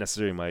not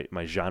necessarily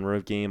my genre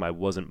of game, I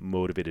wasn't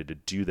motivated to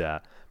do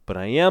that. But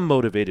I am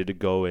motivated to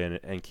go in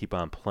and keep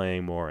on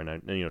playing more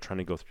and trying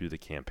to go through the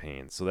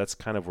campaign. So that's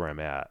kind of where I'm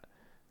at.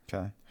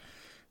 Okay.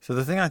 So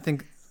the thing, I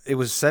think it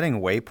was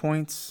setting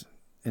waypoints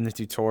in the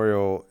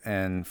tutorial,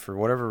 and for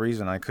whatever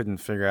reason, I couldn't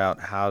figure out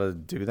how to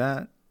do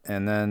that.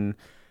 And then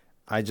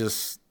I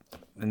just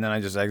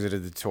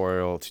exited the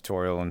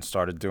tutorial and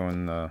started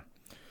doing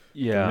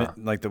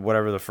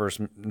whatever the first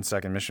and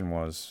second mission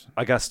was.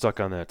 I got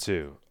stuck on that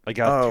too. I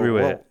got through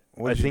it.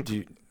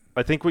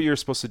 I think what you're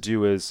supposed to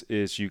do is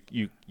you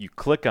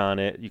click on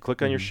it, you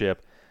click on your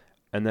ship,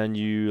 and then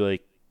you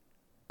like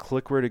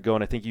click where to go,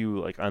 and I think you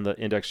like on the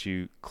index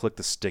you click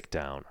the stick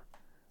down.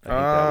 I think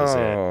that was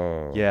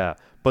it. Yeah.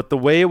 But the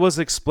way it was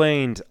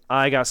explained,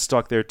 I got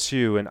stuck there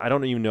too, and I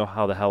don't even know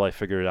how the hell I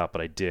figured it out,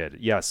 but I did.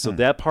 Yeah, so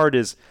that part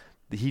is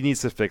he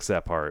needs to fix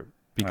that part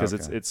because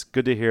it's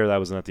good to hear that I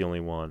was not the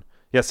only one.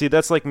 Yeah, see,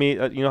 that's like me.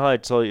 You know how I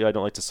tell you I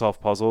don't like to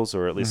solve puzzles,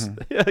 or at least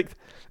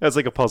that's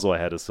like a puzzle I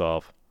had to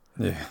solve.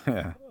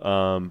 Yeah.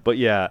 But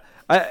yeah,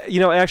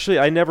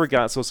 I never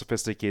got so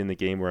sophisticated in the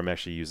game where I'm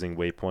actually using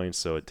waypoints,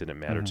 so it didn't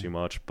matter too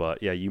much.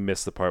 But yeah, you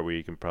missed the part where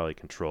you can probably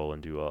control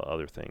and do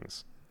other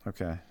things.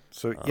 Okay.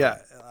 So yeah,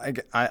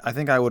 I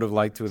think I would have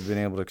liked to have been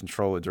able to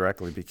control it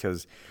directly,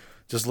 because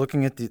just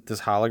looking at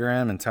this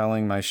hologram and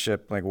telling my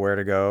ship like where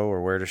to go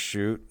or where to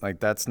shoot, like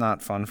that's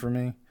not fun for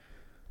me.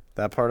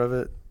 That part of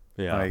it.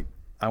 Yeah. Like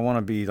I want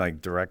to be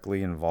like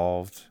directly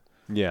involved.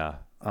 Yeah.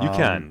 You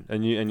can,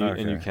 and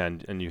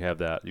you have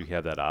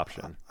that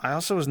option. I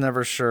also was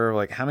never sure,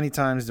 like, how many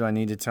times do I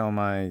need to tell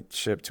my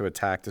ship to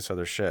attack this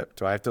other ship?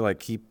 Do I have to like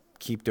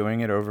keep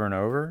doing it over and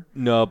over?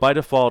 No, by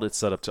default it's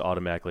set up to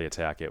automatically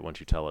attack it once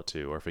you tell it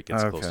to, or if it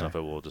gets close enough,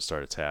 it will just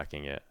start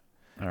attacking it.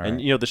 All right.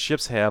 And the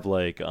ships have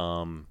like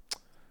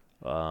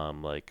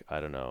like I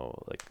don't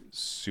know, like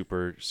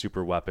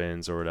super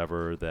weapons or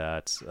whatever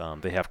that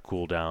they have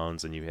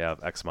cooldowns, and you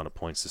have X amount of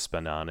points to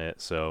spend on it.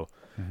 So.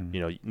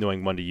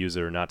 Knowing when to use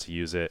it or not to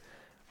use it.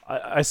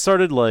 I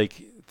started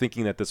like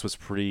thinking that this was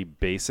pretty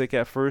basic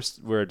at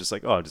first, where just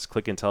like, just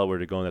click and tell where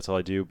to go, and that's all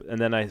I do. And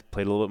then I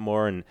played a little bit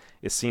more, and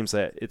it seems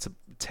that it's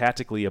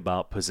tactically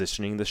about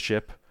positioning the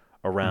ship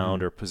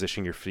around or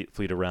positioning your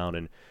fleet around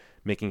and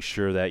making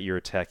sure that you're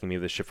attacking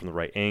maybe the ship from the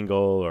right angle,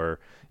 or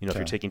if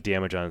you're taking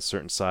damage on a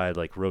certain side,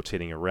 like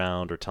rotating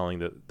around or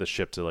telling the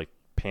ship to like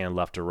pan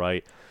left or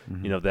right,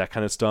 that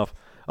kind of stuff.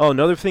 Oh,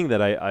 another thing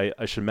that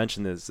I should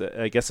mention is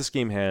I guess this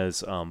game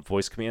has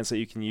voice commands that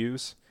you can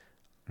use.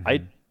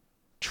 I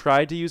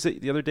tried to use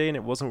it the other day and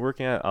it wasn't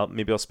working.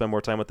 Maybe I'll spend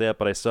more time with that,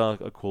 but I saw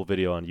a cool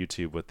video on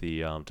YouTube with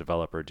the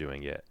developer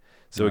doing it.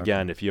 So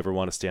again, if you ever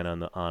want to stand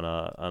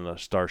on a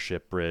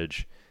starship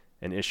bridge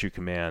and issue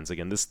commands,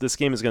 again, this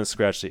game is going to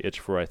scratch the itch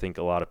for I think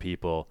a lot of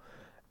people,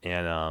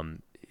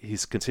 and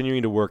he's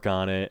continuing to work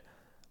on it.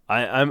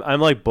 I'm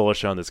like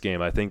bullish on this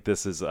game. I think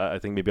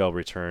maybe I'll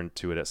return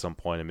to it at some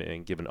point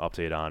and give an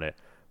update on it.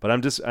 But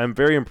I'm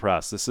very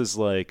impressed. This is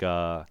like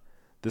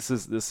this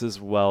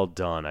is well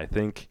done. I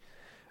think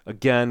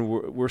again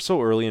we're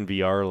so early in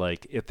VR.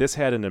 Like if this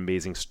had an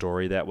amazing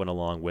story that went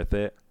along with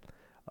it,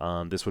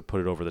 this would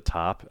put it over the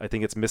top. I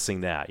think it's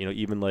missing that.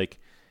 Even like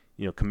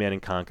Command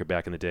and Conquer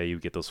back in the day, you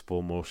get those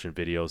full motion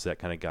videos that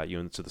kind of got you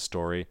into the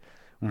story.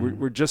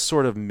 We're just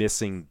sort of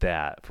missing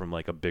that from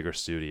like a bigger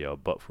studio,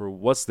 but for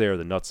what's there,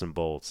 the nuts and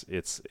bolts,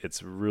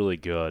 it's really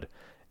good,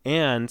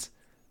 and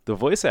the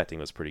voice acting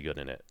was pretty good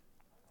in it.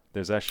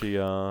 There's actually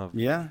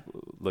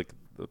like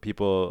the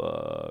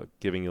people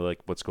giving you like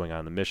what's going on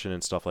in the mission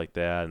and stuff like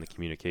that, and the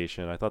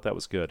communication. I thought that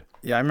was good.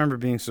 Yeah, I remember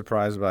being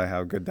surprised by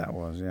how good that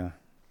was.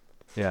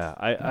 Yeah,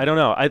 I don't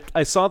know.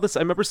 I saw this. I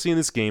remember seeing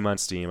this game on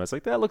Steam. I was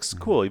like, that looks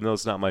cool, even though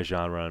it's not my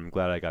genre. I'm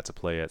glad I got to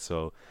play it.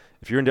 So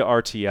if you're into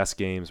RTS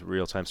games,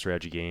 real-time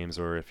strategy games,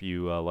 or if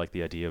you like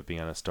the idea of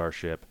being on a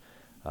starship,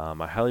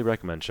 I highly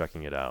recommend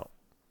checking it out.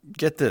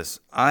 Get this.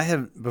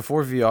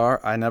 Before VR,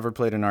 I never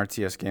played an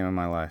RTS game in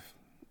my life.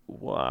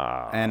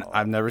 Wow. And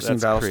I've never seen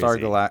Battlestar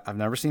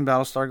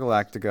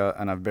Galactica,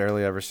 and I've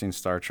barely ever seen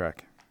Star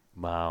Trek.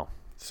 Wow.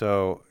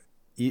 So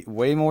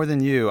way more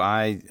than you,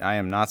 I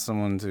am not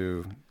someone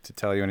to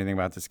tell you anything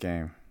about this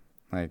game.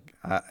 Like,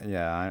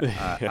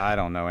 I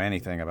don't know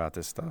anything about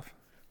this stuff.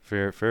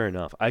 Fair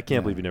enough. I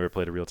can't believe you never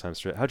played a real-time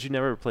strategy. How'd you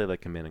never play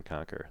like Command and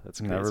Conquer? That's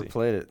crazy. Never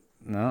played it.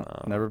 No,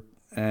 never.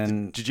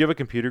 And did you have a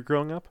computer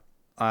growing up?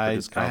 I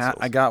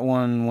got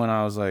one when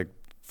I was like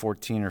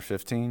 14 or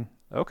 15.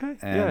 Okay.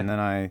 And then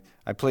I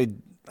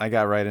played. I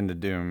got right into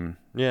Doom.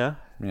 Yeah.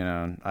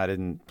 I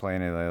didn't play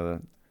any of the other,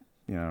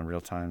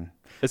 real time.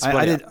 It's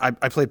funny.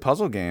 I played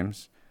puzzle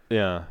games.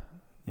 Yeah.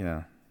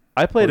 Yeah.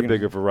 I played a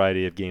bigger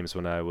variety of games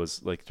when I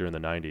was like during the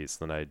 90s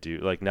than I do.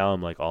 Like now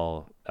I'm like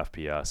all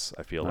FPS.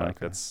 I feel like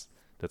that's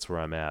where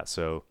I'm at.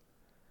 So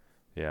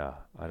yeah,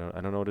 I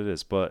don't know what it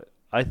is, but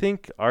I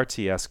think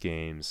RTS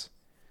games,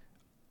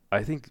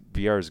 I think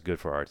VR is good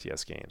for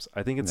RTS games.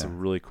 I think it's a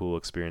really cool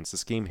experience.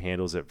 This game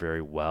handles it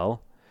very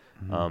well.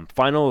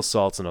 Final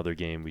Assault's another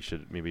game we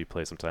should maybe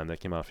play sometime. That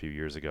came out a few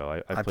years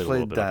ago. I played a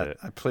little bit of it.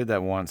 I played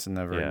that once and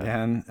never Yeah.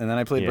 again. And then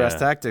I played Brass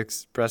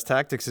Tactics. Brass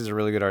Tactics is a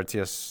really good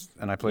RTS,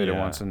 and I played it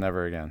once and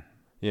never again.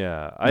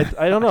 Yeah,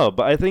 I don't know,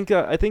 but I think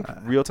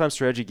real-time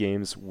strategy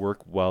games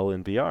work well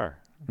in VR.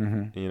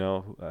 Mm-hmm. You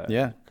know,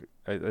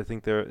 I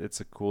think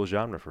it's a cool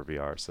genre for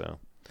VR. So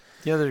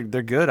yeah,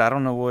 they're good. I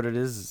don't know what it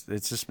is.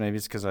 It's just maybe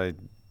it's because I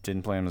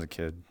didn't play them as a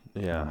kid.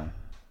 Yeah.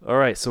 All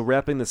right, so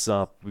wrapping this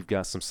up, we've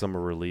got some summer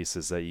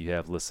releases that you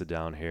have listed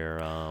down here.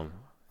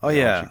 Why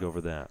don't you go over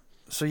that?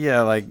 So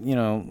yeah, like, you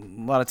know,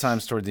 a lot of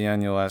times toward the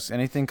end you'll ask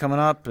anything coming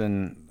up,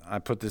 and I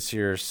put this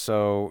here.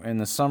 So in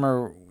the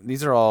summer,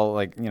 these are all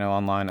like, you know,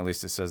 online. At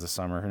least it says the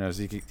summer. Who knows?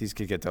 These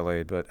could get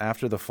delayed. But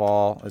After the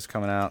Fall is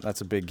coming out.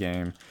 That's a big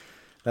game.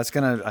 That's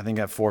gonna, I think,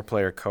 have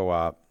 4-player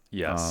co-op.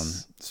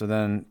 Yes. So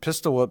then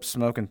Pistol Whip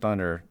Smoke and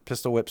Thunder.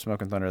 That's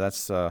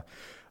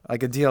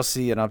like a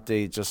DLC, an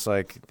update, just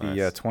like the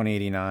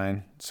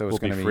 2089. So it's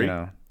going to be free? You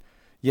know,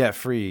 yeah,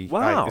 free.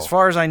 Wow. As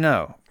far as I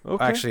know.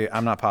 Okay. Actually,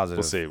 I'm not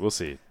positive. We'll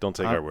see. Don't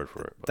take our word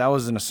for it. That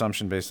was an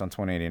assumption based on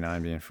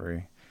 2089 being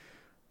free.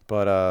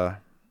 But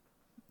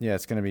yeah,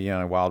 it's going to be, you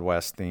know, Wild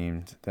West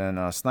themed.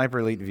 Then Sniper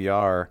Elite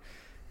VR.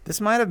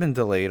 This might have been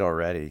delayed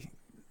already.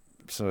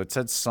 So it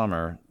said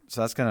summer. So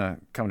that's going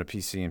to come to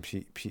PC and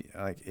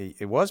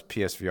it was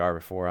PSVR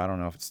before. I don't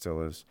know if it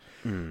still is.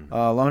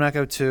 Lone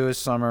Echo 2 is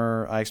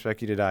summer. I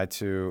Expect You to Die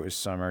 2 is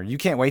summer. You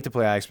can't wait to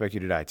play I Expect You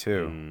to Die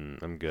 2.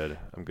 I'm good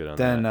on that.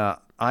 Then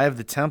Eye of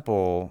the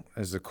Temple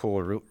is a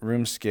cool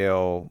room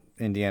scale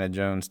Indiana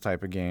Jones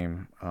type of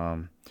game.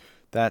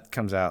 That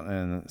comes out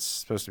and it's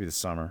supposed to be the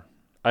summer.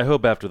 I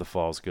hope After the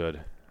Fall is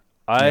good.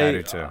 I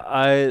do too.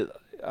 I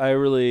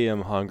really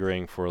am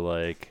hungering for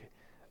like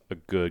a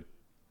good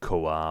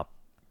co-op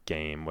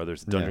game, whether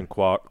it's dungeon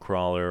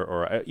crawler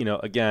or, you know,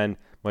 again,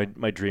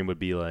 my dream would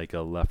be like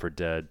a Left 4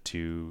 Dead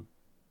 2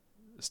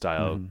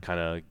 style kind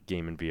of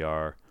game in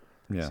VR.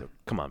 Yeah. So,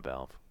 come on,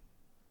 Valve.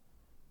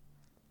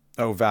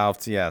 Oh, Valve,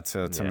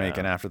 to make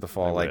an After the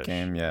Fall like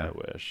game. Yeah. I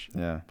wish.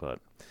 Yeah. But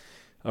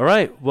all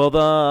right. Well,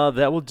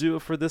 that will do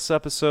it for this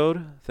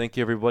episode. Thank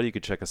you, everybody. You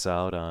can check us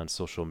out on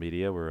social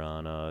media. We're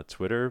on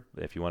Twitter.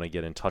 If you want to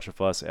get in touch with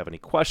us, have any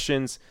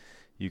questions,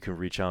 you can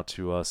reach out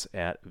to us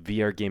at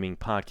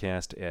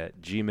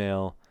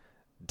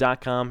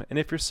vrgamingpodcast@gmail.com. And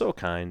if you're so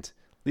kind,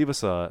 leave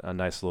us a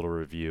nice little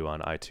review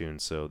on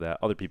iTunes so that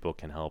other people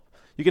can help.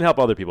 You can help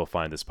other people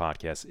find this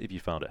podcast if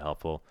you found it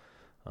helpful.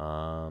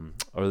 Other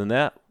than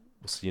that,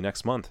 we'll see you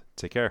next month.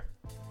 Take care.